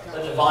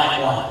the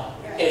divine one.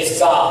 Is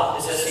God.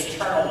 Is this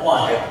eternal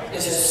one.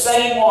 Is the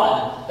same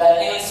one that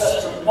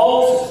ancestor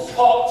Moses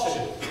talked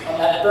to on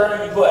that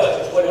burning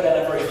bush, which would have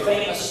been a very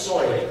famous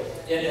story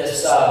in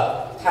this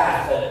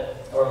path that,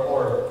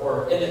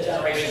 or in the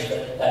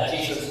generation that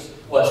Jesus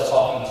was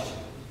talking to.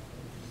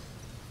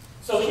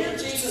 So here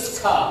Jesus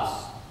comes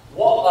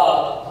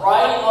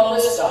riding on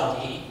this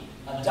donkey,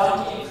 a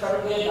donkey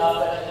incredibly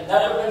enough that had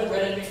never been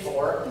ridden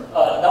before,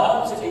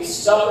 known to be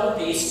stubborn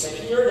beasts, but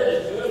here it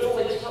is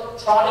beautifully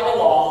trotting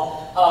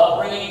along,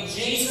 bringing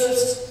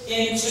Jesus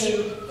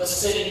into the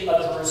city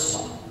of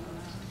Jerusalem.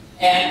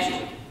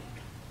 And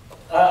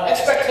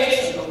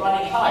expectations are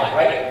running high,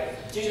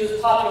 right?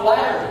 Jesus'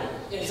 popularity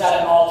is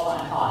at an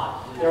all-time high.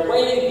 They're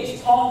waving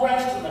these palm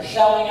branches and they're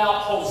shouting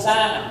out,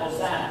 Hosanna,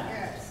 Hosanna.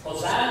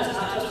 Hosanna is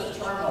not just a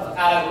term of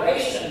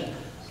adoration.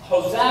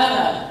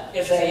 Hosanna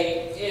is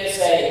a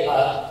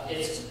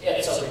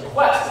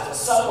request, it's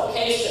a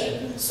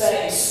supplication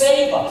saying,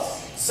 save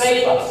us,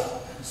 save us.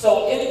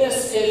 So in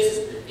this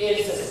is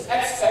this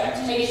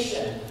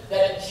expectation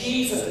that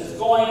Jesus is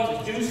going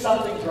to do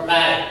something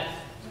dramatic.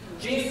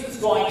 Jesus is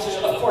going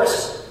to, of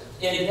course,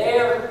 in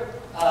their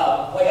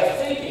way of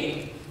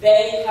thinking,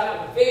 they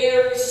have a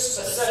very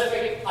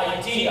specific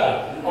idea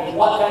of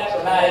what that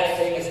dramatic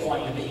thing is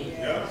going to be.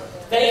 Yeah.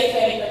 They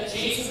think that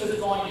Jesus is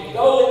going to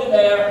go in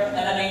there,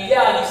 and I mean,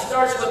 yeah, he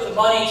starts with the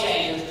money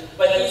changers,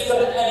 but he's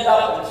going to end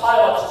up in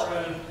Pilate's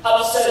room,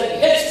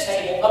 upsetting his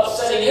table,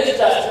 upsetting his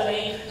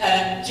destiny,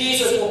 and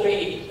Jesus will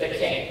be the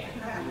king.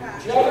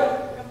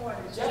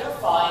 Do you ever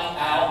find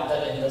out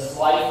that in this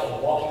life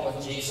of walking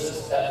with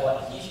Jesus, that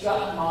what he's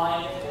got in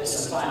mind is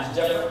sometimes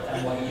different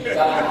than what you've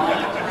got in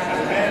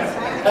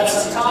mind? That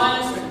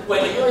sometimes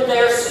when you're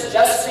there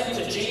suggesting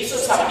to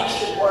Jesus how he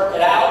should work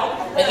it out,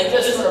 and he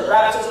just sort of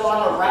wraps his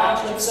arm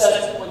around you and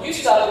says, "Will you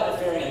stop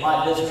interfering in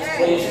my business,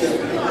 please?"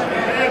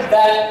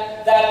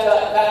 That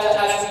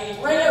as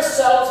we bring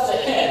ourselves to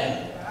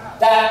him,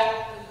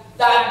 that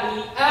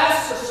we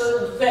ask for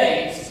certain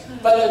things,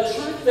 but the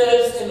truth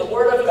is, in the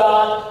Word of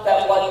God,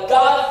 that what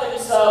God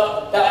thinks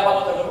of, that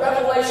what the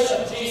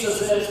revelation of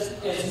Jesus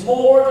is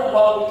more than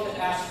what we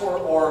can ask for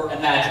or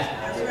imagine.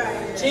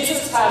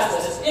 Jesus has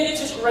this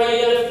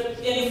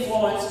integrative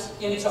influence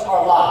into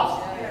our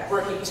lives,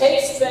 where he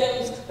takes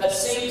things that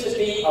seem to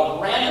be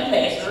of random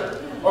nature,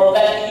 or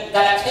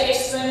that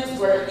takes things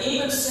where it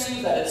even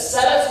seems that it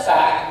set us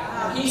back.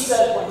 He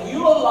said, when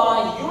you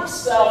align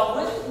yourself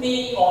with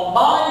me on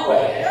my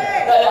way,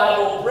 that I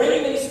will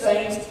bring these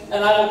things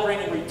and I will bring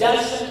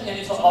redemption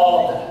into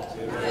all of that.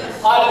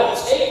 I will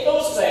take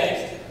those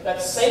things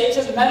that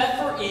Satan meant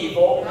for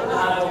evil, and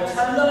I will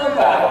turn them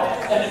about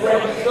and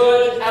bring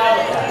good out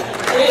of that.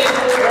 If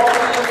you're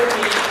walking with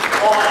me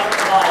on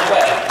my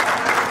way.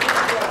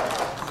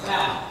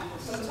 Now,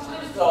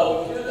 sometimes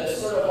though, we do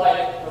this sort of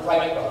like the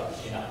Wright brothers,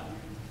 you know.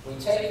 We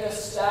take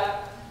this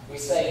step, we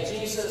say,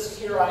 Jesus,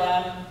 here I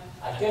am,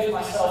 I give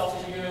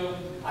myself to you,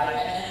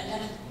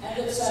 and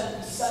it's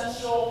an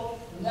essential,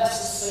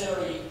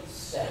 necessary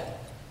step.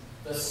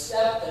 The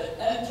step that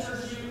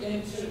enters you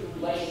into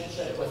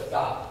relationship with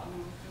God.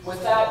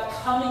 Without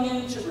coming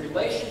into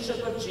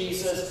relationship with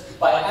Jesus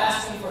by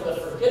asking for the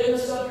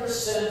forgiveness of your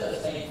sin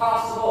that's made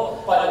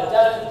possible by the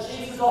death of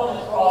Jesus on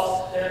the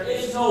cross, there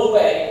is no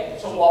way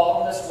to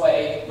walk on this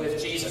way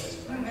with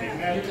Jesus.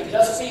 Amen. You can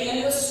just be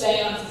in the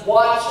stands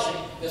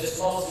watching this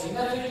most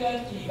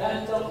significant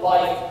event of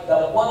life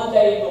that one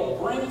day will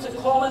bring to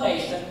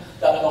culmination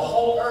that the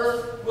whole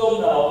earth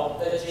will know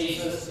that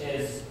Jesus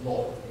is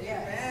Lord.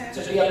 Yeah.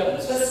 To be a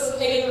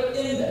participator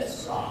in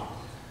this,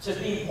 to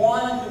be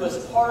one who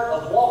is part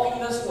of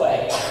walking this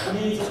way,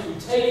 means that you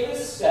take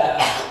this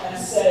step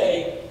and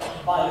say,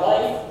 my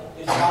life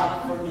is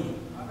not for me,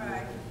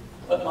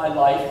 but my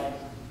life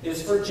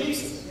is for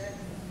Jesus.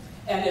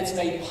 And it's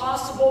made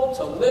possible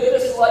to live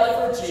this life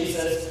for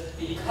Jesus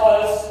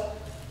because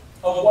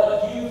of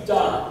what you've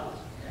done.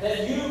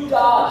 That you,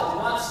 God, do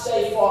not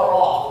stay far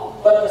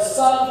off, but the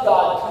Son of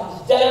God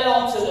comes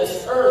down to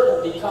this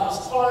earth and becomes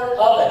part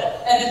of it.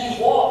 And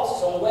he walks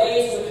the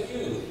ways with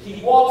you.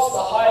 He walks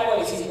the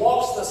highways. He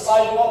walks the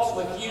sidewalks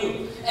with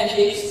you. And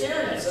he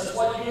experiences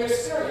what you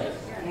experience.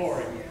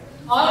 Glory.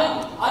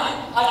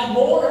 I'm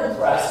more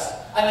impressed.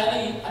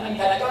 I mean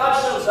that God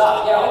shows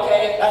up. Yeah,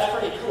 okay, that's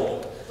pretty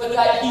cool. But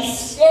that he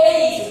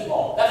stays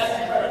involved. That's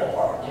the incredible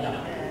part, you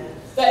know.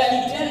 That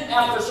he didn't,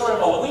 after sort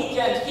of a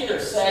weekend here,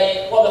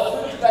 say, well, the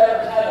food's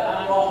better in heaven,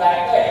 I'm going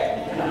back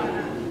there. You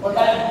know? Or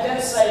that he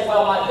didn't say,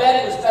 well, my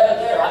bed was better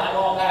there, I'm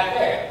going back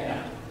there. You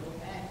know?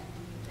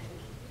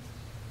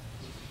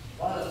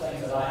 One of the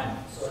things that I'm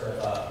sort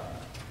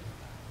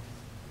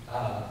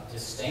of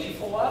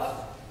disdainful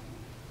of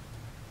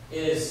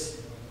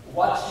is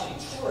watching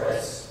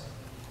tourists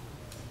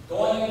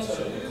going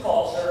into a new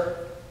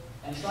culture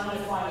and trying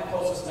to find the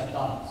closest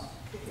McDonald's.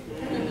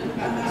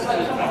 It's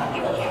like, come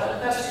on, is that the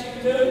best you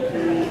can do?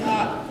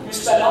 You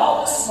spend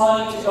all this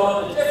money to go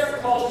into a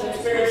different culture to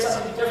experience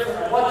something different,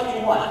 and what do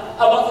you want?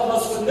 I want the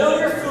most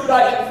familiar food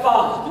I can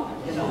find.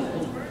 You know?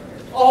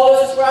 All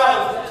this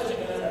travel.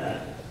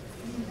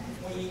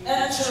 We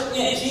enter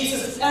in.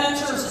 Jesus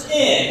enters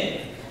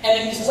in,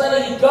 and he's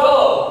letting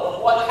go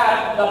of what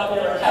happened up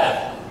there in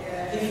heaven.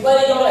 He's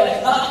letting go, and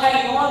he's not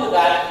hanging on to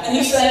that, and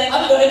he's saying,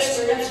 I'm going to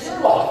experience your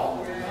life.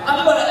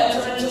 I'm going to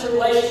enter into a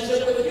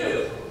relationship with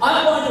you.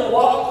 I'm going to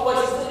walk the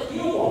places that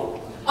you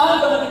want.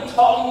 I'm going to be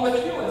talking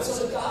with you. And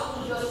so the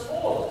gospel is just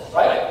full of this,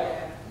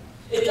 right?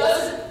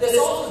 This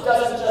also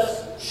doesn't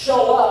just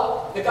show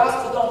up. The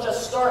Gospels don't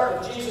just start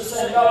with Jesus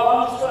saying, "Oh,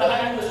 I'm just going to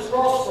hang this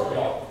cross for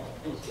y'all."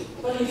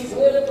 But he's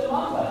lived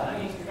among them. I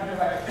mean, remember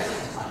back at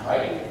Christmas time,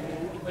 right?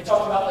 We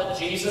talked about that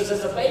Jesus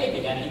is a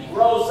baby, and he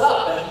grows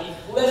up, and he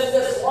lives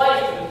this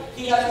life, and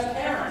he has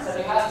parents that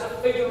he has to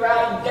figure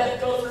out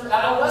and go through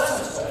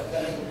adolescence with,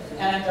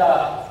 and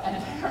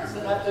parents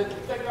that have to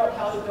figure out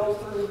how to go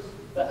through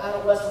the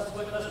adolescence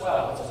with as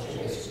well. It's a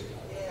choice.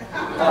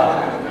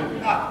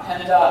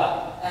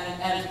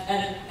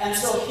 And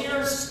so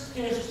here's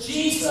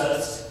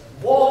Jesus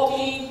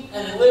walking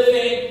and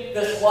living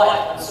this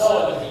life. And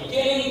so in the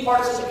beginning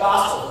parts of the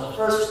Gospel, in the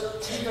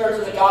first 2/3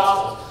 of the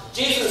Gospel,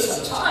 Jesus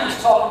is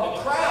sometimes talking to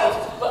crowds,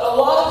 but a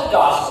lot of the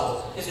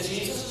Gospel is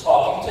Jesus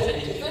talking to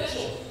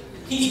individuals.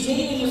 He's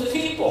meeting with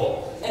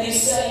people, and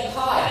he's saying,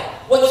 "Hi,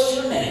 what's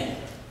your name?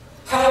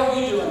 How are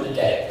you doing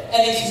today?"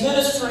 And he's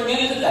ministering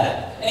into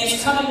them. And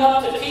he's coming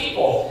up to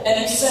people, and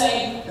he's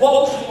saying,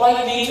 "What would you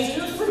like me to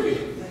do for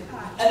you?"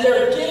 And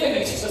they're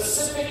giving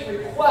specific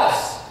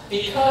requests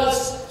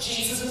because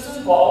Jesus is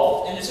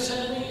involved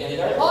intimately in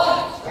their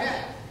lives.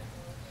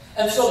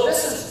 And so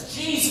this is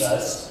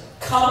Jesus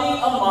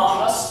coming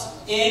among us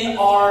in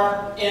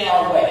our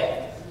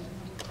way.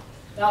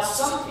 Now,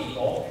 some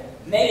people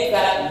make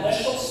that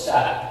initial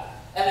step,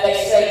 and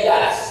they say,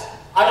 "Yes,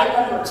 I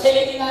remember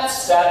taking that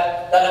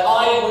step that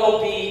I will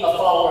be a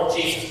follower of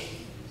Jesus."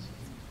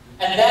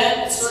 And then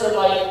it's sort of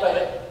like,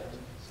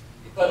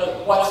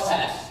 but what's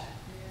next?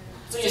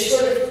 So you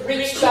sort of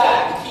reach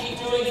back and keep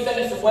doing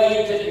things the way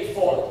you did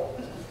before.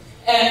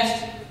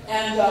 And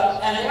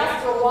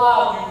after a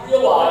while you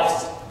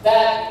realize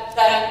that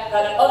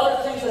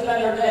other things have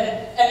entered in,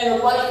 and your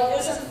life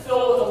isn't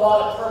filled with a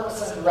lot of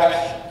purpose and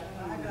direction.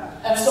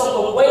 And so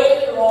the way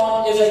that you're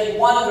on is a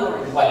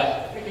wandering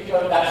way. If we could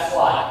go to that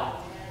slide.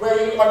 Where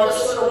you are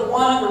just sort of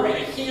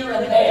wandering here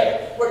and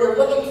there, where you're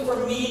looking for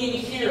meaning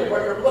here,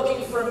 where you're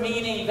looking for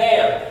meaning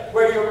there,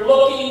 where you're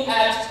looking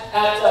at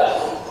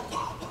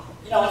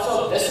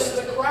so this is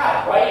the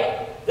crowd,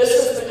 right? This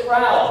is the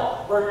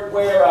crowd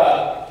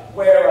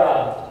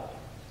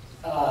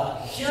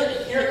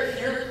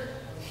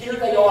here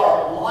they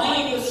are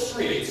lining the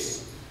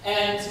streets,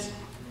 and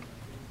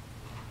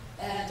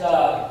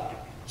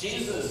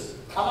Jesus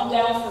coming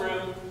down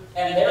through,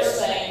 and they're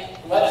saying,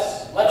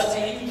 let's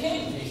make you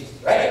king, Jesus.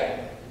 Right?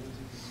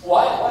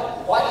 Why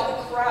did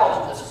the crowd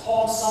on this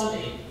Palm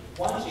Sunday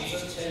want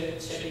Jesus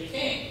to be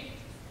king?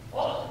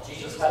 Well,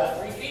 Jesus had a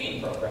free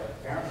feeding program,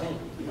 apparently,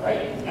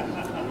 right?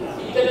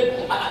 He did.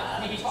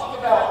 He talked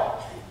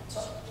about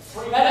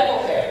free medical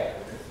care,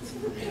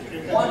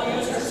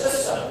 one-user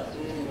system.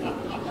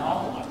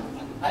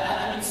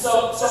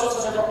 So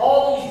there were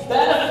all these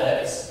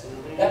benefits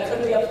that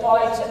could be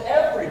applied to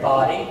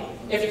everybody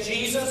if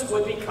Jesus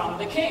would become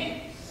the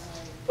king.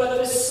 But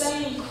the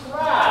same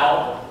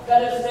crowd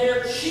that is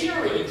there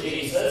cheering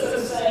Jesus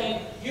and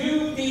saying,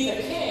 "You be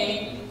the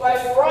king," by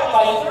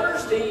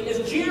Thursday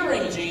is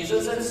jeering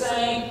Jesus and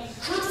saying,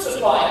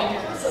 "Crucify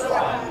him,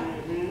 crucify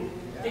him."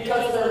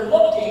 Because they're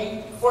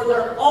looking for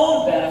their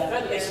own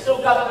benefit. They still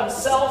got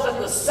themselves at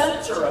the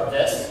center of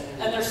this,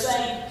 and they're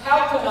saying,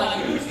 "How can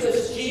I use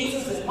this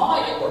Jesus in my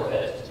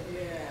orbit?"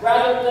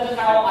 rather than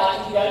how I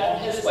can get on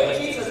his way.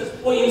 Jesus,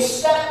 will you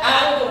step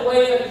out of the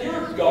way that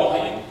you're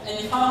going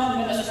and come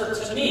and minister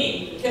to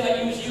me? Can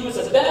I use you as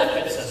a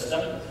benefit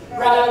system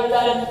rather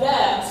than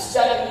them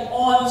stepping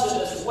onto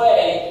this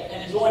way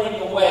and joining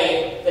the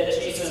way that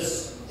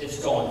Jesus is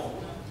going?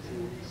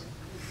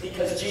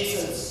 Because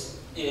Jesus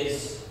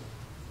is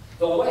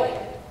the way.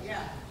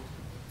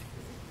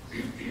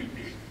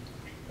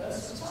 But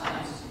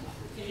sometimes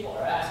people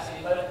are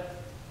asking, but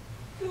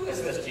who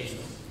is this Jesus?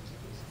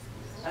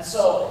 And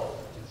so,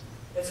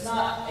 it's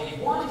not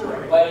a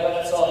wandering way, but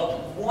it's a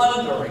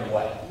wondering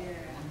way.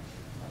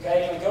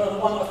 Okay? We go to the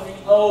one with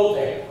the O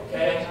there.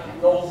 Okay?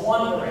 The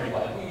wondering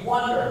way. We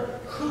wonder,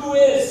 who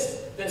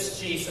is this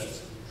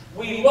Jesus?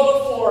 We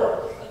look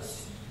for,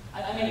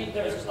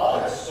 there's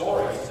other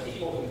stories of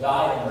people who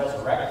died and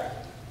resurrected.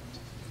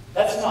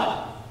 That's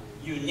not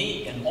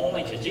unique and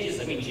only to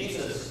Jesus.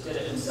 Jesus did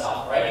it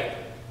himself, right?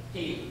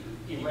 He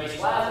raised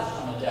Lazarus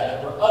from the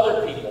dead. There were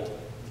other people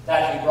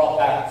that he brought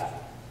back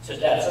to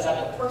death. So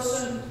that the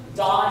person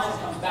dies and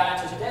comes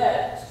back to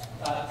death,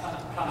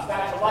 comes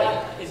back to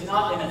life, is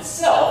not in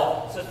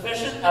itself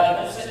sufficient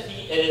evidence that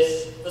he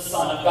is the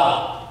Son of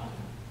God.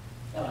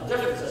 Now the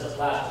difference is that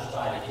Lazarus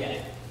died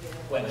again,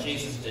 when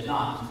Jesus did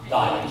not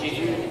die. And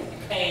Jesus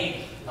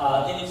came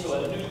into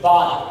a new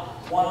body,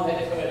 one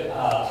that could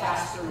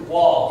pass through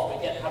walls,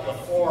 but yet have the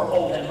floor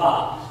hold him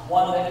up,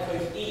 one that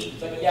could eat,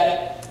 but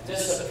yet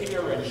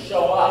disappear and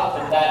show up,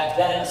 and that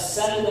then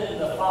ascended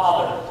into the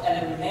Father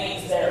and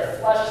remains there,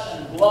 flesh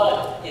and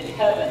blood in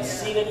heaven,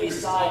 seated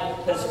beside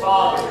his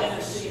Father,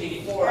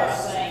 interceding for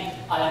us, saying,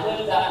 I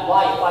lived that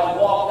life, I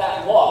walked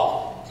that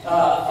walk.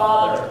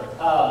 Father,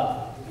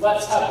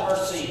 let's have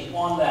mercy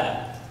on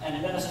them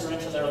and minister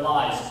into their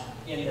lives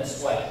in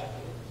this way.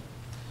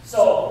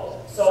 So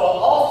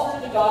all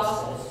through the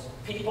Gospels,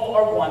 people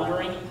are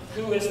wondering,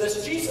 who is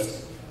this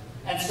Jesus?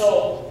 And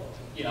so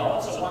You know,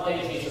 and so one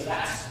day Jesus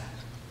asks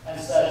and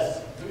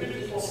says, who do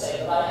people say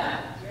that I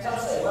am? Some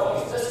say,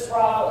 well, he's this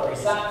prophet, or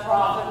he's that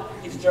prophet,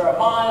 he's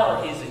Jeremiah,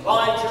 or he's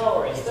Elijah,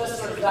 or he's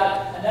this or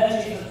that, and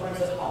then Jesus brings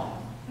it home.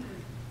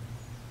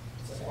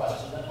 It's a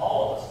question that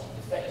all of us need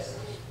to face.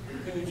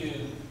 Who do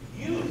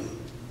you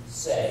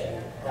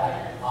say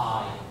that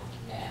I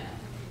am?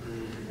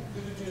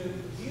 Who do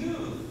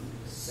you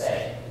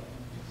say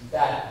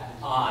that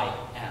I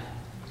am?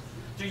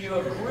 Do you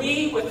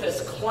agree with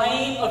this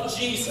claim of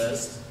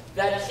Jesus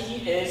that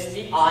he is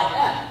the I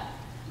am?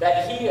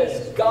 That he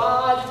is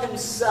God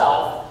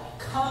himself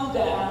come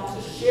down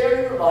to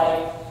share your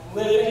life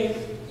living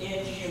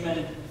in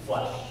human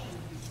flesh?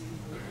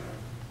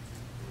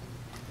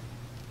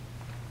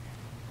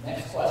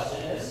 Next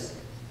question is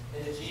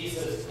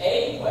Jesus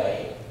a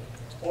way,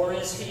 or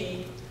is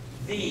he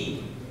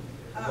the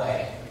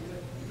way?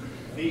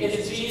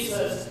 Is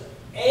Jesus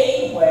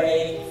a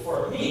way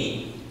for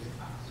me,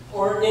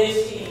 or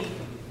is he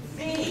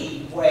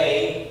the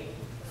way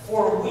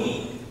for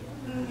we?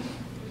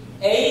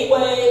 A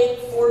way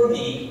for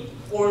me,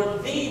 or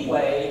the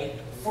way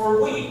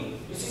for we?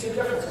 You see the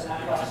difference in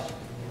that question?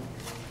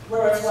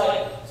 Where it's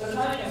like,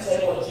 sometimes you can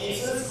say, well,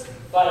 Jesus,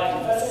 by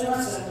confessing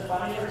our sins and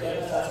finding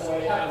forgiveness, that's the way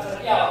it happens.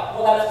 And yeah,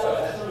 well, that's good.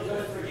 That's really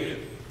good for you.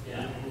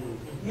 Yeah.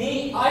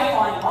 Me, I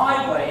find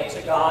my way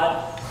to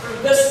God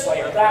through this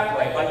way or that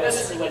way, by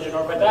this religion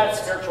or by that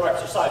spiritual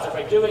exercise, or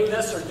by doing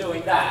this or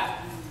doing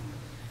that.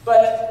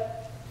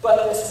 But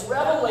this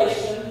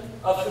revelation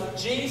of who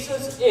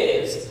Jesus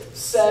is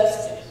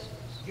says,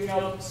 you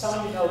know, some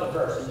of you know the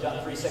verse in John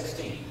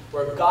 3:16,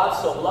 where God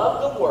so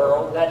loved the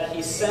world that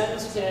he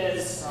sends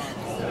his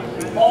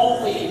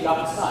only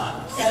begotten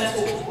Son. Sends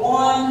his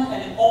one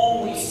and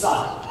only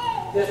Son.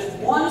 This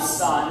one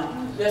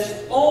Son,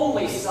 this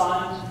only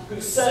Son,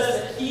 who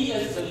says that he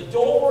is the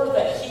door,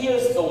 that he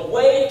is the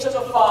way to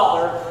the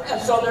Father,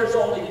 and so there's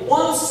only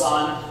one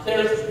Son,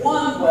 there's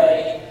one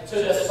way to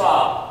this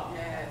Father.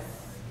 Yes.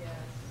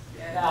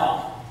 Yes.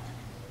 Now,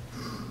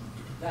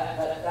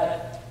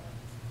 that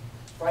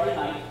Friday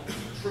night,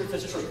 truth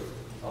is truth,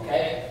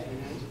 okay?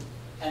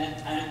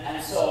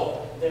 And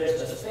so there's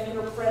the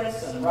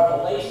fingerprints and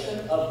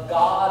revelation of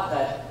God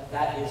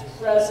that is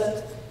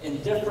present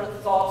in different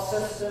thought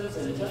systems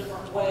in a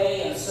different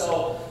way, and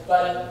so,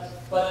 but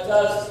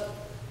does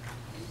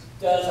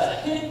a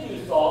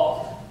Hindu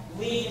thought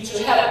lead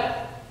to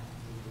heaven?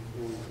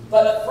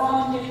 But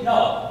from it,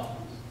 no,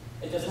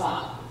 it does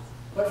not.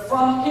 But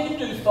from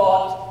Hindu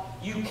thought,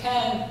 you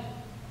can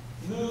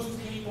move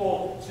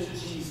people to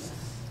Jesus.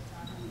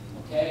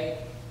 Okay?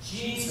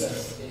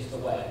 Jesus is the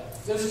way.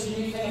 This is the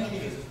unique thing of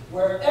Jesus.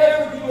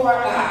 Wherever you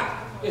are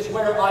at is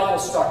where I will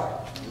start.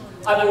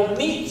 I will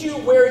meet you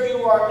where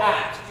you are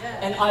at,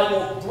 and I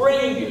will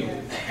bring you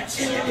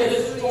to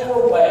this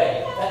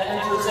doorway that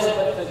enters in.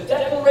 But the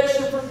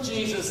declaration from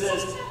Jesus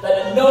is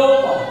that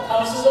no one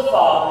comes to the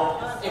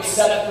Father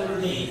except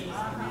through me.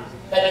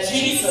 That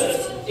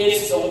Jesus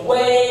is the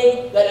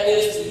way, that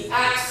is the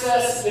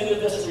access into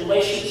this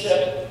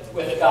relationship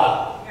with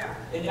God.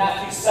 In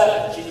Matthew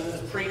 7, Jesus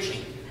is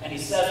preaching, and he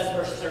says in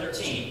verse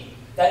 13,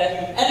 that if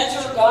you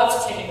enter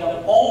God's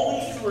kingdom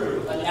only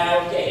through a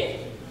narrow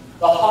gate,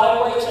 the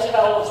highway to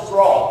hell is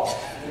broad,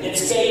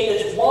 its gate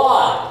is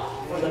wide,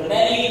 for the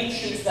many who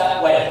choose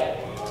that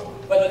way.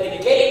 But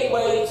the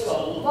gateway to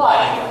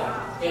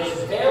life is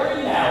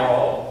very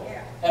narrow,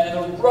 and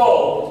the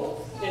road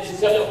is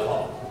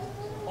difficult.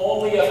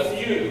 Only a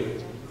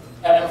few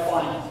ever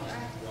find it.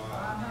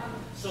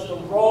 So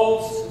the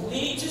roads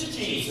lead to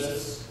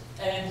Jesus,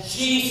 and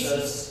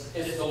Jesus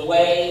is the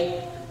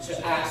way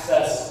to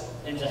access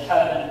into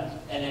heaven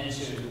and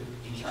into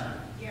eternity.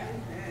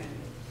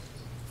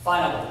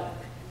 Finally,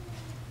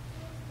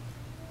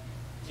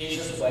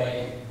 Jesus'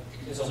 way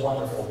is a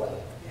wonderful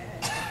way.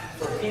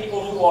 For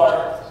people who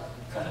are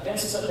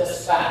convinced of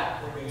this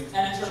fact, where we've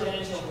entered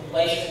into a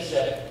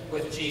relationship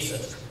with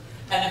Jesus.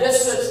 And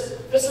this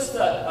is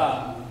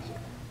the,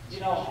 you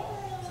know,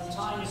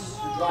 sometimes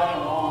you're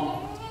driving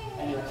along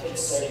and your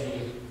kids say to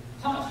you,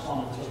 how much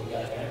longer until we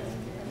get there?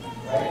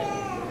 Right?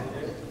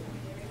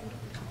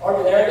 Are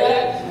we there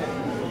yet?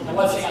 And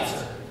what's the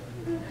answer?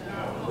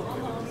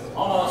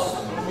 Almost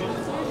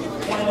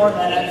 20 more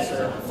minutes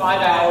or 5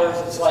 hours.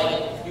 It's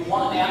like, you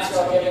want an answer,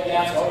 I'll give you an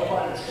answer. Oh, you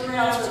want a true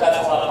answer?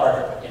 That's a lot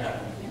harder, you know.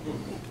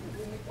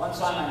 One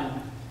time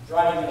I'm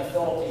driving in the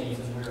Philippines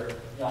and we were, you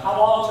know, how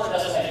long is our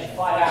destination?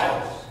 5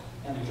 hours.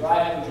 And we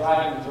drive,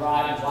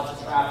 there's lots of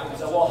traffic. And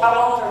so, well, how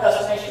long is our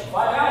destination?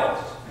 5 hours.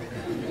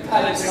 The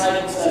guy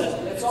decided and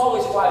said, it's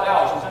always 5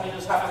 hours. Sometimes you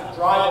just have to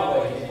drive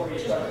away before you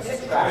start to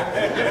hit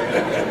traffic.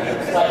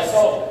 It's like,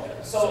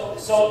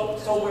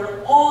 so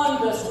we're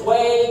on this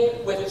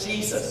way with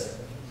Jesus.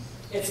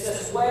 It's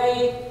this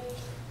way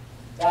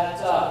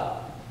that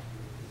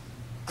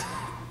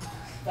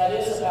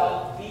is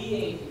about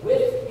being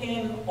with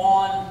him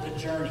on the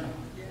journey.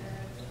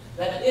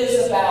 That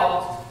is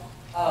about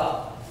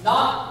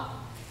not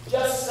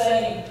just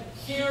saying,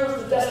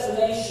 here's the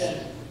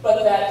destination,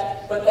 but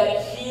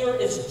that here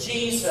is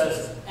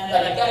Jesus, and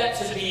I get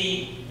to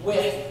be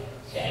with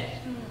him.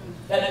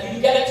 that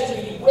you get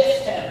to be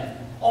with him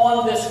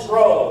on this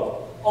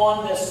road,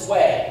 on this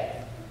way.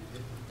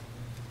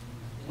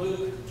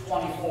 Luke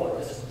 24,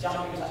 this is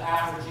jumping to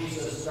after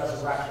Jesus'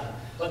 resurrection.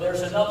 But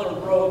there's another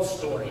road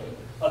story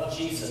of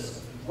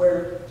Jesus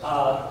where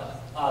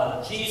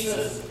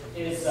Jesus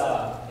is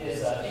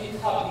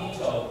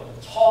incognito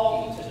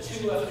talking to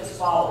two of his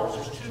followers.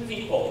 There's two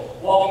people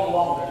walking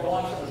along. They're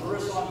going from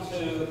Jerusalem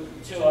to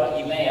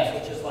Emmaus,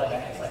 which is like,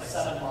 I think it's like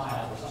 7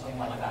 miles or something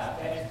like that.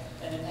 Okay?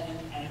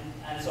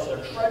 And so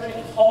they're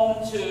trudging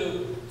home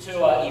to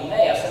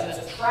Emmaus, and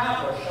this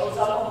traveler shows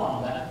up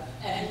among them,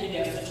 and he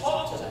begins to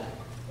talk to them.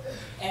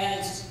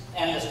 And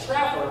this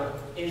traveler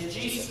is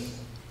Jesus.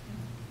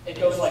 It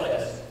goes like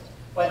this.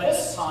 By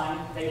this time,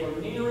 they were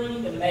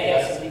nearing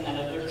Emmaus at the end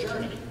of their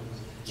journey.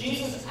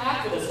 Jesus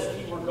acted as if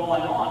he were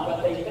going on,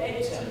 but they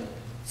begged him,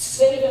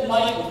 "Stay the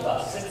night with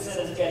us, since it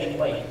is getting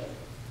late."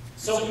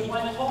 So he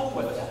went home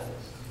with them,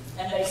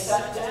 and they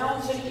sat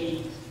down to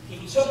eat.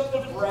 He took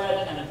the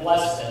bread and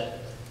blessed it.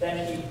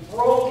 Then he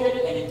broke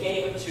it and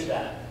gave it to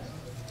them.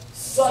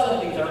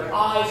 Suddenly their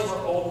eyes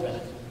were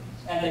opened,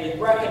 and they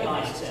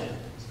recognized him.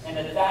 And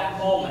at that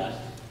moment,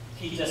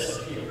 he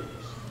disappeared.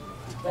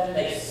 Then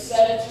they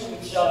said to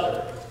each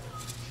other,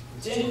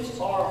 "Didn't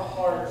our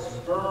hearts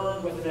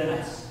burn within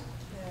us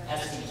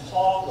as he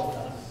talked with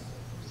us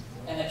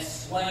and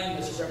explained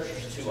the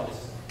scriptures to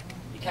us?"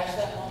 You catch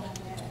that moment?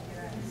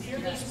 Here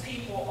these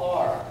people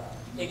are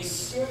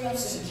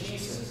experiencing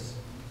Jesus,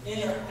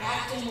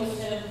 interacting with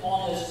him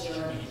on this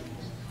journey.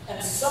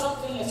 And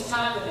something is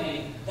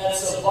happening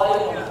that's of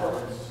vital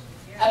importance.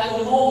 At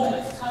the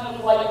moment, it's kind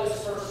of like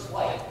this first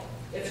flight.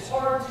 It's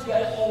hard to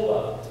get hold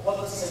of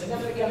what the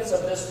significance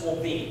of this will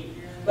be.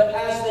 But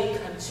as they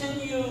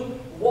continue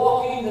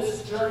walking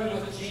this journey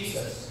with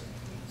Jesus,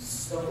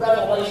 the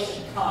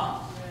revelation comes.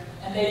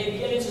 And they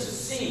begin to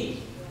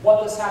see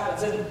what this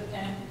happens. And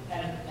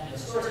the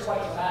story is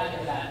quite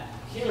dramatic in that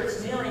here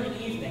it's nearing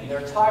evening.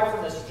 They're tired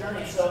from this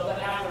journey. So that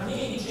after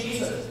meeting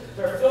Jesus,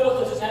 they're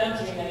filled with this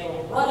energy, and they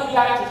were running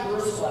back to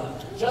Jerusalem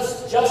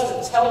just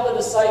to tell the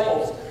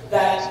disciples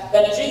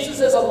that Jesus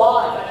is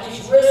alive, that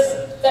he's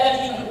risen,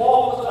 that he can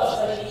walk with us,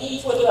 that he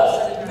eats with us,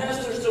 that he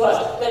ministers to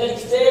us, that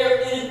he's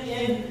there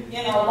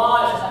in our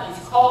lives, and that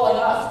he's calling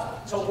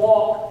us to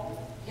walk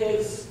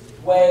his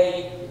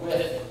way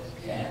with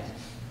him.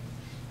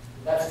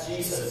 That's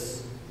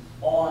Jesus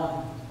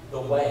on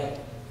the way,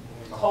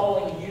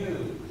 calling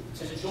you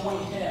to join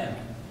him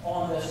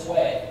on this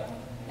way,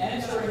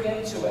 entering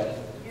into it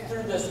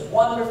through this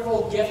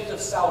wonderful gift of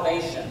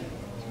salvation,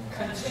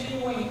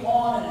 continuing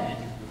on in it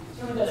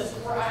through this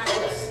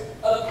practice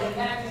of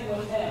connecting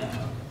with him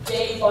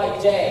day by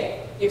day,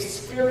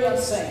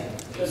 experiencing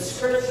the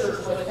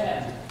scriptures with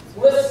him,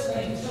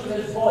 listening to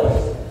his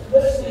voice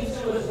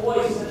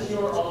as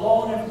you're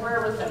alone in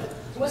prayer with him,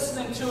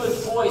 listening to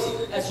his voice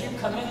as you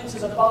come into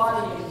the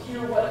body and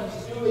hear what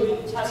he's doing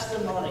in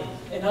testimony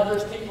in other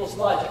people's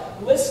lives,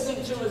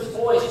 listening to his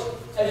voice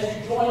as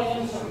you join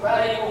into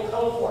radical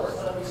cohorts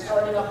that will be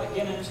starting up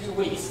again in 2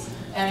 weeks,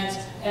 and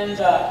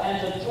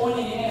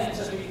joining in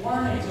to be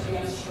learning, to be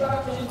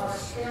instructing our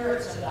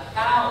spirits into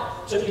how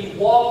to be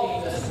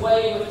walking this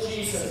way with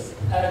Jesus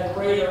at a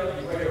greater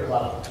and greater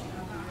level.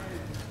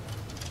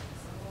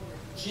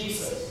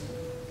 Jesus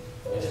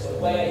is the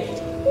way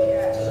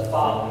to the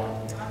Father.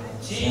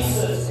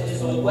 Jesus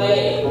is the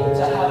way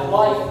to have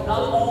life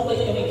not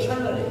only in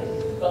eternity,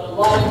 but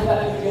life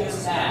that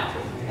begins now,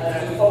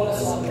 as we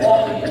focus on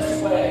walking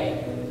this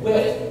way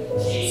with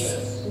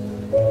Jesus.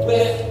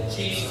 With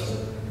Jesus.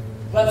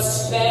 Let's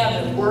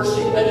stand and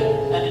worship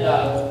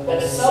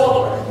and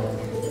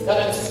celebrate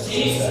that it's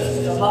Jesus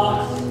is among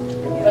us.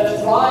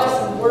 Let's rise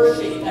and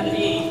worship and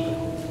be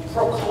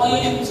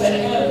proclaiming to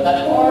him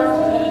that our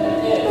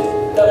commitment is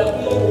that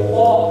we will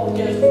walk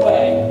his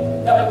way,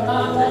 that we're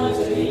not going to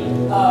be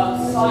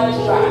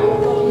sidetracked.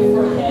 We're looking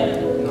for him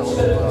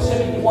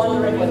to be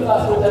wandering with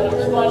us, but that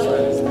we're going to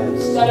be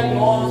stepping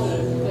onto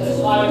this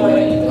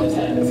highway with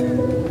him.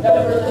 That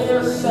we're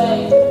there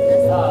saying,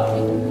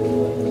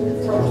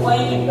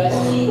 proclaiming that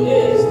he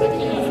is the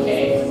King of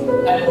Kings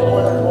and the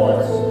Lord of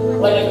Lords.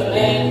 Like the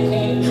man who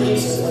came to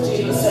Jesus when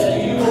Jesus said,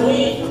 "Do you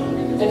believe?"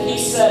 And he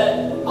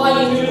said,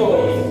 "I do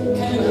believe.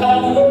 Can you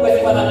help me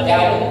with when I'm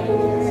doubting?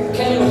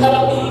 Can you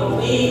help me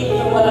believe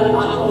even when I'm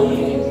not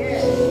believing?"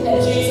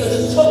 And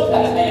Jesus took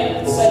that man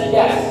and said,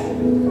 "Yes,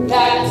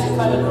 that is the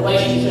kind of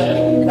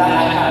relationship that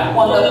I have.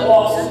 One that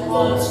walks in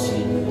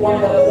honesty,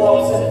 one that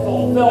walks in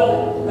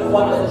fulfillment, and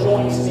one that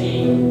joins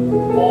me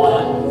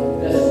on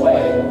this way."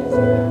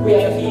 We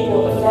have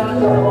people at the front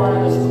of our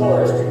line of this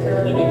chorus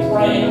prepared to be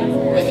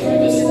praying with you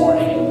this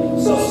morning.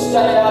 So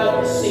step out of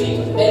your seat,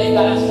 make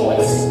that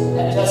choice,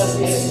 and just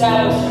be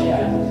establishing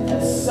it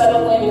and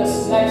settling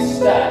this next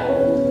step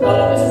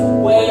of this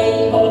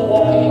way of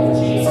walking with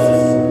Jesus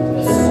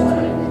this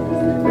morning.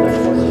 Let's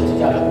worship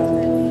together.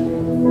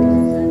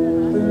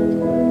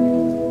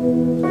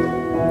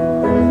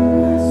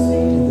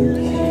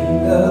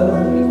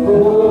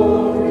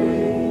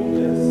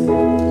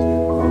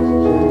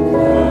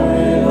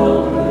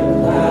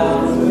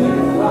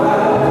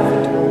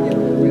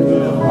 Fire.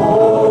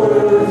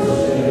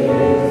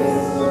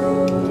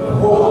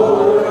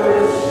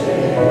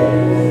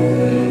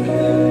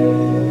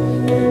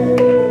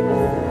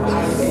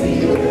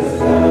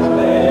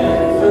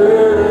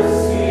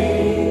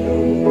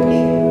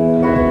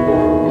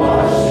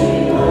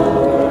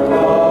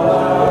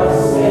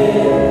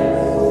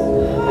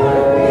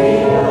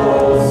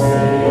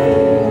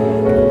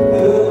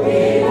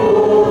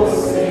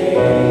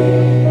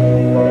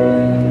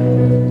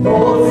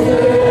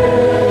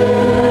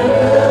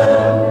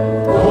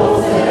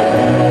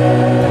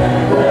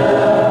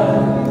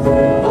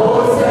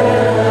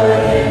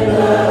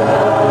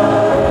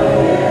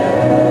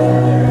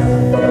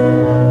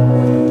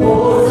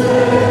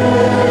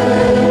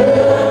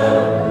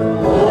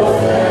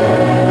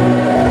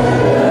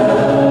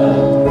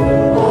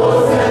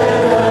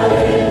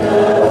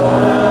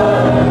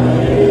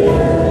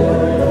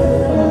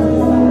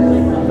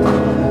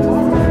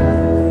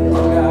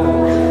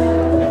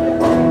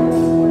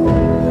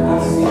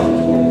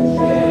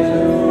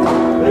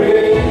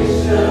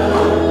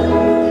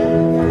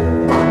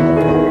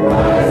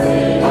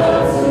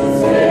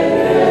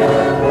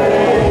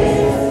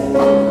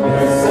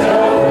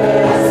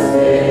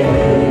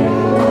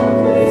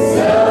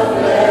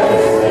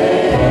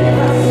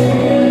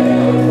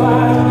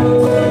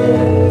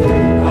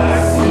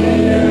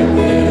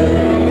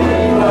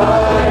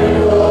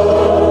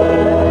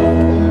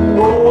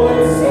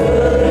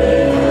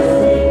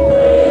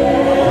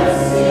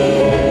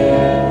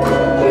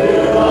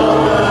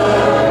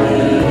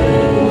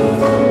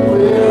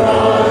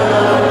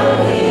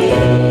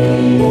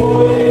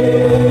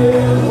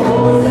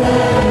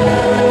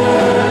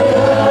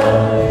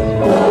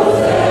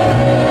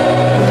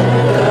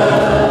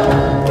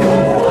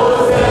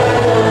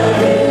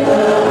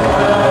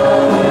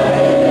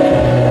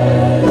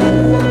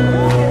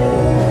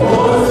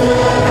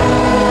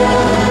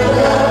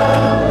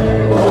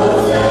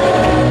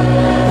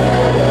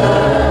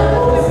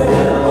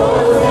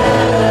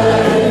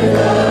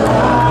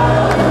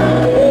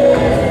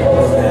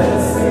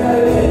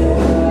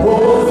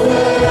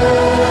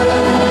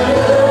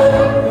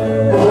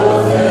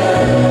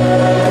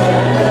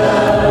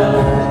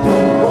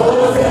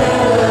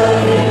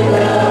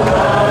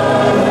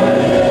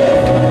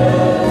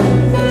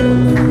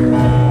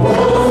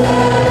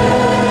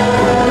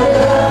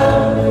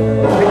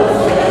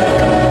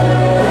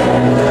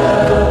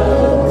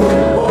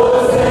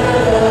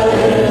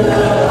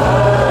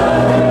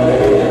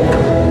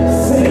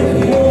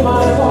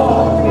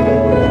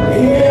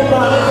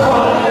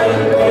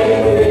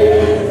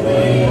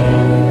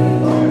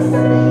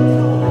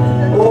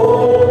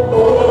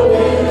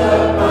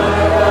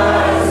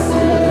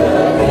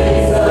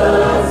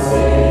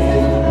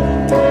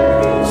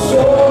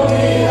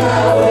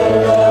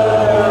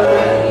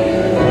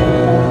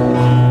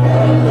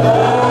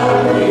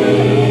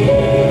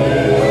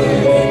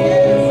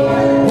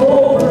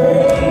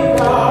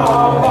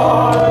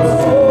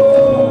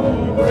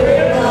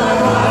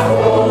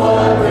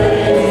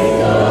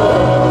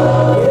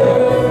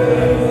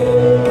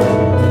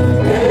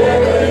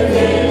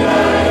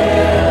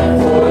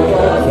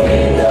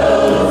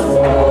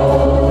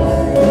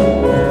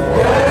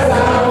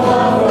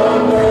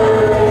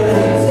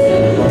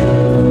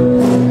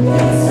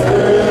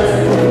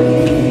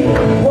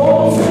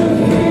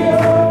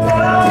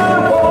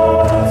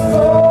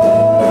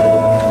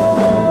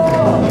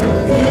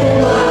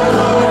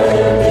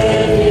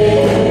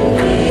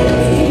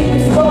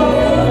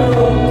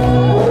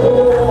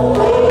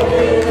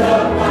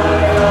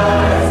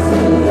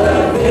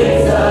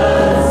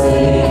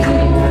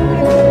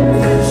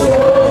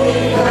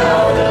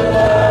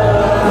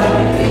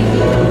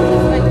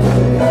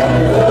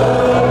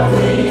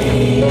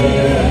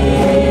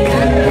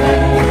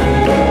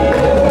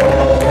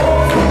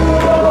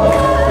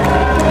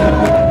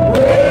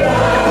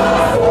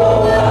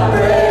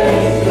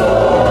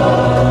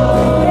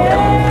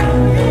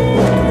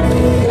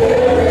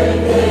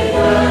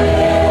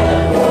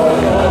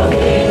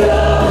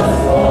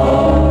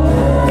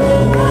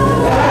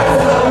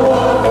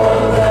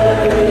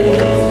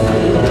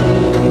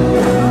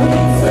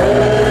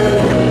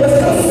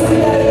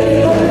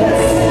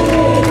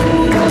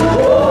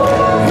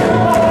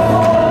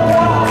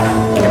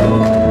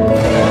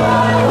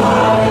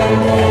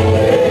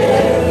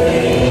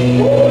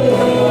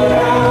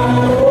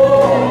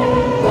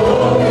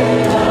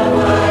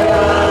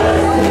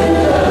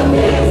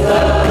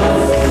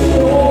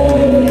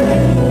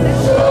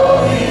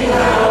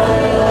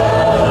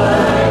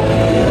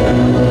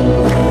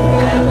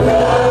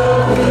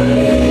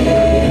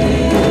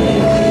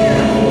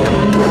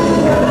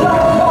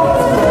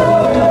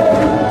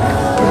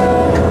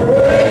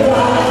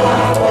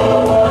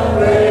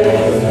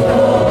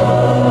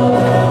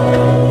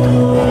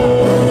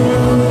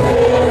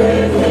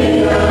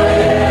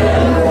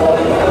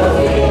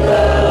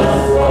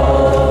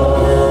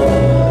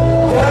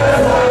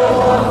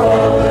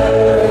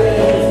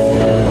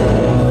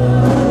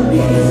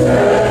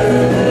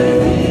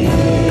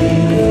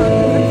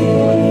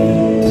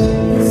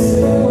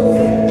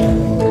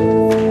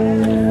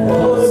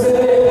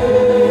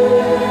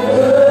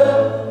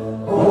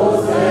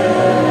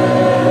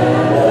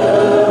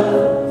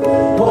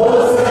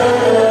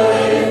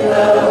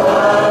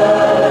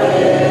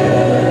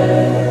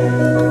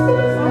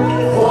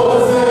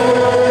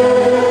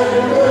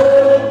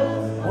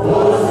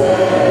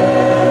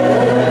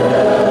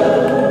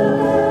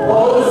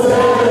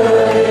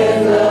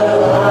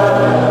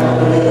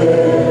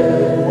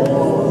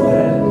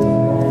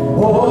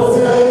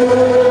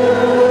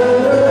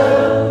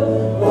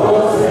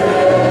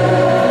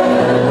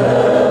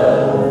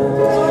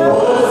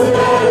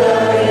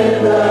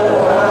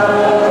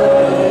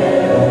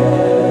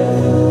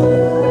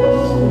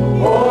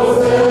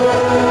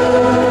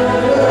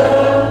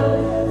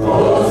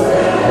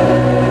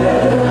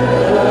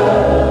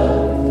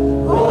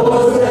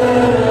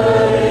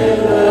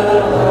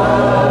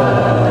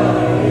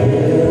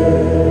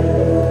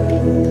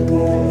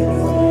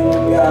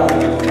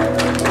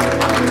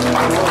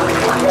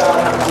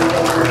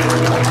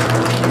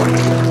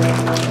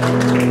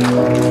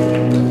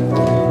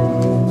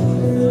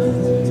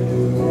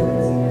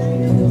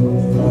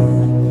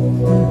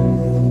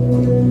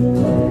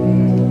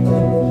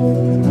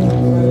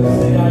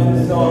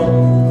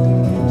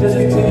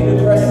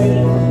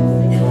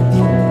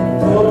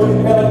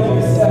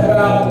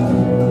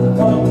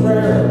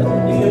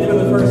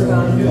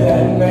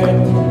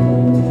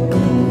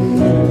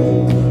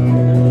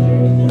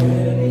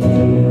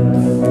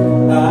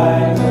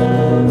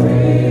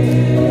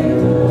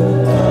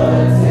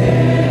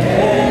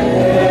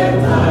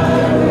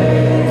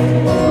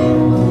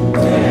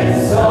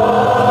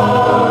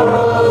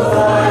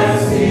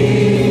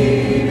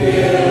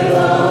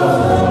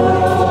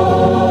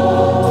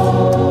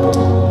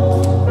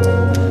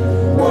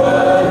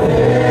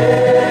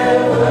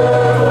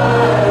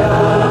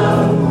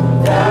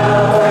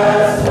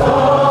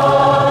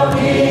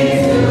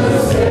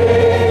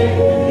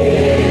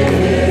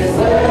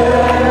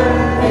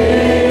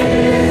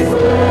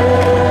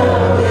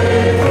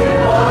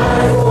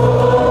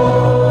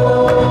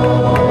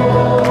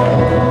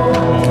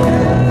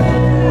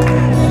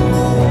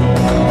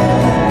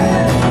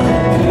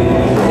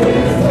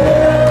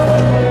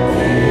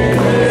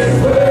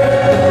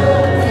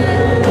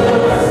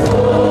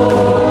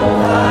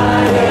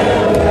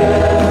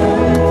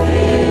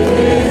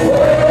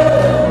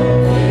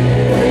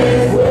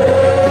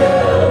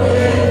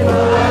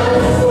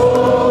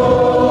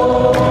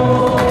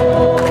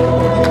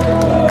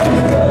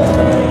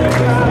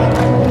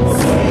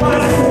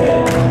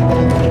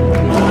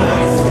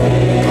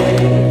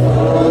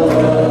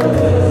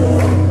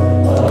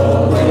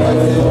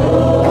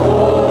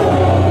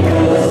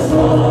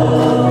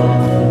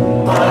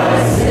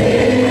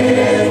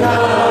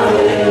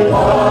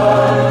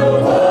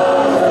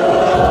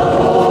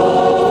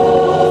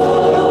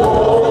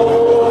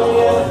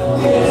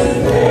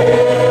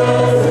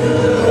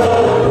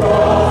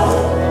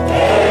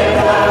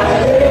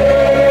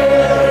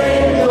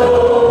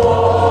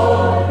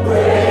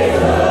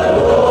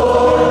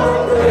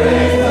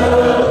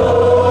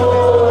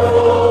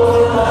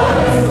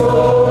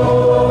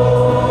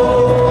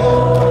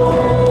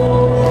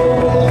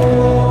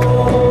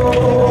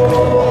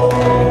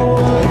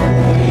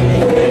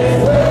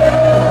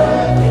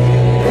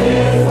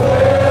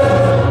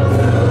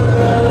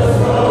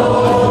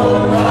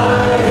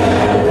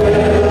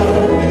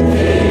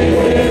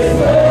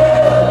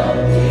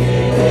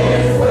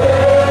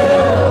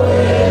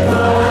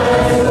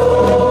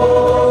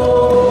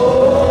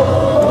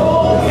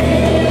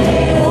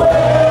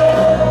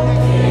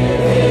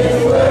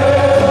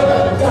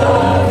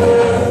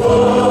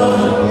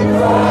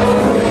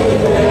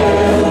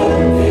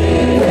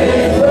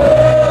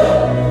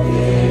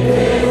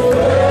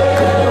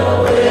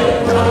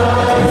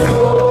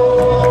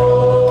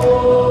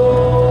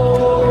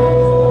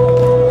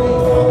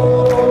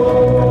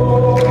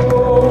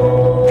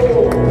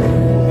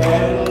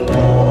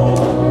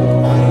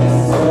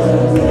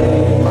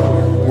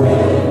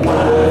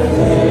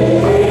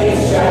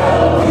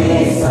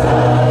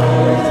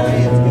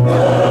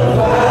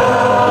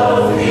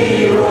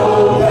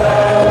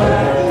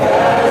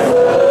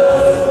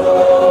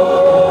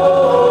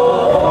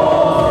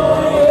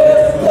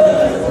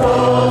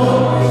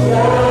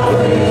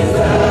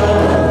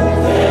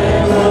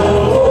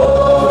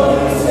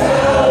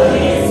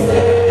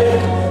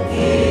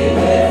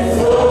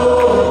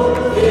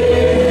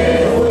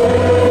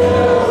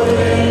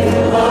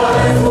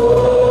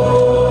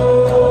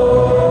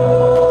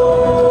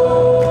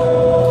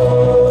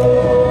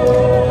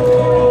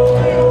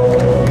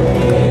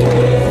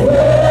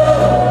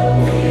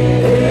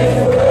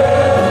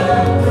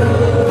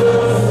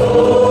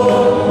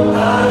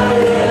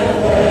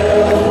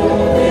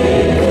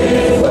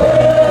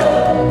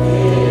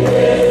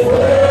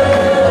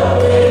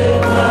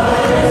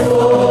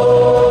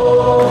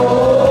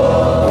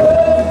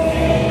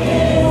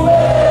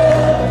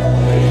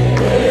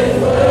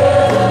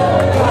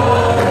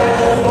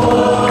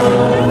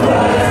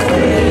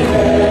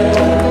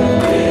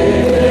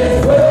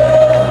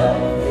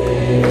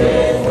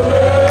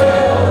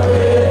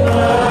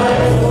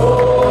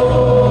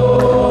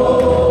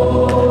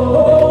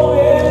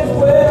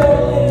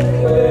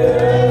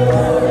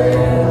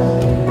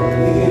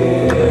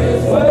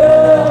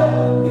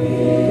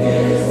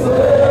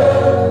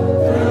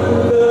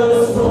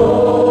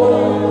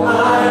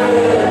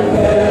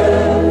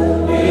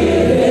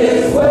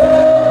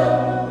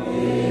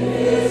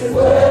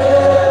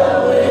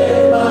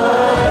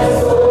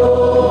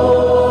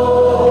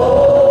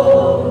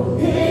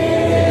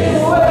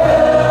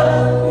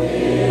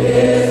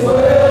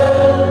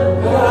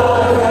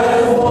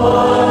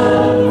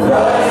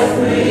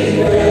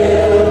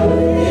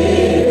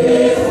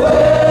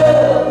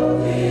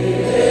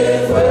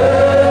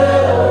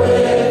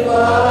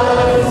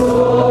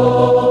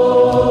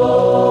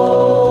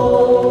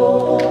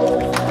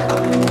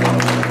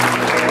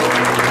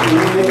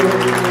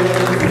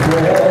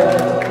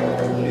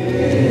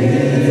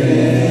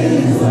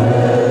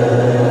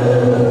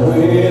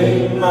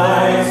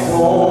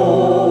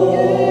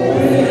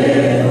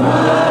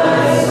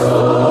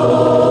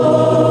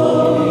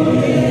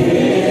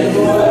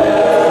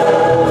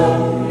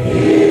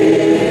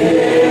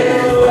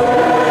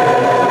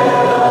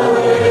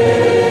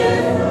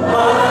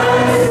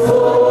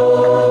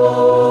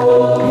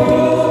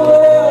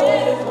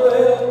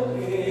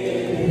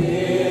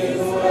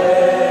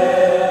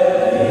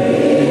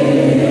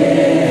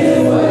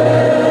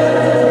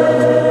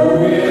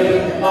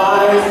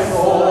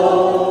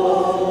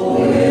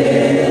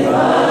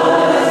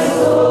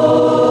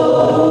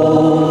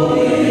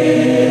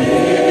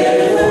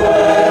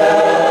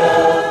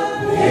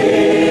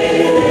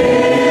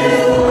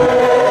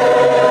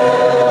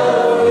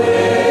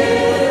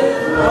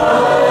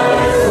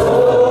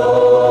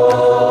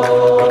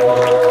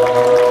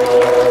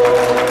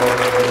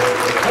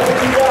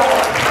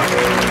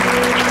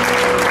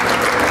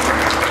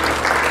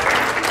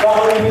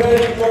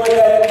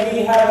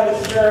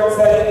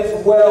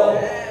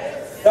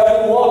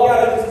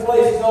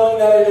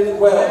 that it is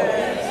well.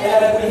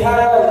 And as we have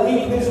our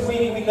leap this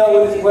week, we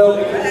know it is well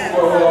because you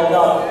are well,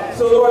 God.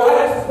 So Lord,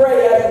 I just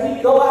pray as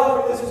we go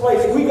out from this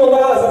place, we go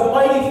out as a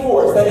mighty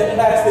force that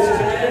impacts this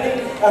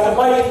community, as a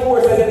mighty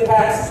force that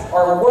impacts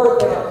our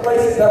work and our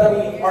places that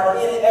we are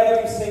in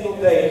every single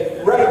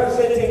day,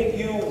 representing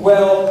you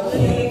well,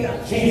 King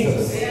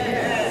Jesus,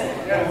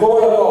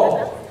 Lord of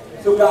all.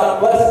 So God,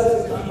 bless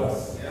us and keep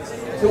us.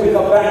 Until we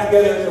come back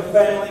together as a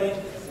family,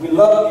 we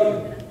love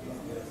you.